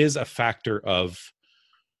there is a factor of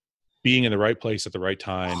being in the right place at the right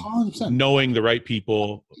time, 100%. Knowing the right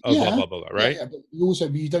people, blah, blah, blah, right? Yeah, but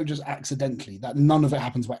you don't just accidentally, none of it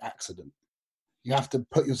happens by accident. You have to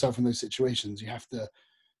put yourself in those situations. You have to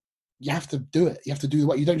do it. You have to do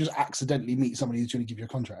what you don't just accidentally meet somebody who's going to give you a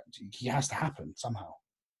contract. It has to happen somehow.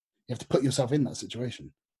 You have to put yourself in that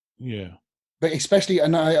situation. Yeah. But especially,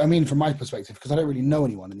 and I mean from my perspective, because I don't really know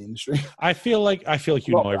anyone in the industry. I feel like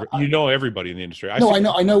you know everybody in the industry. I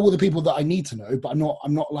know all the people that I need to know, but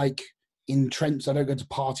I'm not like entrenched. I don't go to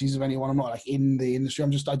parties of anyone. I'm not like in the industry.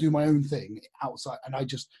 I do my own thing outside, and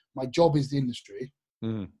my job is the industry.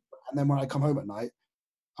 Mm. And then when I come home at night,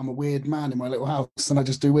 I'm a weird man in my little house, and I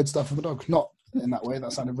just do weird stuff with the dog. Not in that way.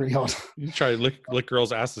 That sounded really hard. You try to lick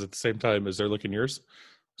girls' asses at the same time as they're licking yours.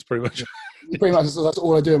 It's pretty much. Pretty much, that's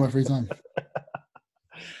all I do in my free time.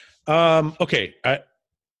 Okay, I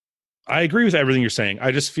agree with everything you're saying.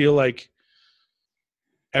 I just feel like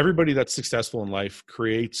everybody that's successful in life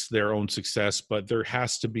creates their own success, but there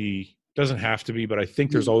doesn't have to be, but I think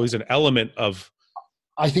there's always an element of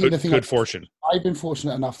good fortune. I've been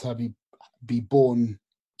fortunate enough to be born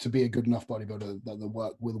to be a good enough bodybuilder that the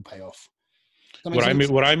work will pay off. What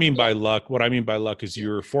I mean by luck is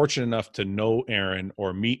you're fortunate enough to know Aaron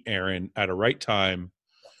or meet Aaron at a right time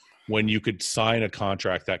when you could sign a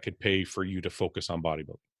contract that could pay for you to focus on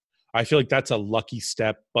bodybuilding. I feel like that's a lucky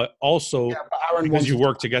step, but also because you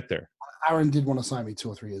work to get there. Aaron did want to sign me 2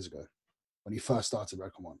 or 3 years ago when he first started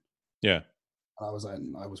Redcon One. Yeah.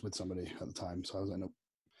 And I was with somebody at the time, so I was like, nope.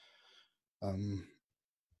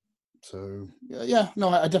 So I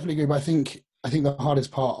definitely agree. But I think the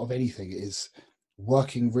hardest part of anything is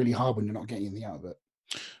working really hard when you're not getting anything out of it.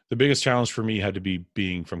 The biggest challenge for me had to be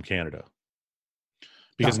being from Canada,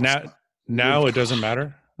 because now it doesn't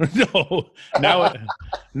matter. No,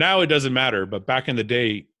 now it doesn't matter. But back in the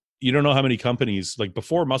day, you don't know how many companies, like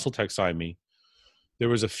before Muscle Tech signed me, there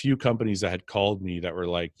was a few companies that had called me that were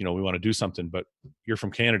like, we want to do something, but you're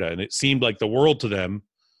from Canada, and it seemed like the world to them.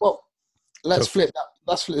 Well, let's flip that.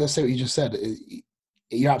 Let's say what you just said.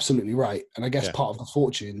 You're absolutely right. And I guess part of the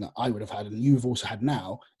fortune that I would have had, and you've also had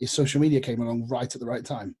now, is social media came along right at the right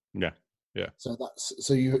time. Yeah. Yeah. So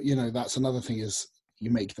that's another thing, is you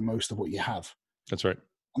make the most of what you have. That's right.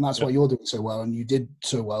 And that's why you're doing so well, and you did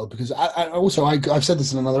so well, because I've said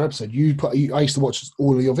this in another episode. I used to watch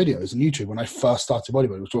all of your videos on YouTube when I first started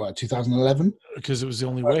bodybuilding. It was like 2011. Because it was the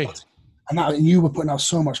only way. And you were putting out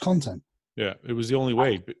so much content. Yeah, it was the only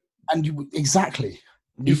way. And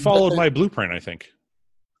you followed my blueprint, I think.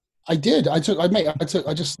 I did. I've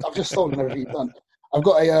just stolen everything you've done. I've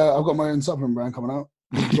got my own supplement brand coming out.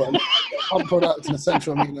 Pump product and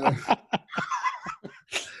essential amino.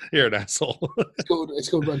 You're an asshole. It's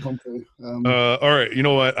called Redcon 2. All right. You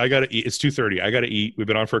know what? I gotta eat. It's 2:30. I gotta eat. We've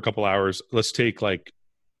been on for a couple hours. Let's take like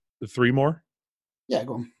 3 more. Yeah,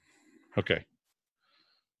 go on. Okay.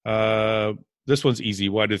 This one's easy.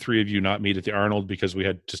 Why did 3 of you not meet at the Arnold? Because we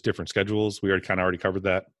had just different schedules. We already covered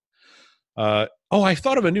that. I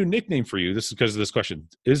thought of a new nickname for you. This is because of this question.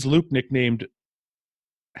 Has Luke nicknamed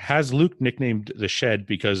the Shed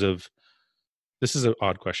because of, this is an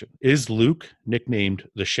odd question. Is Luke nicknamed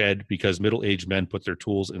the Shed because middle-aged men put their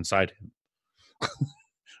tools inside him?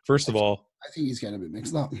 First of all, I think he's getting a bit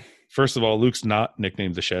mixed up. First of all, Luke's not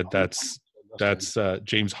nicknamed the Shed. That's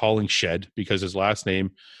James Hollingshed, because his last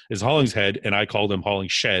name is Hollingshead, and I called him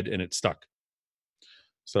Hollingshed, and it stuck.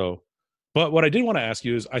 So, but what I did want to ask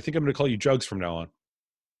you is, I think I'm going to call you Jugs from now on.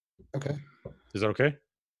 Okay. Is that okay?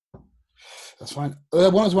 That's fine.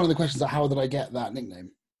 One was one of the questions: how did I get that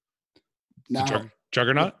nickname? Now,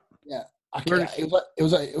 Juggernaut. Yeah,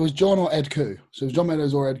 it was John or Ed Koo. So it was John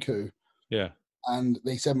Meadows or Ed Koo. Yeah. And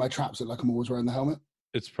they said my traps look like I'm always wearing the helmet.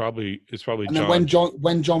 It's probably and John. then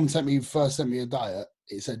when John first sent me a diet,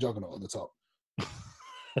 it said Juggernaut on the top.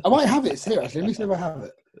 I might have it. It's here, actually. Let me see if I have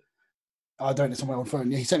it. I don't. It's on my own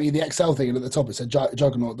phone. Yeah, he sent me the Excel thing, and at the top it said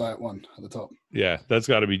Juggernaut Diet 1 at the top. Yeah, that's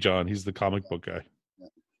got to be John. He's the comic book guy.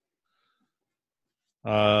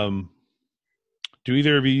 Yeah. Do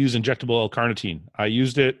either of you use injectable L-carnitine? I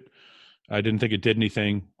used it. I didn't think it did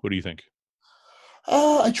anything. What do you think?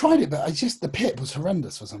 I tried it, but the pit was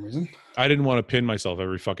horrendous for some reason. I didn't want to pin myself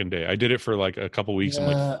every fucking day. I did it for like a couple weeks.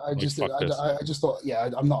 Yeah, I just thought,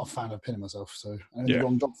 I'm not a fan of pinning myself, so I'm in the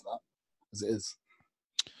wrong job for that, as it is.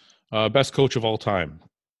 Best coach of all time.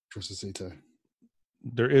 Chris Aceto.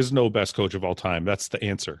 There is no best coach of all time. That's the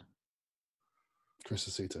answer. Chris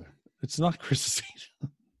Aceto. It's not Chris Aceto.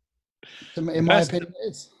 In my opinion, it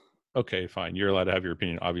is. Okay, fine. You're allowed to have your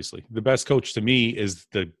opinion, obviously. The best coach to me is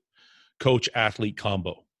the coach-athlete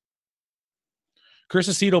combo. Chris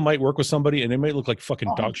Aceto might work with somebody and they might look like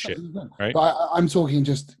fucking dog shit, right? But I'm talking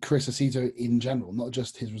just Chris Aceto in general, not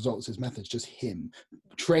just his results, his methods, just him.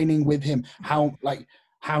 Training with him, how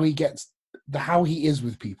he is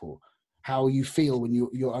with people, how you feel when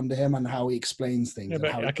you're under him, and how he explains things. Yeah,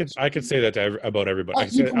 but I could say that about everybody.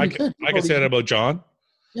 I could say that about John.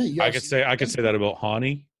 Yeah, I could say that about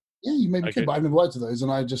Hani. Yeah, you maybe could, but I've never worked with those,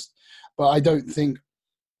 and I don't think.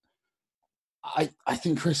 I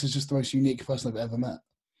think Chris is just the most unique person I've ever met.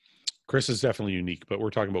 Chris is definitely unique, but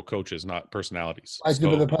we're talking about coaches, not personalities. I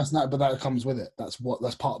do, but the personality, but that comes with it. That's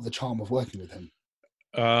part of the charm of working with him.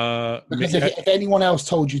 Because if anyone else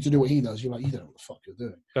told you to do what he does, you're like, you don't know what the fuck you're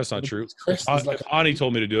doing. That's not true. Chris if Ani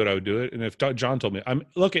told me to do it, I would do it. And if John told me,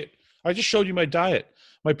 I just showed you my diet.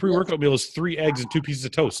 My pre-workout meal is 3 eggs and 2 pieces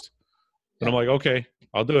of toast. And I'm like, okay,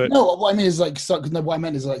 I'll do it. No, what I mean is what I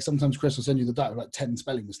meant is sometimes Chris will send you the diet with like 10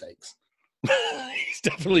 spelling mistakes. It's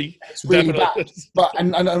definitely bad. But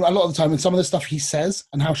and a lot of the time, and some of the stuff he says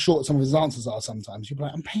and how short some of his answers are, sometimes you're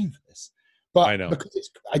like, I'm paying for this. But I know, because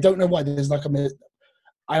I don't know why there's like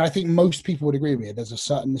I think most people would agree with me. There's a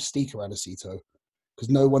certain mystique around Aceto because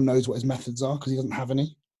no one knows what his methods are because he doesn't have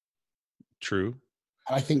any. True.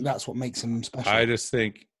 And I think that's what makes him special. I just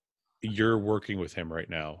think you're working with him right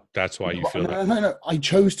now. That's why you feel that. No. I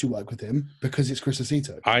chose to work with him because it's Chris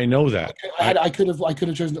Aceto. I know that. I could have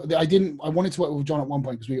chosen. I didn't. I wanted to work with John at one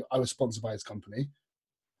point because I was sponsored by his company.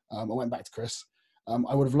 I went back to Chris.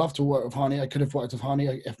 I would have loved to work with Hani. I could have worked with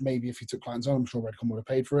Hani if he took clients on. I'm sure Redcom would have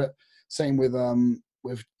paid for it. Same with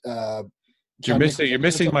You're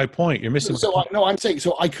missing my point. You're missing. I'm saying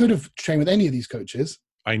so. I could have trained with any of these coaches.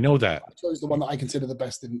 I know that. I chose the one that I consider the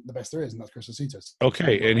best there is, and that's Chris Aceto.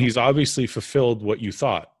 Okay, and he's obviously fulfilled what you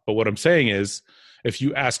thought. But what I'm saying is, if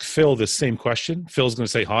you ask Phil this same question, Phil's going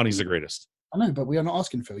to say Hani's the greatest. I know, but we are not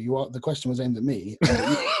asking Phil. The question was aimed at me.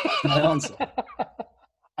 My answer.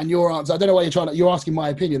 And your answer, I don't know why you're asking my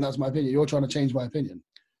opinion. That's my opinion. You're trying to change my opinion.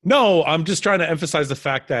 No, I'm just trying to emphasize the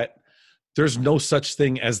fact that there's no such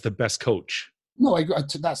thing as the best coach. No, I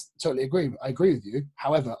that's totally agree. I agree with you.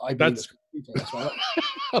 However, I believe that's right.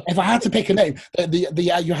 If I had to pick a name,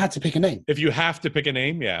 you had to pick a name. If you have to pick a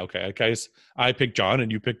name, yeah, okay. Guys, I pick John and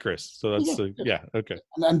you pick Chris. So that's okay.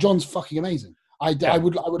 And John's fucking amazing. I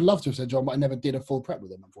would love to have said John, but I never did a full prep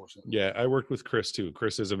with him, unfortunately. Yeah, I worked with Chris too.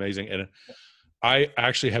 Chris is amazing, and I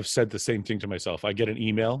actually have said the same thing to myself. I get an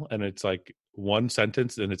email and it's like one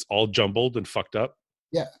sentence and it's all jumbled and fucked up.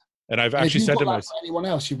 Yeah. And I've actually said to myself, anyone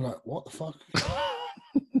else, you'd be like, "What the fuck?"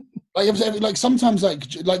 like sometimes, like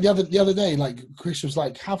the other day, like Chris was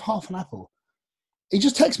like, "Have half an apple." He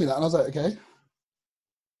just texted me that, and I was like, "Okay."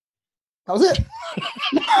 That was it.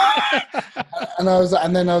 and I was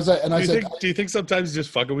like, "Do you think sometimes he's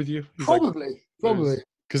just fucking with you?" He's probably.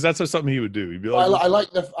 Because that's something he would do. He'd be like,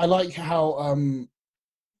 I like how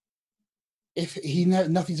if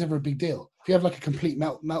nothing's ever a big deal. If you have like a complete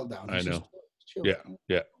meltdown, I know. Chill.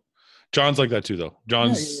 Yeah. John's like that too, though.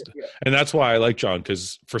 John's, and that's why I like John,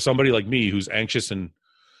 because for somebody like me who's anxious and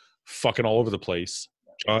fucking all over the place,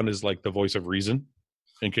 John is like the voice of reason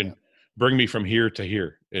and can bring me from here to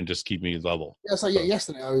here and just keep me level. Yeah, so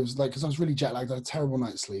yesterday I was like, because I was really jet lagged, I had a terrible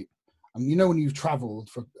night's sleep. And you know when you've traveled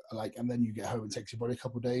for like, and then you get home, it takes your body a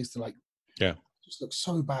couple of days to like, just look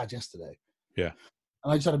so bad yesterday. Yeah.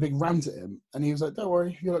 And I just had a big rant at him, and he was like, "Don't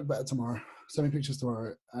worry, you'll look better tomorrow. Send me pictures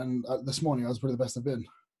tomorrow." And this morning I was probably the best I've been.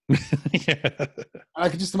 And I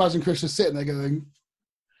could just imagine Chris just sitting there going.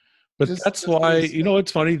 But that's why, you know,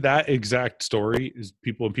 it's funny, that exact story is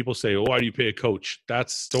when people say, "Oh, why do you pay a coach?" That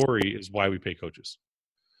story is why we pay coaches.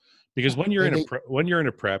 Because when you're in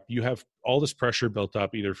a prep, you have all this pressure built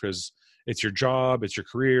up, either because it's your job, it's your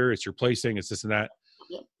career, it's your placing, it's this and that.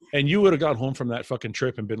 Yep. And you would have got home from that fucking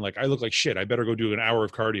trip and been like, "I look like shit. I better go do an hour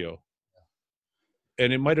of cardio."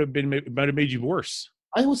 And it might have made you worse.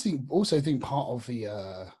 I also think part of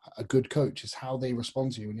a good coach is how they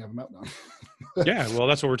respond to you when you have a meltdown. Yeah, well,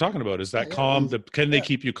 that's what we're talking about. Is that calm? Can they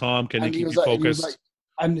keep you calm? Can they keep you focused?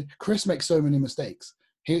 And Chris makes so many mistakes.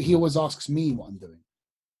 He always asks me what I'm doing.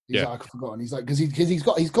 He's like, I've forgotten. He's like, because he's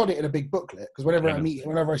got it in a big booklet. Because whenever I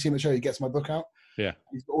see him at a show, he gets my book out. Yeah,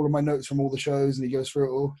 he's got all of my notes from all the shows, and he goes through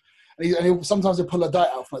it all. And he'll sometimes he'll pull a diet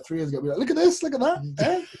out from like 3 years ago. And be like, look at this, look at that, and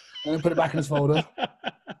then put it back in his folder.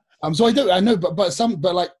 So I know, but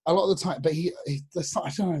like a lot of the time, but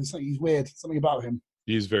I don't know, it's like he's weird. Something about him.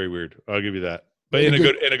 He's very weird. I'll give you that, but in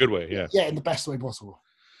a good way. Yeah. Yeah, in the best way possible.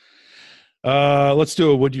 Let's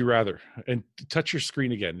do a would you rather, and touch your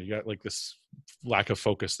screen again. You got like this lack of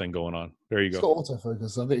focus thing going on. There you go. It's got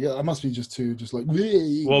autofocus. I think I must be just like.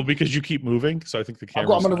 Well, because you keep moving, so I think the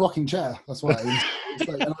camera. I'm on a rocking chair. That's why. It's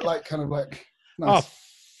like, and I like kind of like. Nice. Oh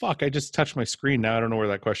fuck! I just touched my screen. Now I don't know where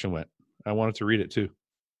that question went. I wanted to read it too.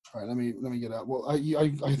 All right, let me get out. Well, I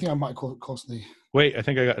think I might cost the. Wait, I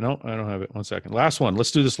think I got. No, I don't have it. 1 second. Last one. Let's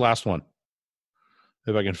do this last one.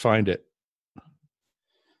 If I can find it.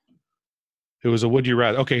 It was a would you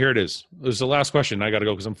rather. Okay, here it is. It was the last question. I got to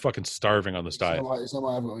go because I'm fucking starving on this diet. It's not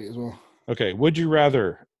my I've got to eat as well. Okay, would you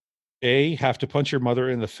rather A, have to punch your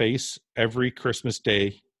mother in the face every Christmas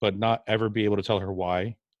day, but not ever be able to tell her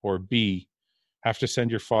why? Or B, have to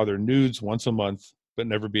send your father nudes once a month, but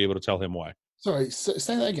never be able to tell him why? Sorry,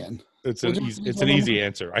 say that again. It's an easy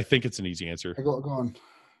answer. I think it's an easy answer. Go on.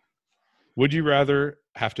 Would you rather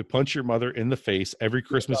have to punch your mother in the face every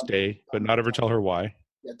Christmas day, but not ever tell her why?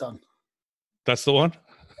 Yeah, done. That's the one?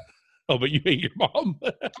 Oh, but you hate your mom.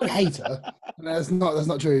 I hate her. No, that's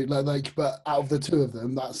not true. Like, but out of the two of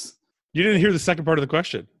them, that's. You didn't hear the second part of the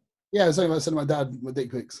question. Yeah, I was talking about sending my dad with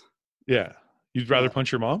dick pics. Yeah, you'd rather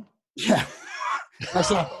punch your mom? Yeah,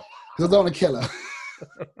 that's not because I don't want to kill her.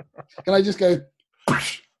 Can I just go?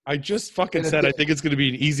 I just fucking said I think it's going to be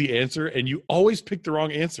an easy answer, and you always pick the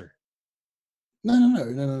wrong answer. No.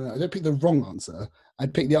 I don't pick the wrong answer. I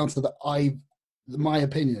pick the answer that my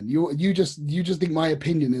opinion. You just think my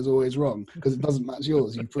opinion is always wrong because it doesn't match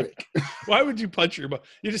yours, you prick. Why would you punch your mom?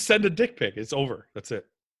 You just send a dick pic. It's over. That's it.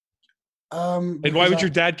 And why would your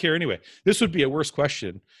dad care anyway? This would be a worse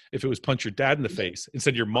question if it was punch your dad in the face and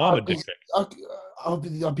send your mom a dick pic. I'll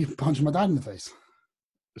be punching my dad in the face.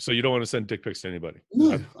 So you don't want to send dick pics to anybody?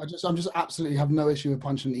 No, I'm just absolutely have no issue with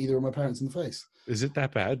punching either of my parents in the face. Is it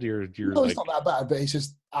that bad? No, it's not that bad, but it's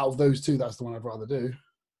just out of those two, that's the one I'd rather do.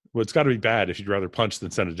 Well, it's got to be bad if you'd rather punch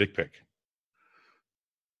than send a dick pic.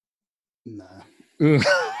 Nah.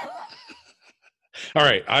 All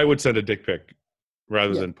right, I would send a dick pic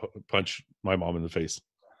rather than punch my mom in the face.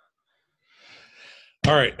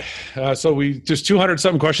 All right, so there's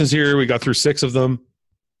 200-something questions here. We got through 6 of them.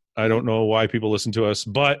 I don't know why people listen to us,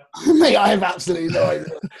 but mate, I have absolutely no idea.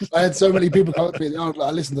 I had so many people come up to me.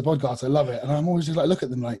 I listen to the podcast. I love it, and I'm always just like, look at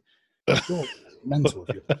them like, oh, mental.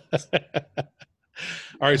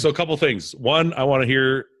 All right, so a couple things. One, I want to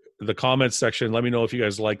hear the comments section. Let me know if you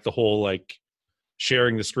guys like the whole like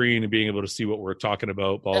sharing the screen and being able to see what we're talking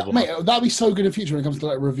about. Blah, blah, mate, that'd be so good in future when it comes to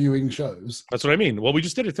like reviewing shows. That's what I mean. Well, we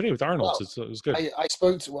just did it today with Arnold. So it was good. I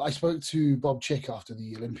spoke to Bob Chick after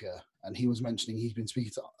the Olympia, and he was mentioning he's been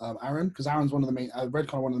speaking to Aaron because Aaron's one of the main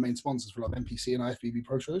Redcon, one of the main sponsors for like NPC and IFBB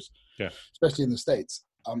Pro shows. Yeah, especially in the States.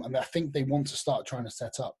 And I think they want to start trying to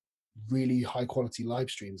set up really high quality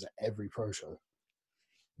live streams at every pro show.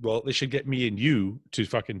 Well, they should get me and you to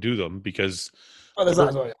fucking do them because. Oh, there's that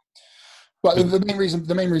as well, yeah. But the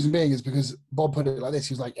main reason being is because Bob put it like this.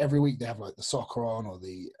 He was like, every week they have like the soccer on or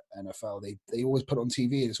the NFL. They always put it on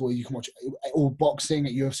TV. It's where you can watch all boxing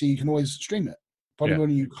at UFC. You can always stream it. Probably when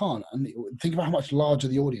you can't. And think about how much larger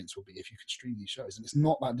the audience will be if you could stream these shows. And it's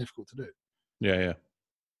not that difficult to do.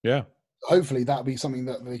 Yeah. hopefully that'll be something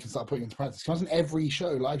that they can start putting into practice. Because in every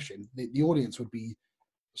show live stream, the audience would be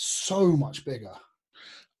so much bigger.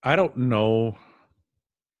 I don't know.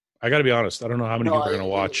 I got to be honest. I don't know how many people are going to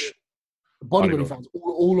watch. Bodybuilding fans,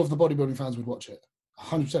 all of the bodybuilding fans would watch it.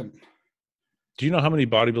 100%. Do you know how many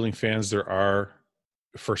bodybuilding fans there are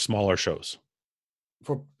for smaller shows?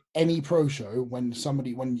 For any pro show, when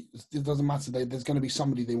it doesn't matter, there's going to be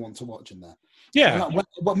somebody they want to watch in there. Yeah.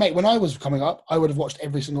 When I was coming up, I would have watched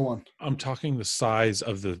every single one. I'm talking the size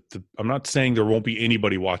of the I'm not saying there won't be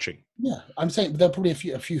anybody watching. Yeah, I'm saying there'll probably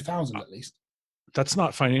a few thousand at least. That's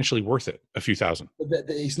not financially worth it. A few thousand. But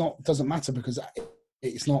it's not. It doesn't matter because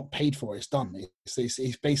it's not paid for. It's done.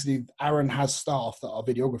 It's basically Aaron has staff that are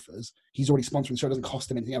videographers. He's already sponsoring the show. It doesn't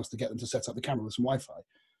cost him anything else to get them to set up the camera with some Wi-Fi.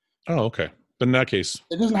 Oh, okay. But in that case,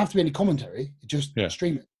 it doesn't have to be any commentary. Just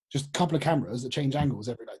stream it. Just a couple of cameras that change angles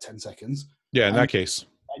every 10 seconds. Yeah, in that case.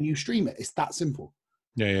 And you stream it. It's that simple.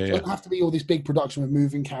 Yeah. It doesn't have to be all this big production with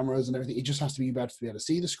moving cameras and everything. It just has to be able to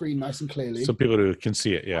see the screen nice and clearly. So people can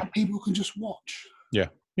see it, yeah. And people can just watch. Yeah.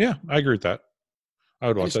 Yeah, I agree with that. I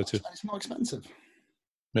would watch that too. It's not expensive.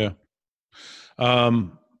 Yeah.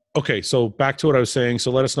 Okay, so back to what I was saying.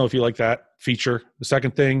 So let us know if you like that feature. The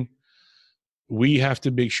second thing, we have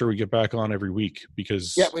to make sure we get back on every week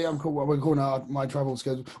because we're calling my travel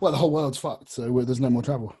schedule. Well, the whole world's fucked, so there's no more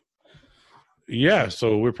travel. Yeah,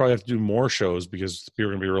 so we probably have to do more shows because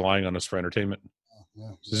people are going to be relying on us for entertainment.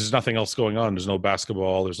 Yeah. There's nothing else going on. There's no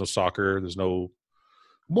basketball. There's no soccer. There's no.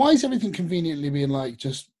 Why is everything conveniently being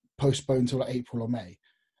just postponed till April or May?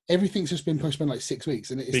 Everything's just been postponed 6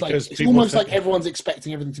 weeks, and it's almost like everyone's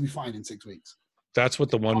expecting everything to be fine in 6 weeks. That's what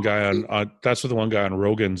the one guy on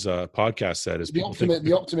Rogan's podcast said. Is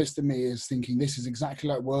the optimist in me is thinking this is exactly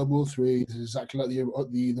like World War III. This is exactly like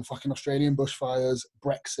the fucking Australian bushfires,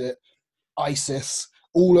 Brexit, ISIS,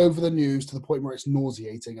 all over the news to the point where it's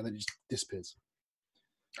nauseating and then it just disappears.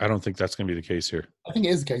 I don't think that's going to be the case here. I think it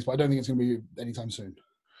is the case, but I don't think it's going to be anytime soon.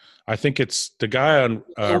 I think it's the guy on.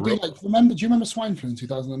 Do you remember swine flu in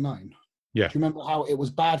 2009? Yeah. Do you remember how it was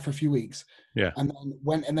bad for a few weeks? Yeah. And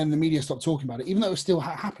then the media stopped talking about it, even though it was still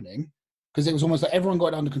happening, because it was almost like everyone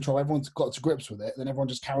got it under control, everyone got to grips with it, then everyone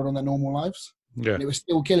just carried on their normal lives. Yeah. And it was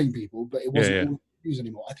still killing people, but it wasn't all news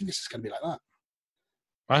anymore. I think it's just going to be like that.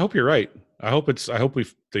 I hope you're right. I hope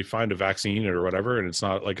they find a vaccine or whatever, and it's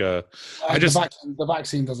not like a. The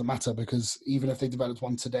vaccine doesn't matter because even if they developed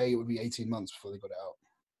one today, it would be 18 months before they got it out.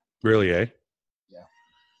 Really, eh? Yeah.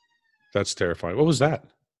 That's terrifying. What was that?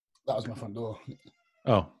 That was my front door.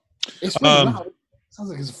 Oh. It's really loud. It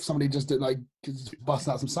sounds like somebody just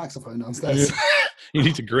busting out some saxophone downstairs. You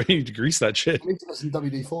need to grease that shit. I need to put some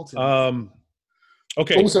WD-40.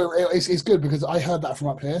 Okay. Also, it's good because I heard that from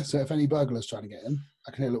up here. So if any burglars trying to get in,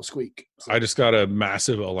 I can hear a little squeak. So. I just got a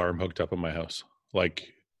massive alarm hooked up in my house,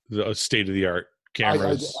 like the state-of-the-art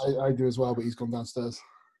cameras. I do as well, but he's gone downstairs.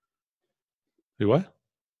 Do what?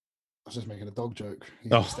 I was just making a dog joke. He's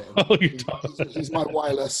my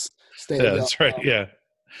wireless state-of-the-art. Yeah, that's right. Yeah.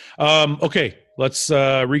 Okay, let's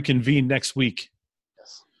reconvene next week.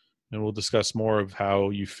 Yes. And we'll discuss more of how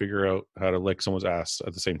you figure out how to lick someone's ass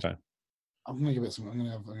at the same time. I'm gonna give it some. I'm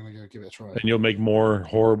gonna give it a try. And you'll make more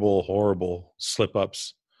horrible slip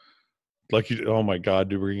ups. Like you. Oh my God,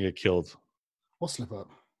 dude, we're gonna get killed. What slip up?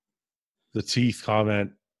 The teeth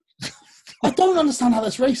comment. I don't understand how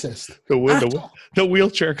that's racist. The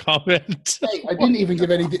wheelchair comment. Hey, I didn't even give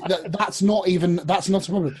anything. That's not a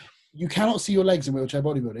problem. You cannot see your legs in wheelchair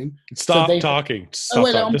bodybuilding. Stop talking.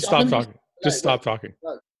 Just stop talking. Just stop talking.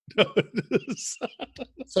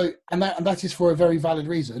 So, and that is for a very valid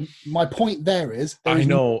reason. My point there is, I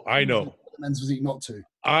know. Men's physique not to.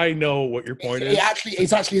 I know what your point is.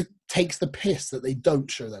 It actually takes the piss that they don't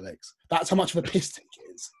show their legs. That's how much of a piss take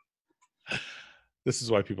it is. This is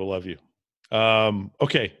why people love you.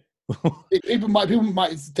 Okay. people might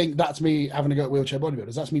think that's me having a go at wheelchair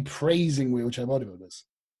bodybuilders. That's me praising wheelchair bodybuilders.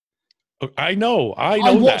 I know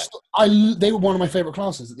that. They were one of my favorite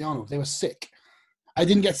classes at the Arnold. They were sick. I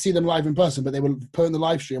didn't get to see them live in person, but they were putting the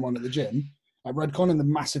live stream on at the gym at Redcon in the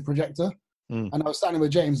massive projector. And I was standing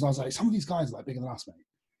with James, and I was like, "Some of these guys are bigger than us, mate."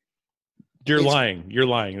 You're lying. You're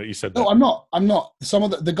lying that you said that. No, I'm not. Some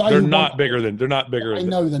of the guys. They're not bigger than. I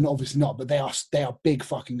know they're obviously not, but they are big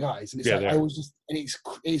fucking guys. And it's I was just, and it's.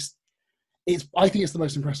 I think it's the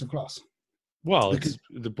most impressive class. Well, it's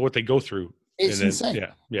what they go through. It's insane.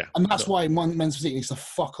 Yeah. And that's why men's physique needs to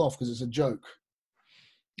fuck off because it's a joke.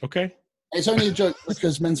 Okay. It's only a joke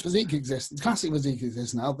because men's physique exists. Classic physique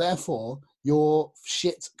exists now. Therefore, your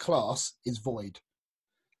shit class is void.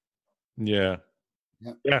 Yeah.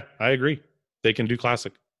 Yeah, I agree. They can do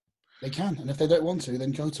classic. They can, and if they don't want to,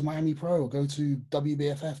 then go to Miami Pro or go to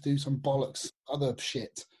WBFF, do some bollocks, other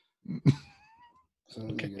shit. So,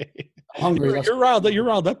 Okay. I'm hungry. You're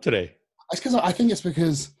riled up today. It's because I think it's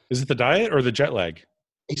because Is it the diet or the jet lag?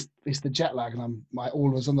 it's the jet lag, and all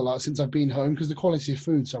of a sudden, like, since I've been home, because the quality of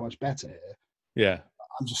food's so much better here. Yeah.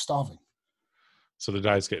 I'm just starving. So the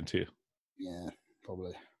diet's getting to you. Yeah,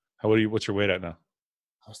 probably. What's your weight at now?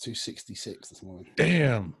 I was 266 this morning.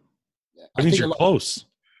 Damn. Yeah. That means you're close.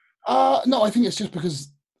 No, I think it's just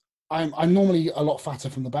because I'm normally a lot fatter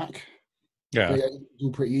from the back. Yeah. But it's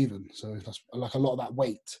all pretty even. So that's like a lot of that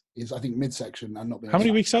weight is, I think, midsection and not being. How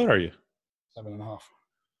many weeks out are you? 7.5.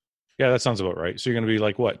 Yeah, that sounds about right. So you're going to be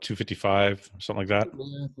like what, 255, something like that?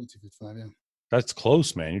 Yeah, 255. Yeah. That's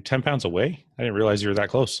close, man. You're 10 pounds away. I didn't realize you were that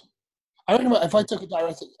close. I don't know if I took a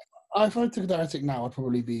diuretic now, I'd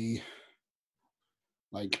probably be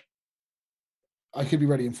like, I could be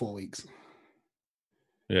ready in 4 weeks.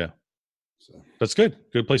 Yeah. So That's good.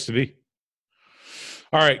 Good place to be.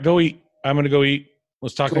 All right, go eat. I'm going to go eat.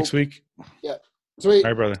 Let's talk Cool. next week. Yeah. Sweet.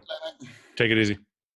 All right, brother. Take it easy.